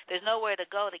because there's nowhere to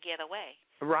go to get away.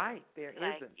 Right, there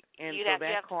isn't, and so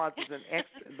that causes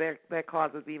that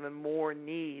causes even more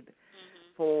need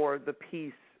for the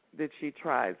peace that she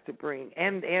tries to bring,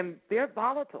 and they're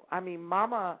volatile. I mean,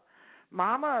 Mama,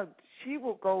 she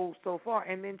will go so far,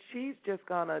 and then she's just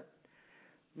gonna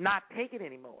not take it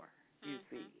anymore. You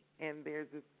see, and there's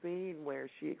this scene where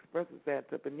she expresses that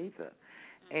to Benitha,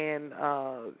 and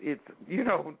it's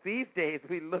these days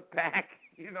we look back,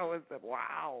 and say,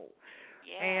 wow,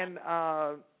 and.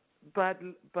 But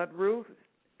Ruth,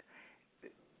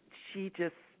 she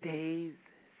just stays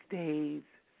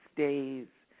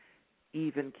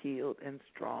even-keeled and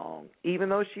strong, even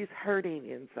though she's hurting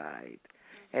inside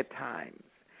at times.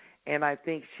 And I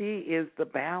think she is the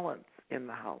balance in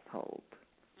the household.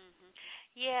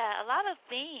 Yeah, a lot of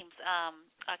themes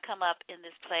come up in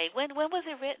this play. When was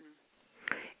it written?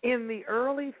 It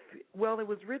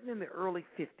was written in the early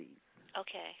 50s.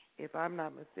 Okay. If I'm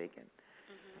not mistaken.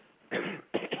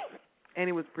 And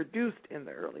it was produced in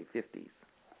the early 50s.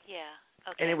 Yeah,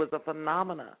 okay. And it was a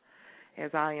phenomena,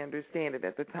 as I understand it,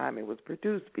 at the time it was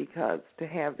produced, because to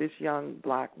have this young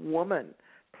black woman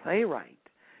playwright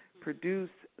produce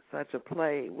such a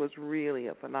play was really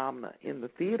a phenomena in the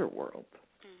theater world.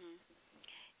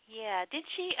 Yeah. Did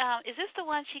she, is this the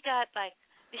one she got,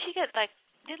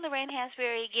 didn't Lorraine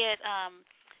Hansberry get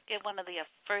get one of the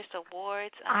first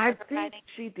awards? I for think writing?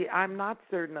 she did. I'm not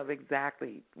certain of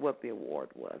exactly what the award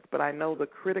was, but I know the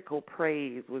critical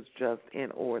praise was just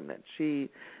inordinate.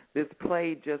 This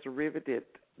play just riveted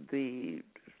the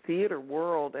theater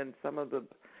world, and some of the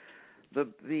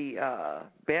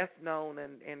best known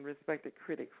and respected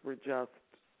critics were just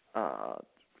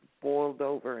boiled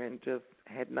over and just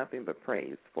had nothing but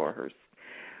praise for her.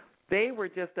 They were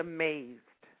just amazed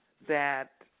that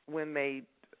when they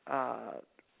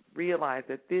realized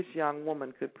that this young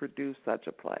woman could produce such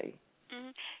a play.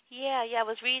 Mm-hmm. Yeah, I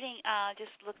was reading,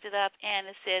 just looked it up, and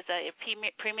it says it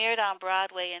premiered on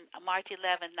Broadway in March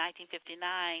 11,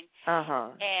 1959.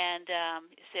 And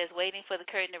it says, waiting for the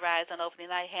curtain to rise on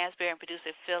opening night, Hansberry and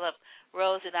producer Philip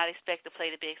Rose did not expect the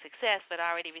play to be a success, but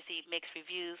already received mixed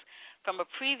reviews from a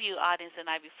preview audience the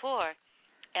night before.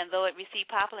 And though it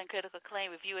received popular and critical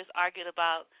acclaim, reviewers argued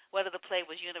about whether the play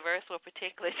was universal or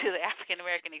particular to the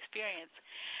African-American experience.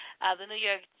 The New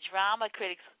York Drama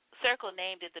Critics Circle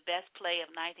named it the best play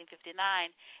of 1959,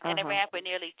 and it ran for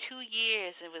nearly 2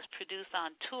 years and was produced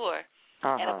on tour.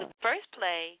 And it was the first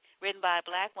play written by a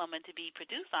black woman to be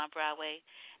produced on Broadway,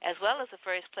 as well as the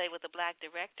first play with a black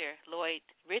director, Lloyd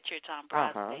Richards, on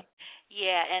Broadway.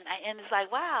 Yeah, and it's like,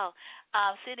 wow,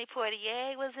 Sidney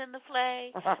Poitier was in the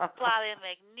play, Claudia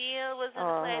McNeil was in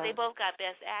the play. They both got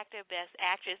Best Actor, Best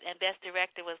Actress, and Best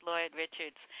Director was Lloyd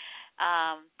Richards.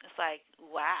 It's like,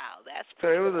 wow, that's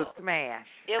pretty So it was cool. a smash.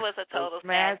 It was a total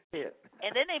smash hit.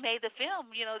 And then they made the film,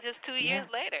 just 2 years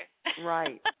later.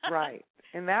 Right.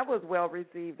 And that was well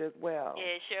received as well.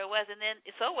 Yeah, it sure was. And then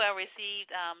it's so well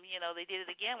received, they did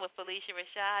it again with Felicia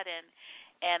Rashad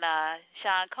and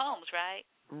Sean Combs, right?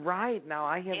 Right. Now,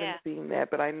 I haven't seen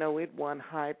that, but I know it won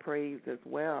high praise as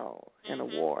well in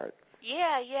awards.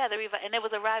 Yeah, and there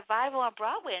was a revival on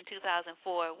Broadway in 2004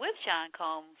 with Sean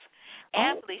Combs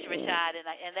and Felicia Rashad,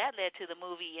 and that led to the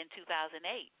movie in 2008,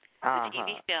 the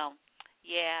TV film.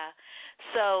 Yeah.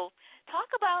 So talk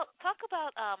about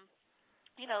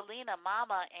Lena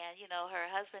Mama, and her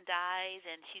husband dies,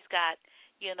 and she's got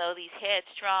these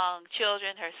headstrong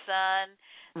children. Her son,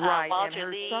 Walter and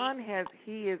her Lee. son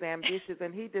he is ambitious,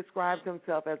 and he describes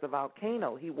himself as a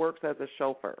volcano. He works as a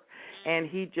chauffeur,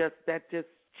 and that just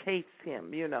chased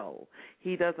him.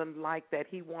 He doesn't like that.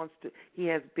 He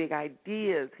has big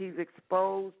ideas. He's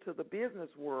exposed to the business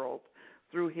world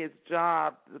through his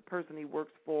job, the person he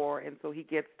works for, and so he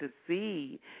gets to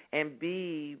see and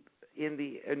be in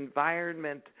the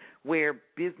environment where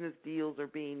business deals are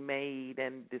being made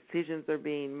and decisions are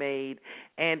being made,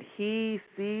 and he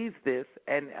sees this,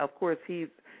 and of course he's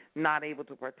not able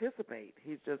to participate.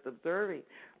 He's just observing,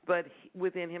 but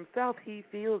within himself he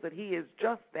feels that he is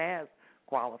just as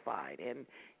qualified, and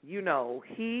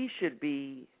he should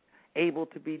be able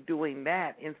to be doing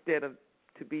that instead of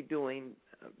to be doing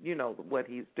what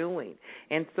he's doing.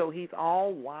 And so he's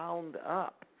all wound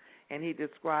up, and he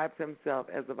describes himself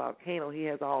as a volcano. He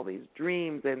has all these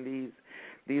dreams and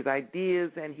these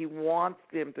ideas, and he wants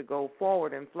them to go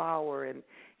forward and flower, and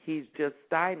he's just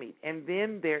stymied. And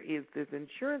then there is this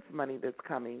insurance money that's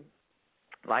coming,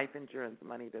 life insurance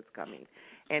money that's coming,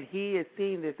 and he is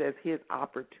seeing this as his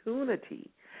opportunity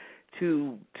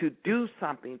to do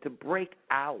something, to break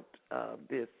out of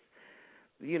this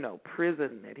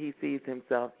prison that he sees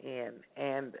himself in,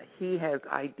 and he has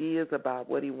ideas about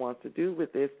what he wants to do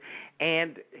with this,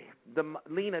 and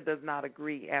Lena does not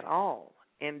agree at all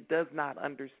and does not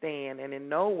understand, and in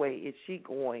no way is she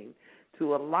going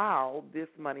to allow this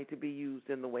money to be used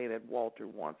in the way that Walter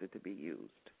wants it to be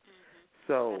used.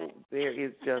 So there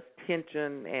is just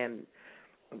tension, and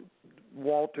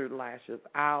Walter lashes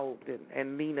out,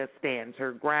 and Lena stands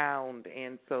her ground,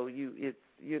 and so it's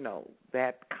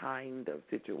that kind of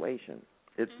situation.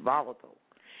 It's volatile.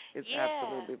 It's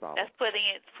absolutely volatile. That's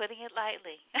putting it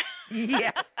lightly.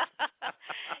 Yeah.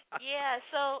 Yeah.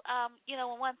 So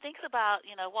when one thinks about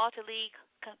Walter Lee,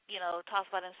 talks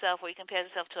about himself, or he compares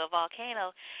himself to a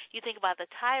volcano, you think about the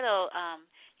title,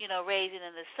 Raising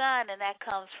in the Sun, and that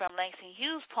comes from Langston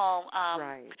Hughes' poem.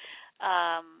 Right.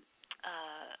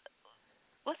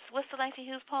 What's the Langston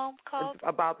Hughes poem called? It's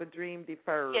about the dream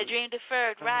deferred. Yeah, dream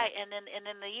deferred, right? And then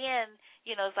in the end,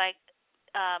 it's like,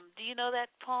 do you know that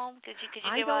poem? Could you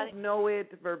I don't know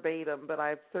it verbatim, but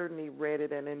I've certainly read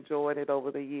it and enjoyed it over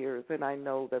the years, and I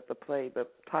know that the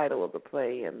title of the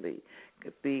play, and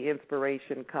the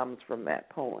inspiration comes from that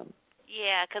poem.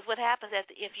 Yeah, because what happens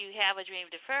if you have a dream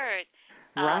deferred,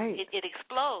 right, it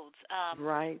explodes.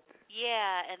 Right.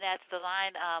 Yeah, and that's the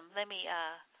line. Let me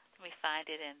find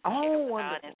it and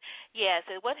wonderful. Yeah,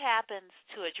 so what happens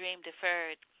to a dream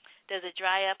deferred? Does it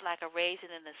dry up like a raisin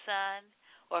in the sun,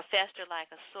 or fester like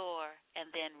a sore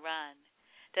and then run?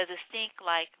 Does it stink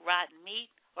like rotten meat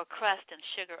or crust and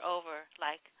sugar over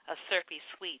like a syrupy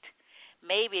sweet?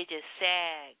 Maybe it just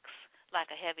sags like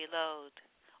a heavy load,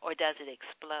 or does it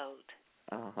explode?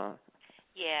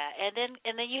 Yeah, and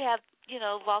then you have,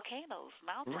 volcanoes,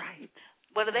 mountains. Right.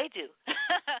 What do?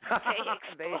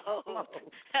 They explode.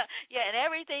 Yeah, and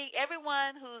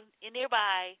everyone who's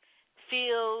nearby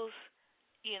feels,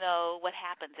 what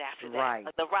happens after that. Right.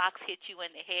 The rocks hit you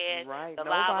in the head. Right. The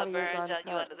Nobody lava burns on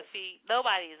you under the feet.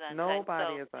 Nobody is untouched.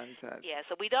 Nobody is untouched. Yeah,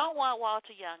 so we don't want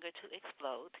Walter Younger to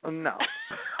explode. No.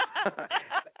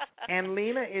 And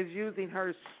Lena is using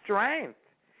her strength.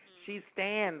 She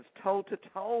stands toe to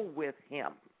toe with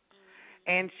him,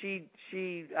 and she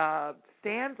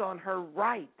stands on her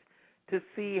right to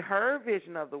see her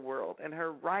vision of the world and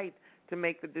her right to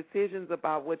make the decisions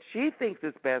about what she thinks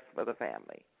is best for the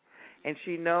family. And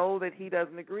she knows that he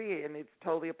doesn't agree, and it's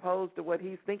totally opposed to what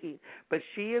he's thinking. But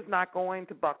she is not going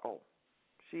to buckle.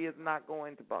 She is not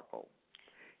going to buckle.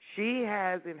 She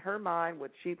has in her mind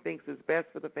what she thinks is best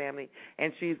for the family,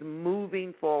 and she's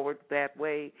moving forward that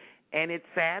way. And it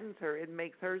saddens her. It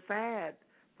makes her sad,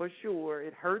 for sure.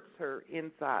 It hurts her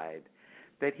inside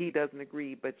that he doesn't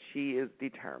agree, but she is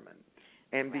determined.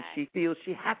 And she feels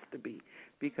she has to be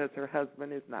because her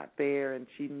husband is not there, and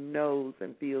she knows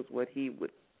and feels what he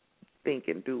would think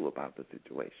and do about the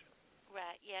situation.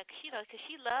 Right, yeah, because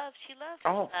she loves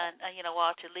her son,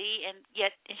 Walter Lee, and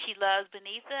she loves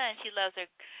Benitha, and she loves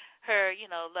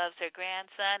loves her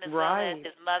grandson as well as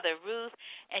his mother, Ruth,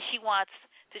 and she wants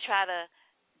to try to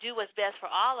do what's best for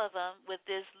all of them with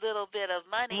this little bit of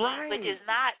money, which is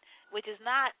not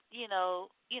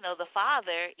the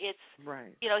father. It's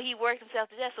he worked himself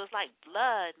to death, so it's like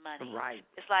blood money. Right.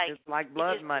 It's like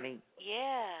blood money.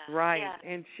 Yeah. Right. Yeah.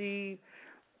 And she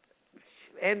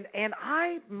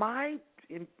my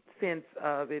sense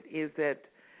of it is that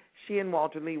she and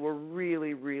Walter Lee were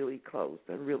really, really close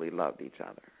and really loved each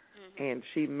other. Mm-hmm. And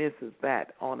she misses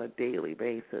that on a daily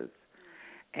basis.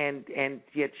 And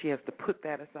yet she has to put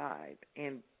that aside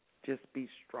and just be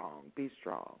strong. Be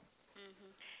strong.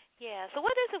 Mm-hmm. Yeah. So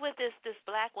what is it with this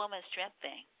black woman strength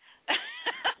thing?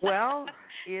 Well,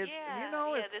 it's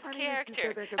this funny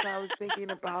character. Because I was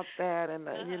thinking about that, and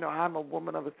I'm a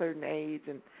woman of a certain age,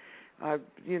 and I've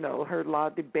heard a lot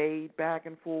of debate back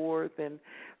and forth,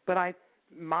 but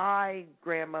my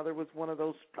grandmother was one of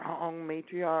those strong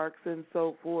matriarchs and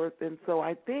so forth, and so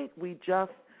I think we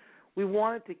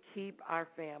wanted to keep our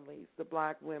families, the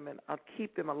black women,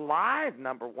 keep them alive.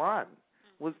 Number one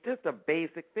was just a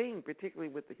basic thing,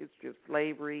 particularly with the history of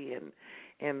slavery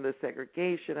and the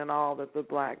segregation and all that the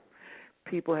black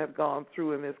people have gone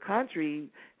through in this country.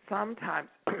 Sometimes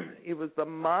it was the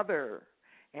mother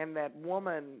and that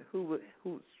woman who's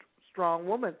strong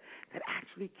woman that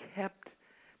actually kept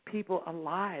people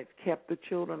alive, kept the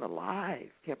children alive,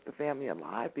 kept the family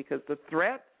alive, because the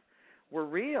threats were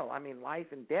real. I mean, life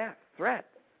and death threats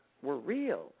were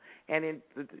real. And in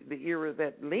the era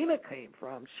that Lena came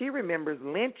from, she remembers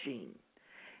lynching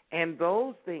and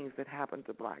those things that happened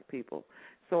to black people.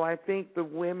 So I think the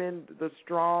women, the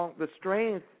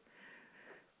strength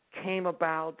came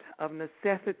about of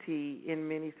necessity in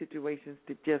many situations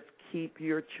to just keep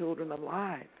your children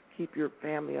alive, keep your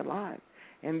family alive.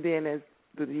 And then as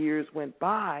the years went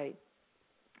by,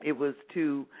 it was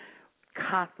to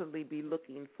constantly be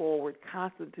looking forward,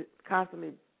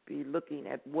 constantly be looking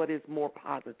at what is more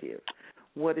positive.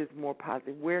 What is more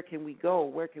positive? Where can we go?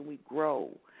 Where can we grow?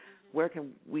 Where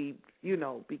can we,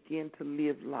 begin to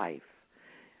live life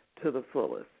to the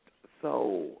fullest?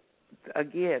 So,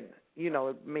 again,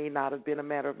 it may not have been a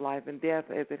matter of life and death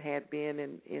as it had been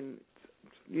in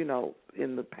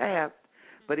the past,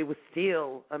 but it was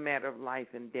still a matter of life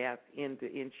and death into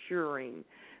ensuring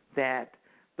that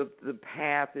the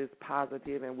path is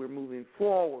positive and we're moving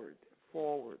forward.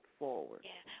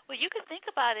 Yeah. Well, you can think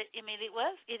about it. I mean, it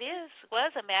was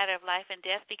a matter of life and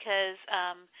death because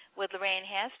with Lorraine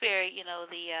Hansberry, the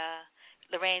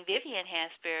Lorraine Vivian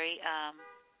Hansberry,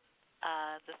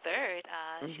 the third,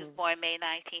 she was born May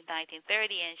 19th,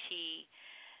 1930, and she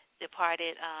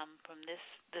departed from this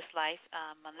life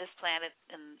on this planet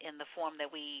in the form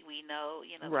that we know,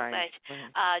 the flesh.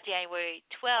 January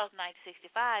 12th,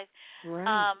 1965.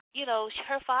 Right.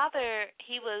 Her father,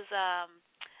 he was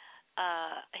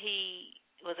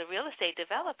a real estate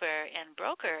developer and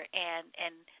broker,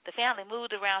 and the family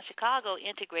moved around Chicago,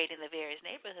 integrating the various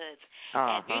neighborhoods.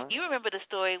 And you remember the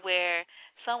story where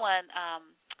someone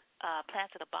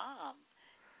planted a bomb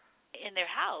in their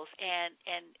house, and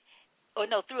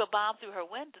threw a bomb through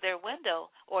their window,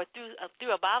 or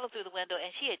threw a bottle through the window, and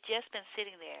she had just been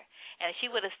sitting there, and she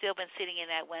would have still been sitting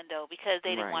in that window because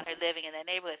they didn't want her living in that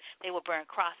neighborhood. They would burn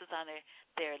crosses on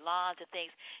their lawns and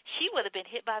things. She would have been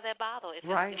hit by that bottle if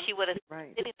she would have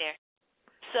been sitting there.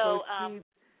 So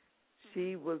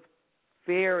she was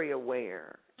very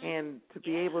aware, and to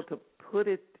be able to put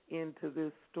it into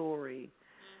this story,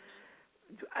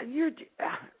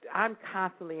 I'm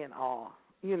constantly in awe,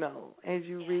 as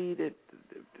you read it,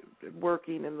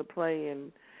 working in the play,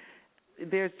 and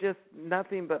there's just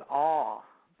nothing but awe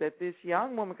that this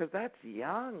young woman, because that's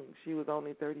young, she was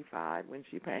only 35 when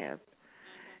she passed.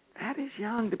 That is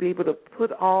young to be able to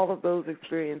put all of those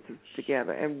experiences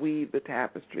together and weave the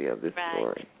tapestry of this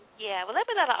story. Yeah, well, let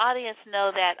me let the audience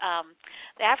know that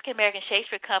the African American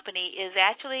Shakespeare Company is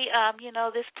actually,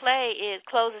 this play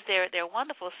closes their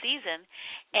wonderful season,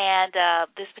 and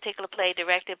this particular play,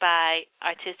 directed by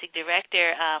artistic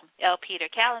director L. Peter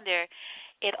Callender,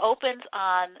 it opens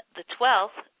on the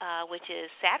 12th, which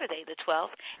is Saturday the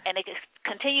 12th, and it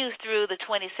continues through the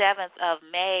 27th of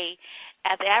May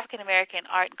at the African American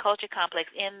Art and Culture Complex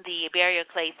in the Barrier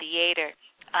Clay Theater.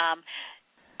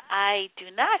 I do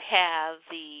not have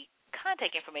the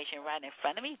contact information right in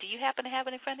front of me. Do you happen to have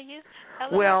it in front of you,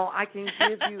 Helena? Well, I can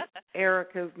give you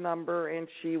Erica's number, and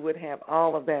she would have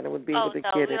all of that and would be able to get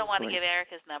it. Oh, no, we don't want to give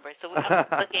Erica's number, so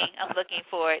I'm looking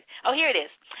for it. Oh, here it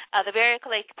is. The Barrier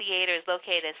Clay Theater is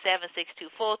located at 762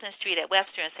 Fulton Street at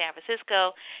Webster in San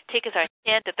Francisco. Tickets are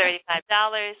 $10 to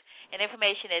 $35, and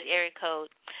information is area code,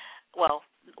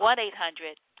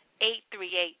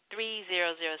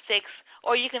 1-800-838-3006,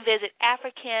 or you can visit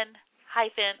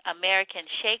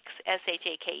African-American-Shakes,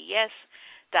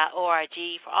 SHAKES.org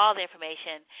for all the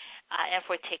information and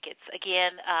for tickets.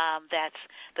 Again, that's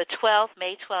the 12th,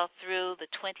 May 12th through the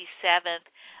 27th,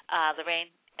 at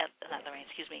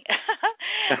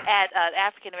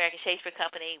African American Shakespeare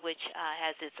Company, which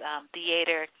has its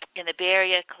theater in the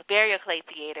Barrier Clay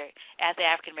Theater at the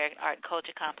African American Art and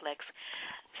Culture Complex,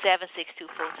 762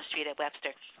 Fulton Street at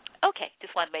Webster. Okay,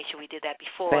 just wanted to make sure we did that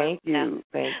before. Thank you.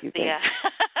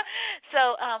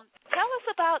 So, tell us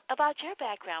about your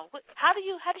background. How did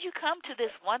you come to this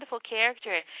wonderful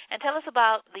character? And tell us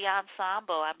about the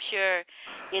ensemble. I'm sure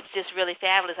it's just really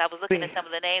fabulous. I was looking at some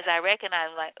of the names I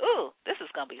recognized. I'm like, ooh, this is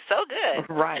going to be so good.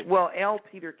 Right. Well, L.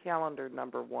 Peter Callender,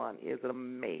 number one, is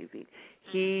amazing.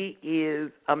 He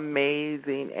is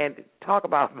amazing. And talk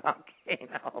about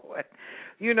volcano.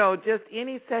 Just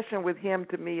any session with him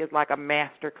to me is like a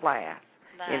master class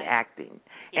in acting.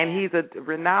 Yeah. And he's a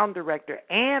renowned director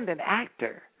and an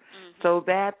actor. So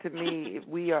that, to me,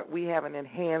 we have an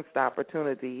enhanced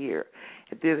opportunity here,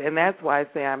 and that's why I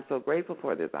say I'm so grateful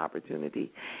for this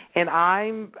opportunity. And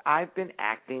I've been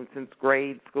acting since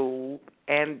grade school,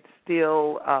 and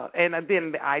still, and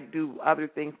then I do other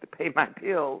things to pay my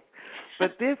bills.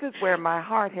 But this is where my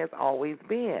heart has always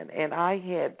been, and I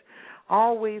had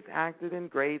always acted in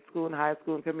grade school and high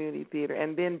school and community theater,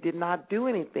 and then did not do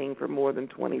anything for more than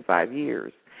 25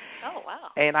 years. Oh, wow.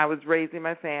 And I was raising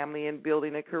my family and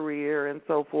building a career and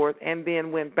so forth, and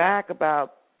then went back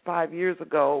about 5 years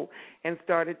ago and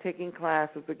started taking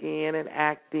classes again and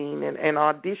acting and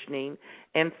auditioning,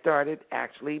 and started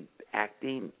actually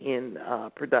acting in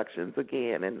productions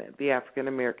again in the African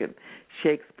American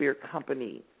Shakespeare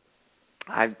Company.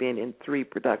 I've been in 3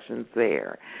 productions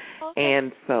there. Okay.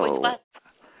 And so which one?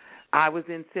 I was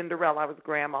in Cinderella. I was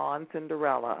Grandma in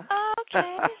Cinderella.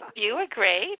 Okay. You were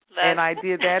great. And I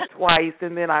did that twice,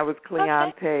 and then I was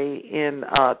Cleante in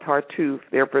Tartuffe,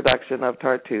 their production of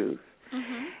Tartuffe.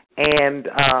 And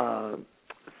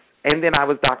then I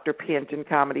was Dr. Pinch in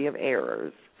Comedy of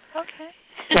Errors. Okay.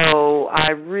 So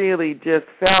I really just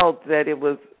felt that it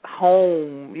was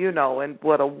home, and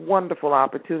what a wonderful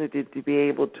opportunity to be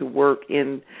able to work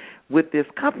with this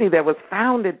company that was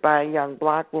founded by a young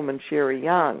black woman, Sherry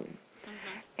Young.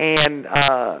 And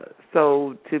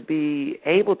so to be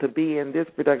able to be in this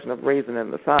production of Raisin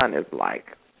in the Sun is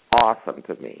like awesome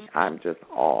to me. I'm just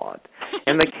awed.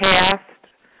 And the cast,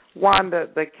 Wanda,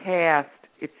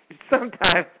 it's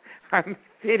sometimes I'm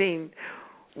sitting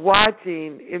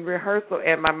watching in rehearsal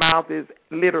and my mouth is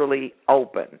literally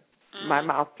open. My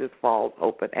mouth just falls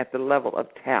open at the level of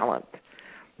talent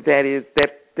that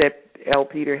L.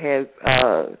 Peter has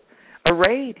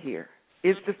arrayed here.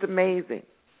 It's just amazing.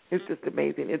 It's just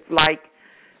amazing. It's like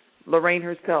Lorraine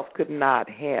herself could not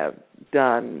have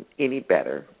done any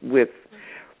better with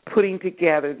putting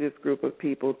together this group of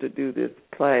people to do this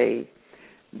play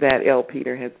that L.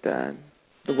 Peter has done,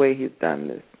 the way he's done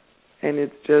this. And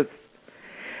it's just,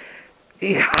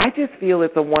 I just feel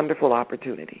it's a wonderful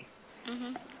opportunity.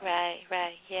 Right,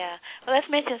 yeah. Well, let's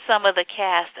mention some of the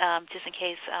cast, just in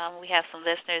case we have some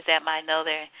listeners that might know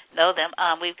them.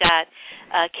 We've got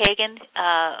Kagan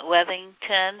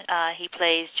Weathington. He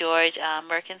plays George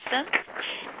Merkinson,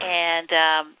 and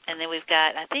then we've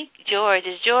got, I think, George.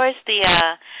 Is George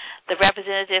the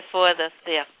representative for the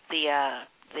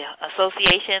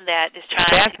association that is trying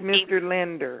That's to Mr.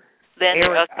 Linder.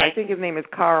 Linder, okay. I think his name is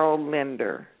Carl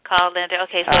Linder. Carl Linder.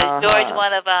 Okay, so is George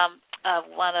one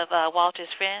of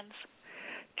Walter's friends?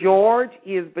 George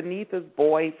is Benita's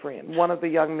boyfriend, one of the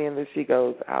young men that she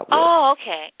goes out with. Oh,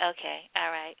 okay, all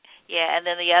right, yeah. And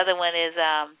then the other one is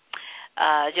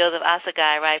Joseph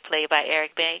Asagai, right, played by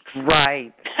Eric Banks.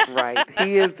 Right.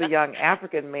 He is the young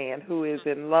African man who is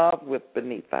in love with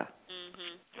Benita.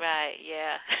 Right,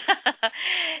 yeah.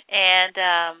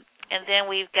 And then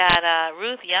we've got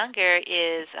Ruth Younger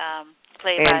is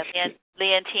played by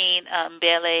Leontine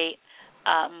Mbele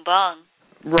Mbung.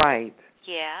 Right.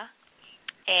 Yeah.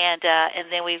 And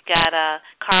then we've got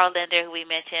Carl Linder, who we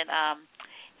mentioned.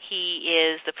 He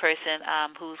is the person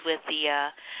who's with the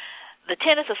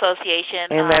tennis association.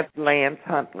 And that's Lance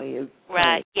Huntley.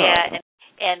 Right. Yeah.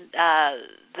 And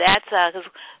that's because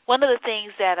one of the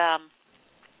things that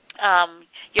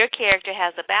your character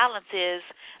has a balance is,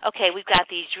 okay, we've got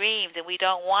these dreams and we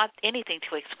don't want anything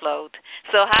to explode.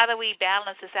 So how do we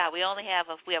balance this out? We only have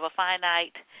a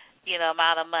finite,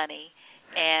 amount of money,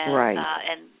 and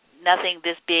and nothing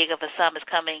this big of a sum is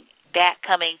coming.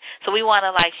 So we want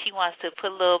to, she wants to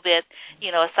put a little bit,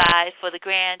 aside for the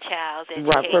grandchild's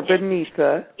education. Right, for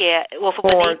Benita. Yeah, well, for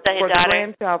Benita, his for daughter. the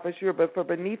grandchild for sure, but for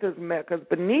Benita's, because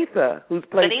Benita, who's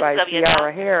played by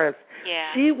Ciara Harris,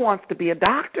 she wants to be a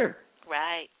doctor.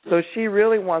 Right. So she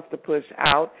really wants to push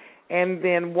out. And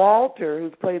then Walter,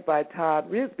 who's played by Todd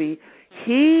Risby,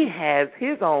 he has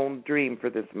his own dream for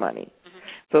this money.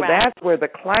 So that's where the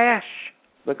clash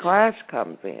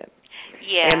comes in.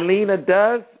 Yeah. And Lena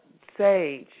does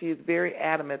say, she's very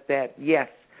adamant that, yes,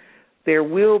 there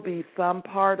will be some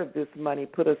part of this money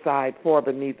put aside for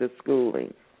Benita's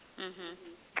schooling.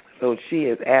 So she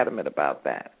is adamant about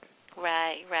that.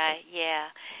 Right, yeah.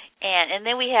 And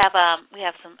then we have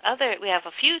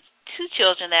two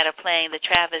children that are playing the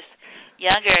Travis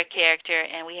Younger character,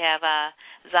 and we have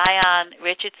Zion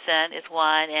Richardson is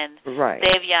one, and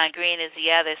Davion Green is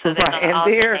the other. So they're going to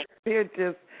alternate. They're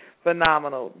just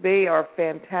phenomenal. They are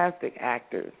fantastic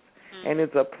actors, and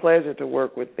it's a pleasure to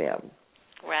work with them.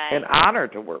 Right. An honor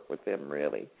to work with them,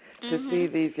 really, to see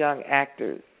these young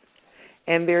actors.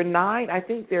 And they're 9. I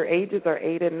think their ages are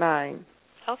 8 and 9.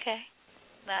 Okay.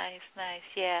 Nice,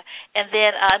 yeah. And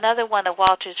then another one of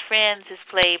Walter's friends is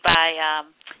played by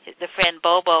the friend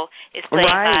Bobo is played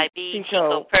by B.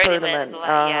 Chico Perdiman.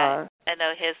 Yeah, I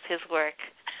know his work.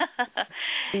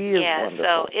 He is wonderful.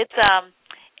 So it's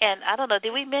and I don't know,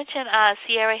 did we mention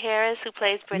Ciara Harris, who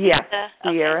plays Benita? Yes,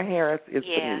 Ciara Harris is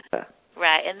Benita.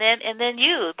 Right, and then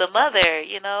you, the mother,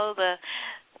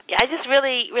 I just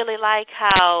really like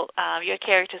how your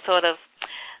character sort of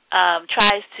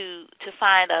tries to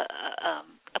find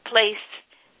a place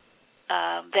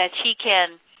that she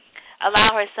can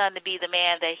allow her son to be the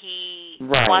man that he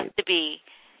wants to be,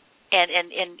 and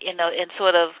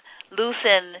sort of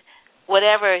loosen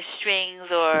whatever strings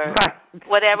or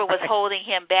whatever was holding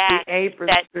him back. The apron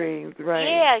strings, right?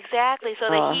 Yeah, exactly. So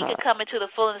that he could come into the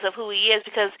fullness of who he is,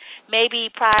 because maybe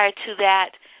prior to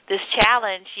that, this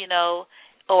challenge,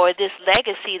 or this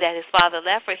legacy that his father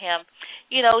left for him,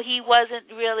 he wasn't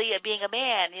really being a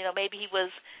man. Maybe he was,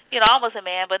 almost a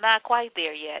man, but not quite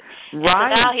there yet. Right. And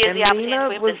so now here's the opportunity Lena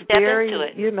for him was to step very, into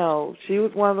it. She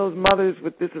was one of those mothers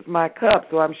with "this is my cup,"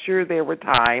 so I'm sure there were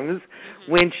times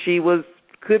when she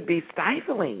could be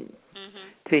stifling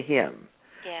to him,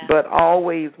 but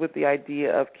always with the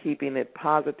idea of keeping it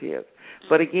positive.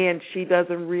 But again, she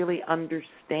doesn't really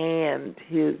understand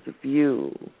his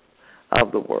view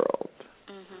of the world.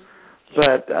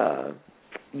 But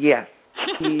yes,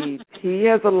 he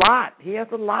has a lot. He has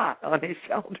a lot on his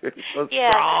shoulders. A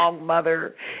strong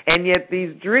mother, and yet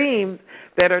these dreams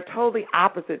that are totally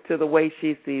opposite to the way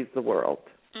she sees the world.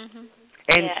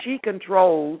 And she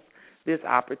controls this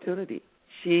opportunity.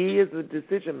 She is the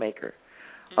decision maker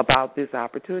about this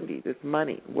opportunity, this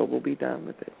money, what will be done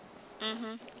with it.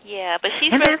 Yeah, but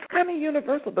she's that's kind of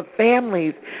universal. The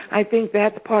families, I think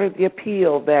that's part of the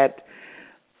appeal, that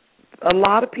a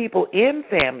lot of people in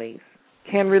families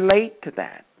can relate to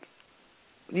that.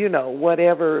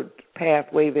 Whatever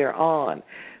pathway they're on,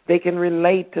 they can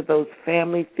relate to those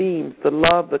family themes, the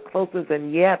love, the closeness,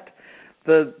 and yet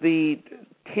the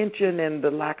tension and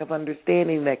the lack of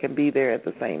understanding that can be there at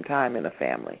the same time in a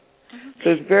family. So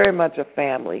it's very much a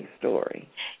family story.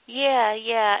 Yeah,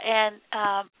 and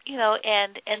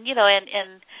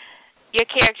your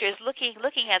character is looking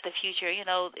at the future. You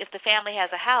know, if the family has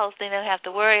a house, they don't have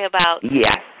to worry about.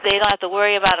 Yes. They don't have to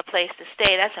worry about a place to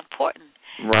stay. That's important.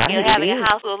 Right. You know, having a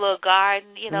house with a little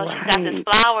garden. You know, right. she's got this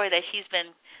flower that she's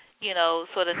been, you know,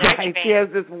 sort of nurturing. Right. She has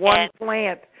this one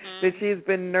plant that she's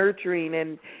been nurturing,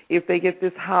 and if they get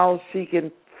this house, she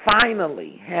can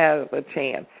finally have a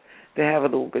chance to have a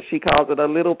little. But she calls it a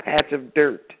little patch of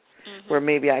dirt, where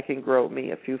maybe I can grow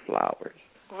me a few flowers.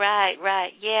 Right,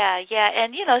 yeah.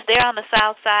 And, you know, they're on the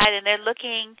south side, and they're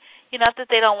looking, you know, not that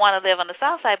they don't want to live on the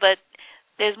south side, but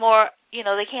there's more, you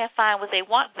know, they can't find what they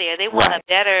want there. They want a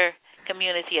better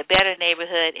community, a better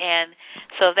neighborhood, and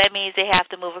so if that means they have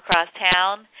to move across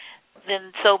town,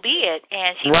 then so be it.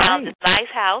 And she found this nice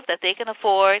house that they can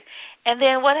afford, and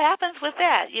then what happens with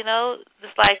that? You know,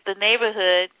 it's like the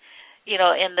neighborhood, you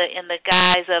know, in the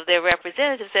guise of their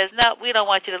representative says, no, we don't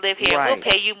want you to live here. Right. We'll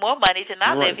pay you more money to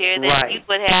not live here than you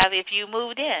would have if you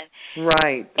moved in.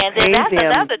 Right. And then that's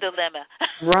another dilemma.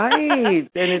 Right.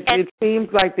 And it seems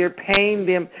like they're paying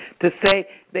them to say,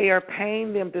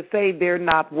 they're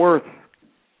not worth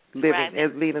living.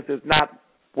 As Lena says, not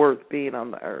worth being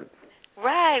on the earth.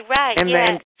 Right, and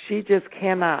then she just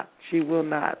cannot. She will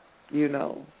not, you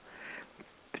know.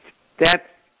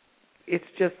 It's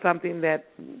just something that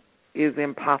is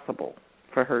impossible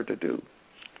for her to do.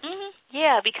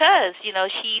 Yeah, because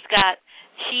she's got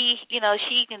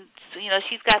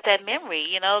that memory.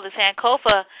 You know, the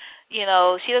Sankofa. You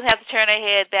know, she doesn't have to turn her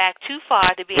head back too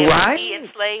far to be able to see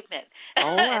enslavement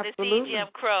and to see Jim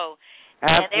Crow.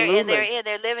 Absolutely. And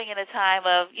they're living in a time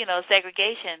of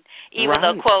segregation, even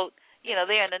though quote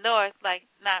they're in the north, like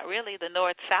not really the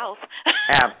north south.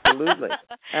 Absolutely.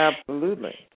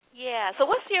 Yeah. So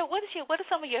what are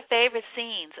some of your favorite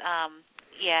scenes?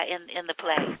 In the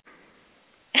play.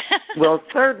 Well,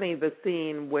 certainly the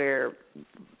scene where,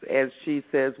 as she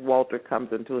says, Walter comes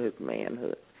into his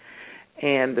manhood,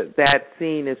 and that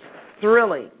scene is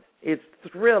thrilling. It's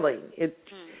thrilling. It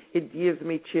gives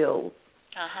me chills.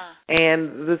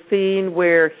 And the scene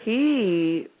where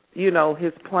he,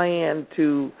 his plan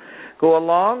to go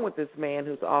along with this man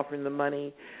who's offering the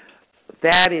money,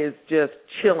 that is just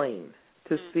chilling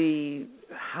to see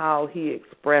how he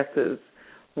expresses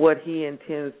what he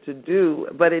intends to do.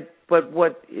 But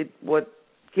what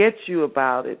gets you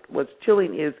about it, what's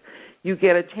chilling, is you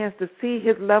get a chance to see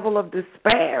his level of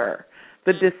despair,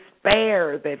 the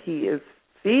despair that he is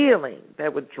feeling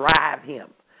that would drive him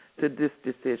to this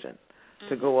decision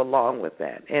to go along with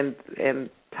that. And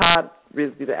Todd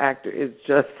Risby, the actor, is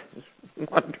just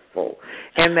wonderful.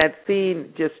 And that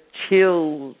scene just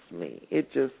chills me.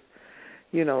 It just,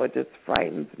 it just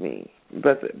frightens me.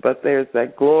 But there's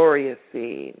that glorious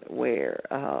scene where,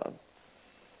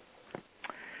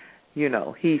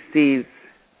 he sees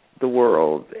the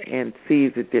world and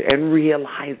sees it there and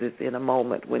realizes in a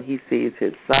moment when he sees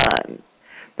his son,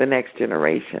 the next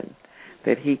generation,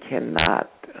 that he cannot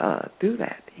do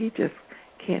that. He just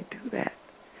can't do that.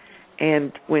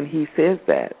 And when he says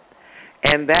that,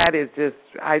 and that is just,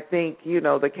 I think,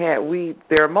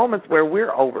 there are moments where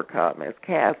we're overcome as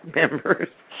cast members.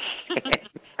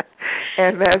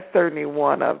 And that's certainly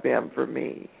one of them for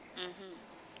me.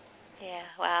 Yeah,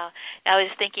 wow. I was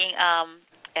thinking,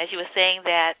 as you were saying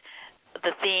that,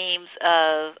 the themes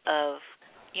of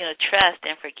trust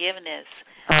and forgiveness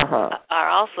are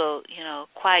also,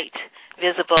 quite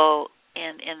visible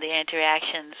in the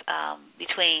interactions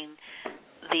between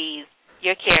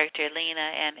your character, Lena,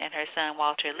 and her son,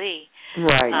 Walter Lee.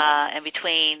 Right. And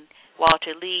between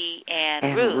Walter Lee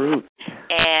and Ruth.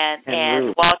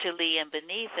 And Walter Lee and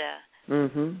Benitha.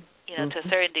 To a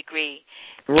certain degree.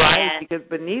 Right, because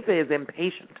Benitha is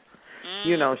impatient.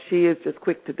 She is just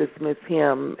quick to dismiss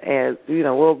him as,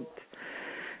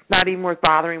 not even worth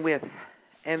bothering with.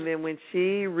 And then when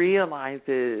she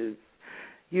realizes,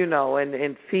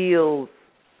 and feels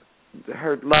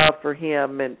her love for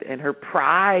him and her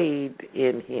pride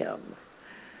in him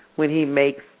when he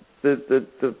makes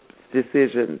the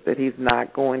decision that he's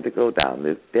not going to go down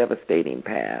this devastating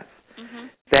path.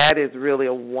 That is really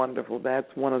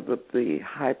that's one of the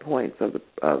high points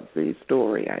of the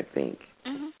story, I think.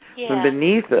 Yeah. When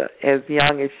Benitha, as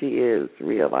young as she is,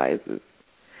 realizes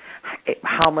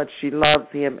how much she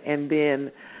loves him, and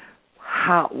then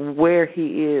where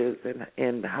he is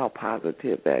and how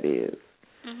positive that is.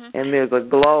 And there's a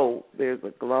glow,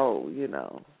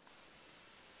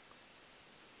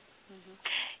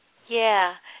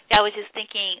 Yeah. I was just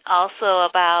thinking also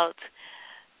about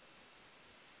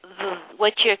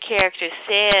what your character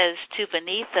says to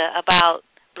Benitha about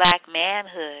black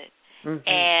manhood,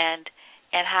 and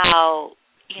how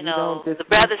the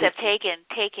brothers have taken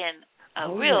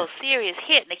real serious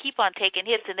hit, and they keep on taking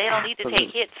hits, and they don't need to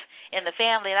take hits in the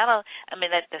family. And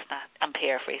that's not. I'm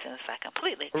paraphrasing this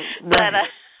completely, right.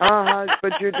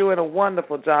 But you're doing a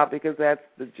wonderful job, because that's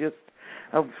the gist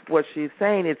of what she's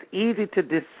saying. It's easy to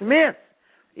dismiss.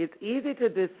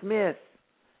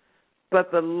 But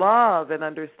the love and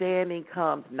understanding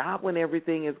comes not when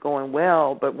everything is going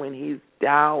well, but when he's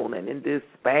down and in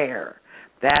despair.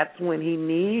 That's when he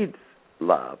needs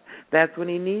love. That's when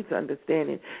he needs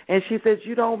understanding. And she says,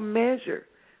 you don't measure.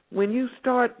 When you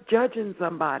start judging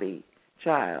somebody,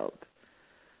 child,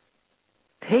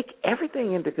 take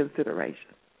everything into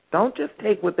consideration. Don't just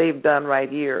take what they've done right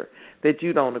here that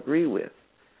you don't agree with.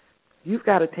 You've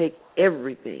got to take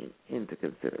everything into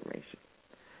consideration.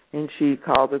 And she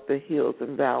called it the hills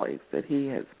and valleys that he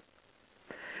has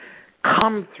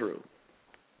come through.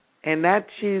 And that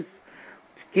she's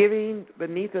giving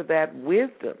Benita that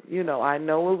wisdom. I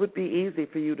know it would be easy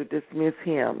for you to dismiss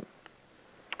him,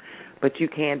 but you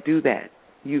can't do that.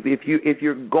 If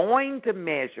you're going to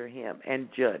measure him and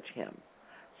judge him,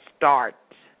 start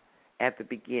at the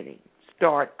beginning.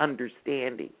 Start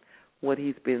understanding what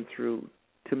he's been through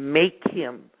to make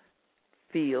him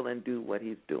feel and do what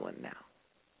he's doing now.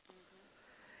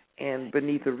 And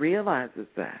Benita realizes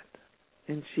that,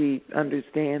 and she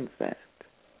understands that.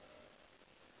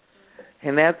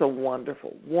 And that's a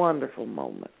wonderful, wonderful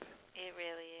moment. It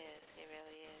really is.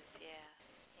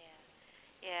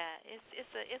 Yeah.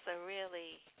 It's a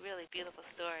really, really beautiful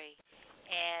story,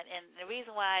 and the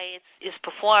reason why it's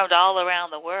performed all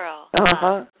around the world.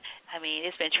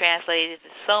 It's been translated to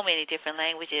so many different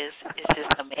languages. It's just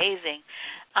amazing,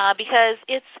 because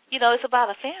it's about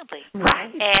a family, right?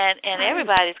 And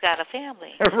everybody's got a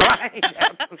family, right?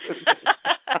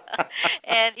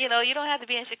 And you don't have to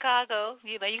be in Chicago.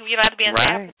 You don't have to be in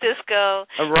San Francisco.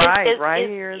 Right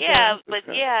here. But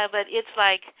it's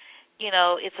like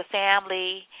it's a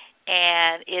family,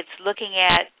 and it's looking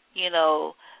at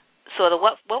sort of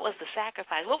what was the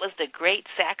sacrifice? What was the great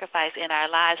sacrifice in our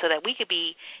lives so that we could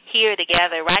be here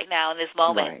together right now in this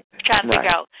moment, trying to figure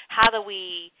out how do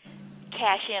we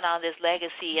cash in on this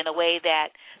legacy in a way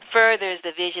that furthers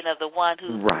the vision of the one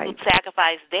who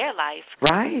sacrificed their life for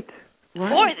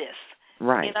this.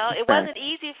 Right. It wasn't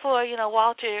easy for,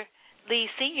 Walter Lee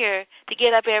Sr. to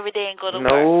get up every day and go to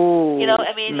work. It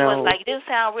was like, it didn't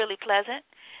sound really pleasant.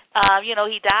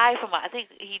 He died from a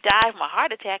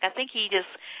heart attack. I think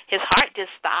his heart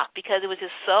just stopped because it was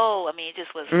just so, it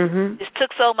just was, just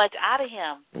took so much out of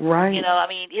him. Right.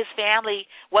 His family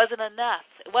wasn't enough.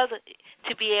 It wasn't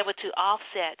to be able to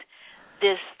offset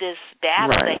this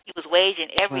battle that he was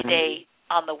waging every day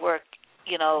on the work,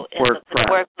 in the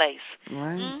workplace.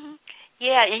 Right. Mm-hmm.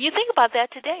 Yeah, and you think about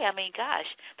that today. Gosh,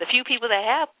 the few people that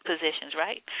have positions,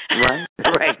 right?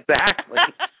 Right, exactly.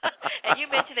 And you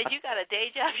mentioned that you got a day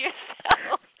job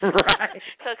yourself, right?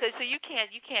 So you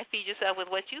can't feed yourself with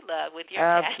what you love, with your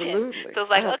Absolutely. passion. So it's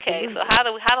like, okay, so how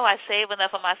do I save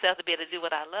enough of myself to be able to do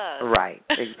what I love? Right,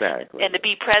 exactly. And to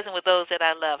be present with those that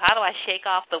I love. How do I shake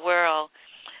off the world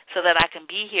so that I can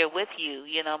be here with you,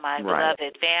 my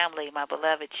beloved family, my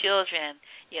beloved children,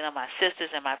 my sisters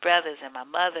and my brothers and my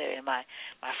mother and my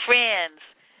friends,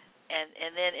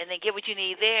 and then get what you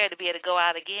need there to be able to go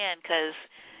out again, because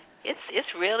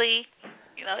it's really,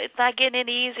 it's not getting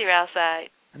any easier outside.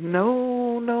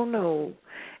 No.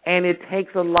 And it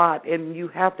takes a lot, and you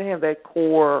have to have that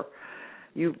core.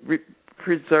 You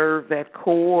preserve that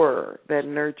core, that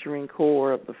nurturing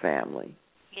core of the family.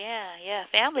 Yeah.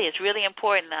 Family is really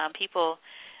important. People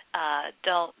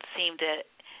don't seem to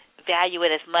value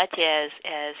it as much as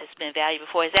it's been valued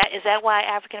before. Is that why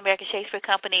African American Shakespeare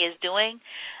Company is doing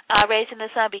Raising the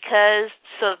Sun? Because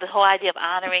the whole idea of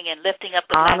honoring and lifting up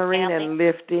the black family? Honoring and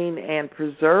lifting and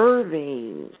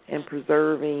preserving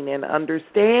and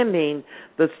understanding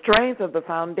the strength of the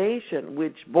foundation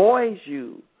which buoys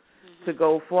you to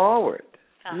go forward.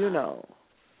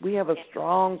 We have a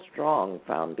strong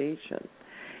foundation.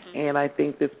 And I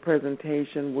think this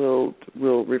presentation will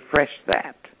refresh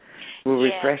that.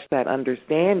 Refresh that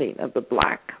understanding of the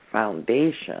black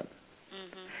foundation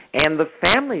and the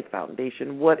family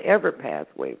foundation, whatever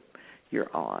pathway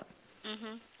you're on.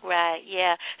 Right.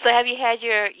 Yeah. So have you had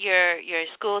your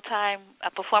school time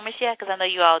performance yet? Because I know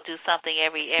you all do something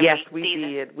every yes, we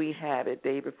season. did. We had it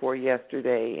day before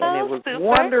yesterday, and it was super.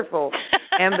 wonderful.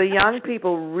 And the young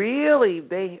people really,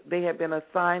 they had been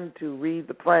assigned to read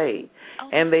the play,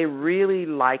 and they really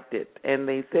liked it. And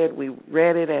they said, we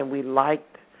read it and we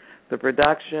liked the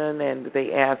production, and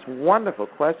they asked wonderful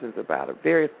questions about it,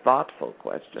 very thoughtful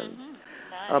questions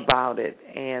about it.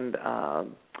 And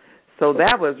so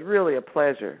that was really a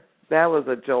pleasure. That was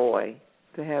a joy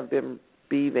to have them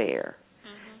be there.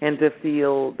 and to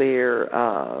feel their,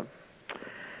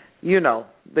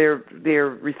 their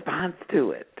response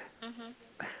to it.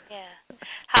 Yeah.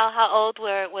 How old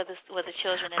were the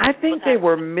children? I think they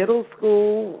were middle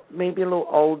school, maybe a little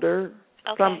older.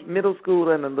 Okay. Some middle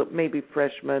school and maybe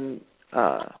freshmen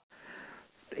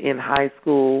in high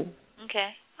school. Okay.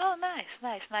 Oh,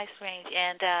 nice range.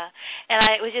 And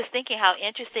I was just thinking how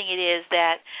interesting it is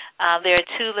that there are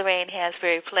two Lorraine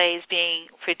Hansberry plays being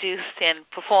produced and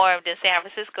performed in San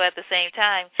Francisco at the same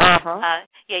time.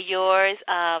 Yours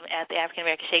at the African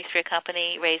American Shakespeare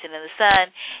Company, Raising in the Sun,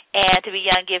 and To Be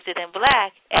Young, Gifted, and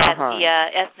Black at the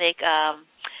ethnic,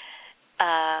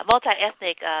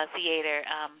 multi-ethnic theater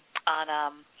on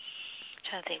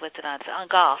trying to think what's it on. It's on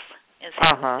Golf. In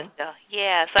San Francisco.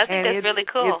 Yeah, so I think that's really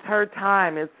cool. It's her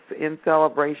time. It's in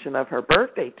celebration of her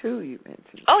birthday, too, you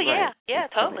mentioned. Oh, right? yeah,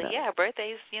 totally. Yeah, her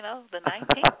birthday's, the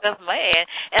 19th of May.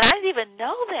 And I didn't even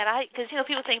know that. Because,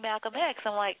 people think Malcolm X.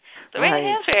 I'm like, Lorraine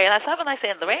Hansberry. And I saw when I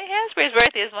said, Lorraine Hansberry's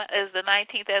birthday is the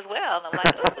 19th as well. And I'm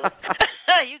like,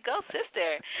 ooh, you go,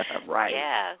 sister. Right.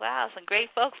 Yeah, wow, some great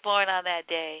folks born on that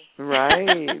day.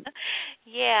 Right.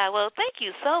 Yeah, well, thank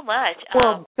you so much.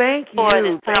 Well, thank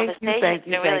you. Thank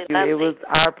you. Really lovely. It was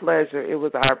our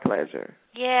pleasure.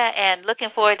 Yeah, and looking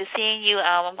forward to seeing you.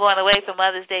 I'm going away for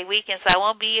Mother's Day weekend, so I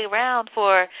won't be around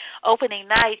for opening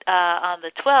night on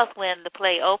the 12th when the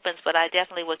play opens, but I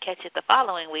definitely will catch it the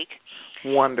following week.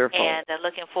 Wonderful. And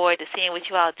looking forward to seeing what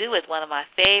you all do with one of my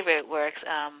favorite works.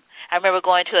 I remember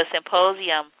going to a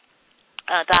symposium.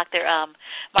 Dr.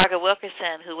 Margaret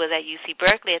Wilkerson, who was at UC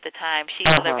Berkeley at the time,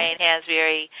 she's a Lorraine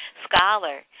Hansberry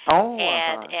scholar.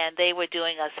 And they were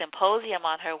doing a symposium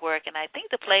on her work, and I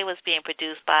think the play was being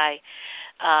produced by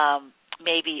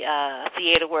maybe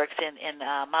Theater Works in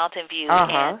Mountain View.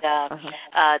 And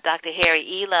Dr. Harry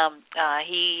Elam,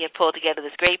 he had pulled together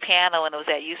this great panel, and it was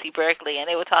at UC Berkeley, and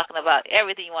they were talking about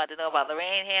everything you wanted to know about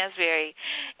Lorraine Hansberry.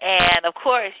 And, of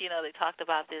course, they talked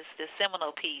about this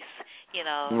seminal piece,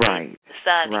 Right. The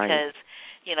Sun, because,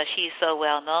 she's so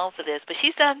well known for this. But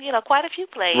she's done, quite a few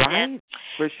plays. Right,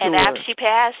 for sure. And after she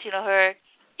passed, her,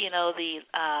 the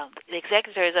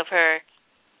executors of her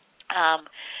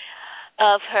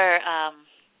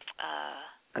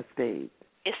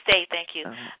estate, thank you,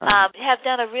 have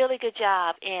done a really good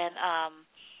job in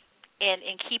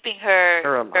keeping her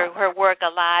work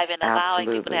alive and allowing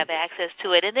people to have access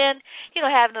to it. And then,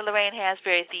 having the Lorraine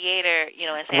Hansberry Theater,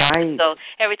 in San Francisco,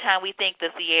 every time we think the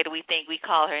theater, we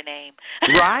call her name.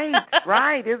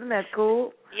 Right. Isn't that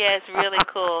cool? Yeah, it's really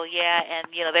cool. Yeah, and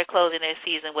they're closing their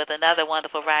season with another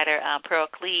wonderful writer, Pearl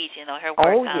Cleage. Her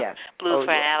work, Blues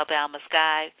for an Alabama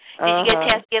Sky. Did you get a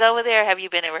chance to get over there? Or have you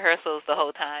been in rehearsals the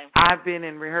whole time? I've been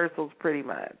in rehearsals pretty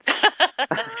much.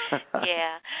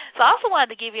 Yeah. So I also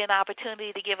wanted to give you an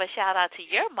opportunity to give a shout out to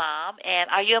your mom. And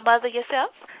are you a mother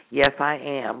yourself? Yes, I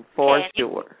am, for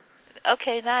sure.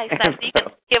 Okay, nice. So you can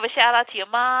give a shout out to your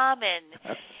mom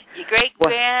and your great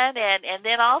grand, and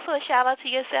then also a shout out to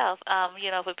yourself,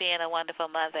 for being a wonderful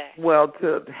mother. Well,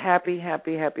 to happy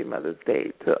Mother's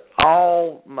Day to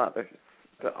all mothers,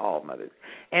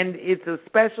 and it's a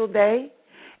special day,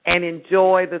 and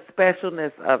enjoy the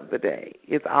specialness of the day.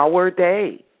 It's our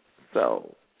day,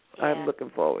 so I'm looking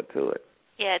forward to it.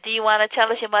 Yeah. Do you want to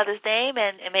tell us your mother's name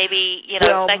and maybe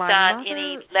reflect on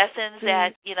any lessons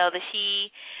that that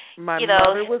she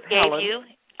mother was gave Helen. You?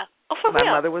 Oh, for My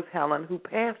real? mother was Helen, who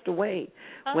passed away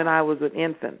when I was an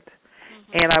infant.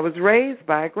 And I was raised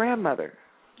by a grandmother,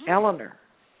 Eleanor.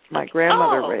 My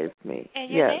grandmother raised me. And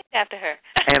you're named after her.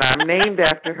 And I'm named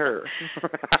after her.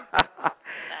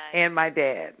 And my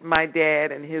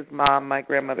dad and his mom, my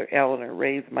grandmother Eleanor,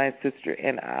 raised my sister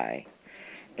and I.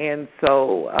 And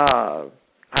so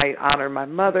I honor my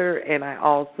mother, and I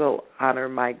also honor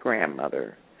my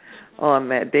grandmother on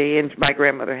that day. And my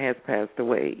grandmother has passed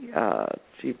away.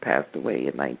 She passed away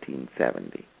in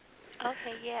 1970.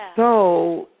 Okay, yeah.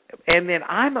 So, and then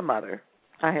I'm a mother.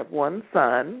 I have one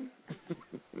son.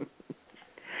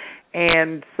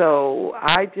 And so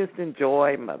I just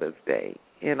enjoy Mother's Day.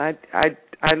 And I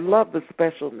love the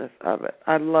specialness of it.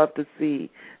 I love to see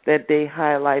that day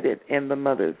highlighted and the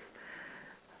mothers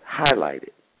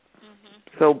highlighted.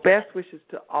 So best wishes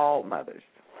to all mothers.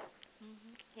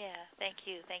 Yeah, thank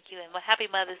you, and happy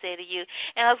Mother's Day to you.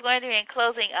 And I was wondering, in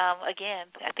closing, again,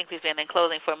 I think we've been in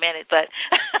closing for a minute, but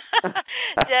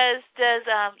does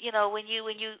when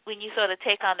you sort of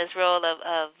take on this role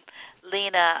of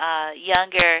Lena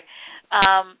Younger,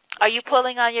 are you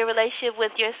pulling on your relationship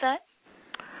with your son?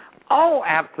 Oh,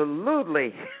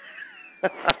 absolutely.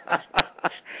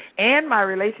 And my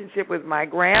relationship with my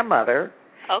grandmother.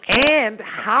 Okay. And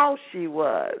how she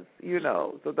was,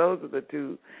 So those are the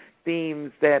two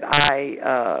themes that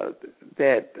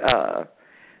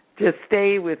just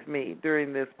stay with me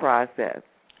during this process.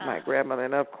 My grandmother,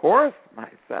 and of course my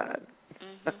son.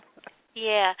 Mm-hmm.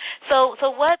 Yeah. So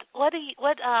what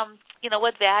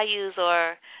values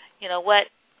or what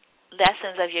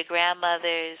lessons of your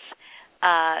grandmother's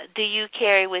do you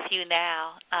carry with you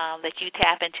now that you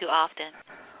tap into often?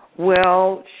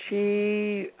 Well,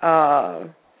 she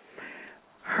her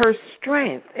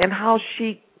strength and how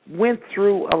she went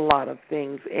through a lot of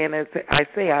things, and as I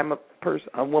say, I'm a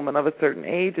woman of a certain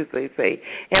age, as they say,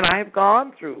 and I've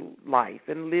gone through life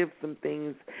and lived some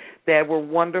things that were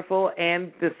wonderful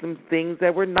and some things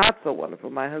that were not so wonderful.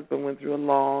 My husband went through a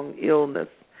long illness,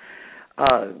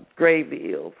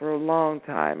 gravely ill for a long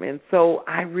time, and so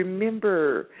I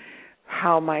remember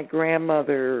how my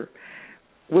grandmother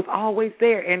was always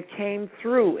there and came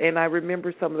through, and I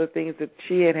remember some of the things that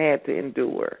she had to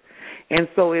endure. And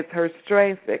so it's her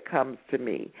strength that comes to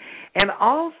me. And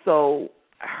also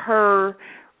her,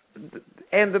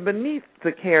 and the beneath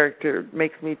the character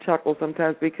makes me chuckle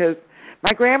sometimes because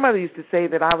my grandmother used to say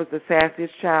that I was the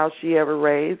sassiest child she ever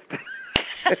raised.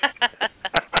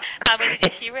 How many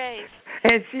did she raise?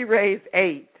 And she raised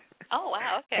 8. Oh,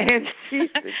 wow, okay. And she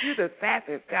said, "You're the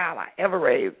sassiest child I ever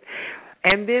raised."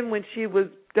 And then when she was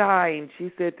dying,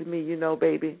 she said to me, "You know,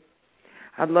 baby,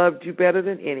 I loved you better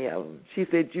than any of them." She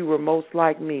said, "You were most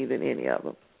like me than any of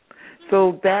them."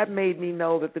 So that made me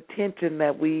know that the tension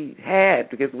that we had,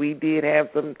 because we did have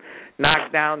some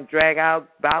knockdown, drag-out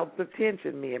bouts of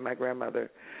tension, me and my grandmother.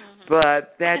 Mm-hmm.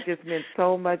 But that just meant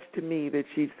so much to me that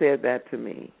she said that to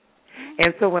me.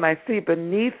 And so when I see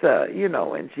beneath her,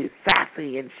 and she's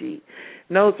sassy and she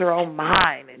knows her own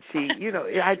mind and she,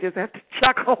 I just have to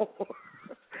chuckle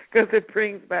because it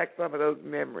brings back some of those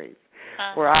memories.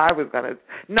 Where I was going to,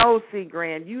 no, see,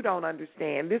 Gran, you don't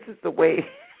understand. This is the way,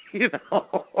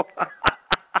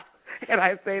 And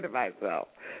I say to myself,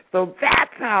 so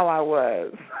that's how I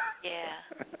was. Yeah,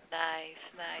 nice.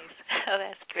 Oh,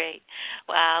 that's great.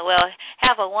 Wow. Well,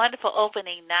 have a wonderful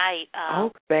opening night.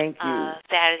 Thank you.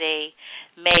 Saturday,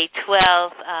 May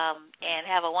 12th, and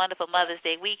have a wonderful Mother's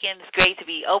Day weekend. It's great to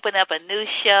be opening up a new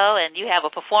show, and you have a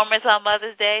performance on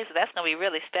Mother's Day, so that's going to be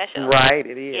really special. Right,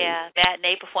 it is. Yeah,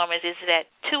 matinee performance. Is it at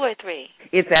 2 or 3?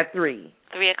 It's at 3.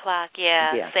 3 o'clock,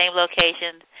 yeah. Same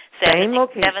location. Same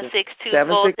location. 762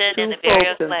 Fulton in the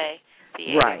Burial Clay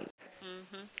Theater. Right.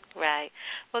 Right.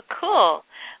 Well, cool.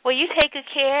 Well, you take good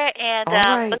care,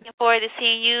 and looking forward to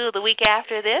seeing you the week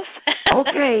after this.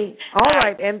 Okay. All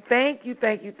right. And thank you,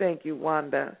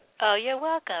 Wanda. Oh, you're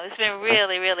welcome. It's been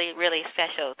really, really, really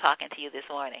special talking to you this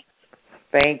morning.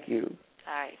 Thank you.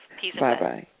 All right. Peace and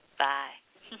blessings. Bye.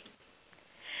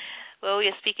 Well, we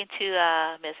are speaking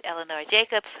to Miss Eleanor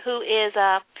Jacobs, who is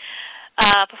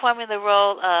performing the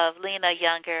role of Lena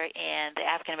Younger in the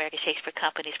African American Shakespeare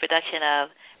Company's production of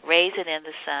Raisin in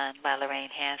the Sun by Lorraine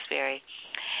Hansberry.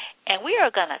 And we are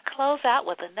going to close out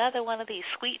with another one of these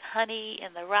Sweet Honey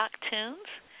in the Rock tunes.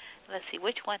 Let's see,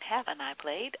 which one haven't I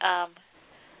played? I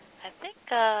think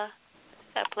I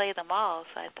played them all,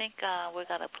 so I think we're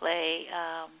going to play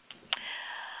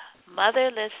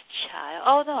Motherless Child.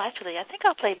 Oh, no, actually, I think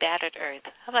I'll play Battered Earth.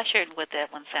 I'm not sure what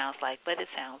that one sounds like, but it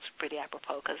sounds pretty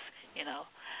apropos because,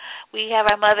 we have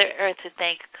our Mother Earth to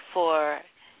thank for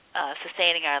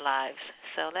sustaining our lives.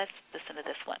 So let's listen to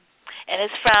this one. And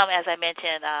it's from, as I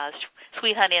mentioned,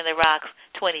 Sweet Honey in the Rock's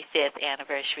 25th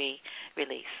anniversary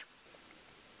release.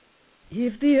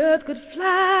 If the earth could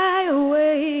fly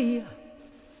away,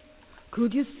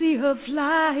 could you see her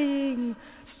flying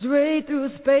straight through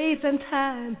space and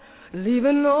time,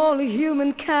 leaving all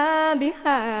humankind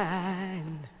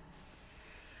behind?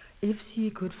 If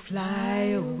she could fly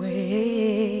away,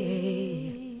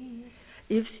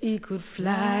 if she could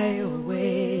fly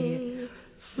away,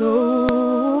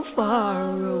 so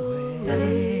far away.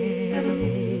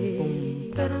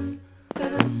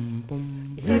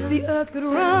 If the earth could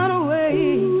run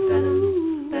away,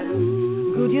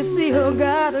 could you see her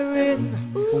gathering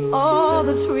all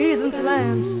the trees and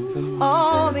plants,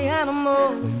 all the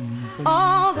animals,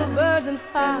 all the birds and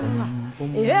fowl,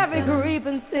 every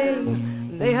creeping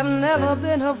thing? They have never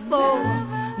been her foe,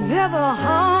 never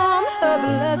harmed her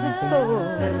blessed soul.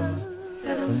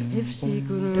 If she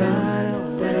could run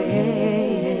away,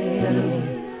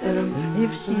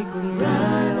 if she could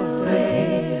run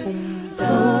away, so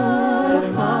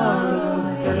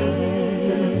far away,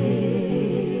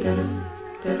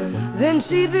 then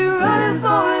she'd be running for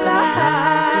her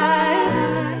life,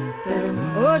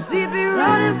 or she'd be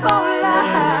running for her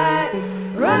life,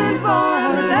 running for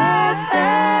her life.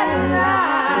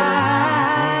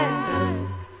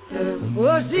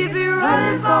 Well, she'd be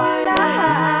running for her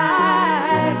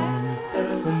life,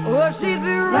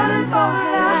 for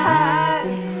life,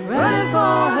 running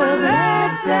for her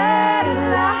blessed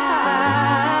life.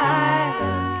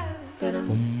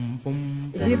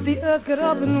 If the earth got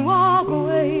up and walk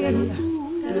away,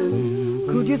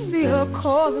 could you see her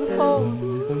cause and fall?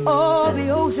 All the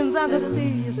oceans and the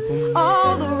seas,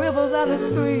 all the rivers and the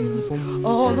streams,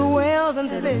 all the whales and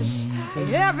fish,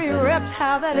 every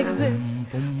reptile that exists,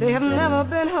 they have never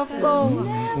been her foe,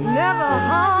 never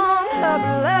harmed her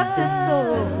blessed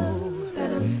soul.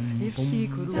 If she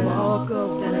could walk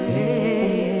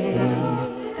away,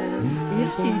 if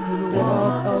she could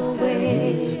walk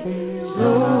away,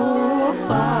 so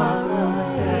far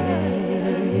away,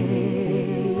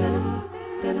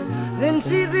 then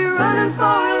she'd be running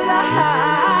for her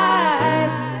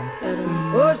life.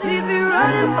 Oh, she'd be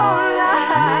running for her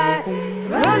life,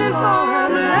 running for her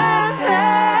blessed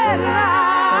life.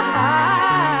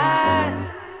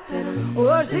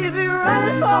 Oh, she'd be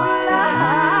running for her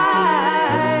life.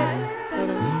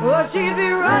 Oh, she'd be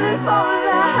running for her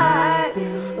life,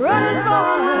 running for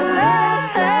her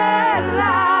blessed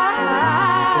life.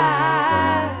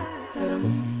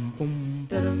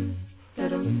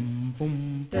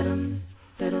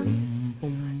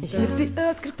 If the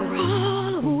earth could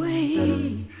crawl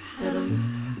away,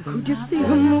 could you see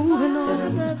her moving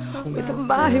on with her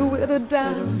body withered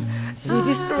down? She'd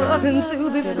be struggling to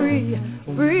be free,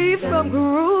 free from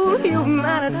cruel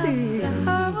humanity.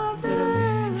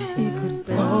 She could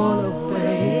fall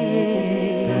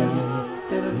away,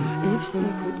 if she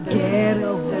could get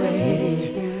away,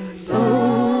 so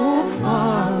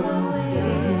far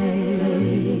away,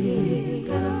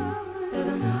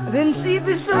 then she'd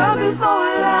be struggling for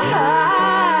her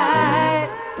life.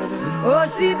 Oh,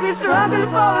 she'd be struggling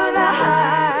for her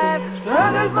life,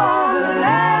 struggling for her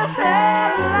blessed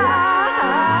life.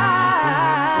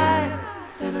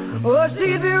 Oh,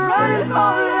 she'd be running for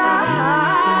her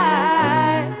life.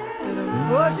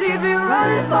 Oh, she'd be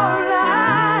running for her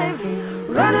life,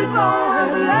 running for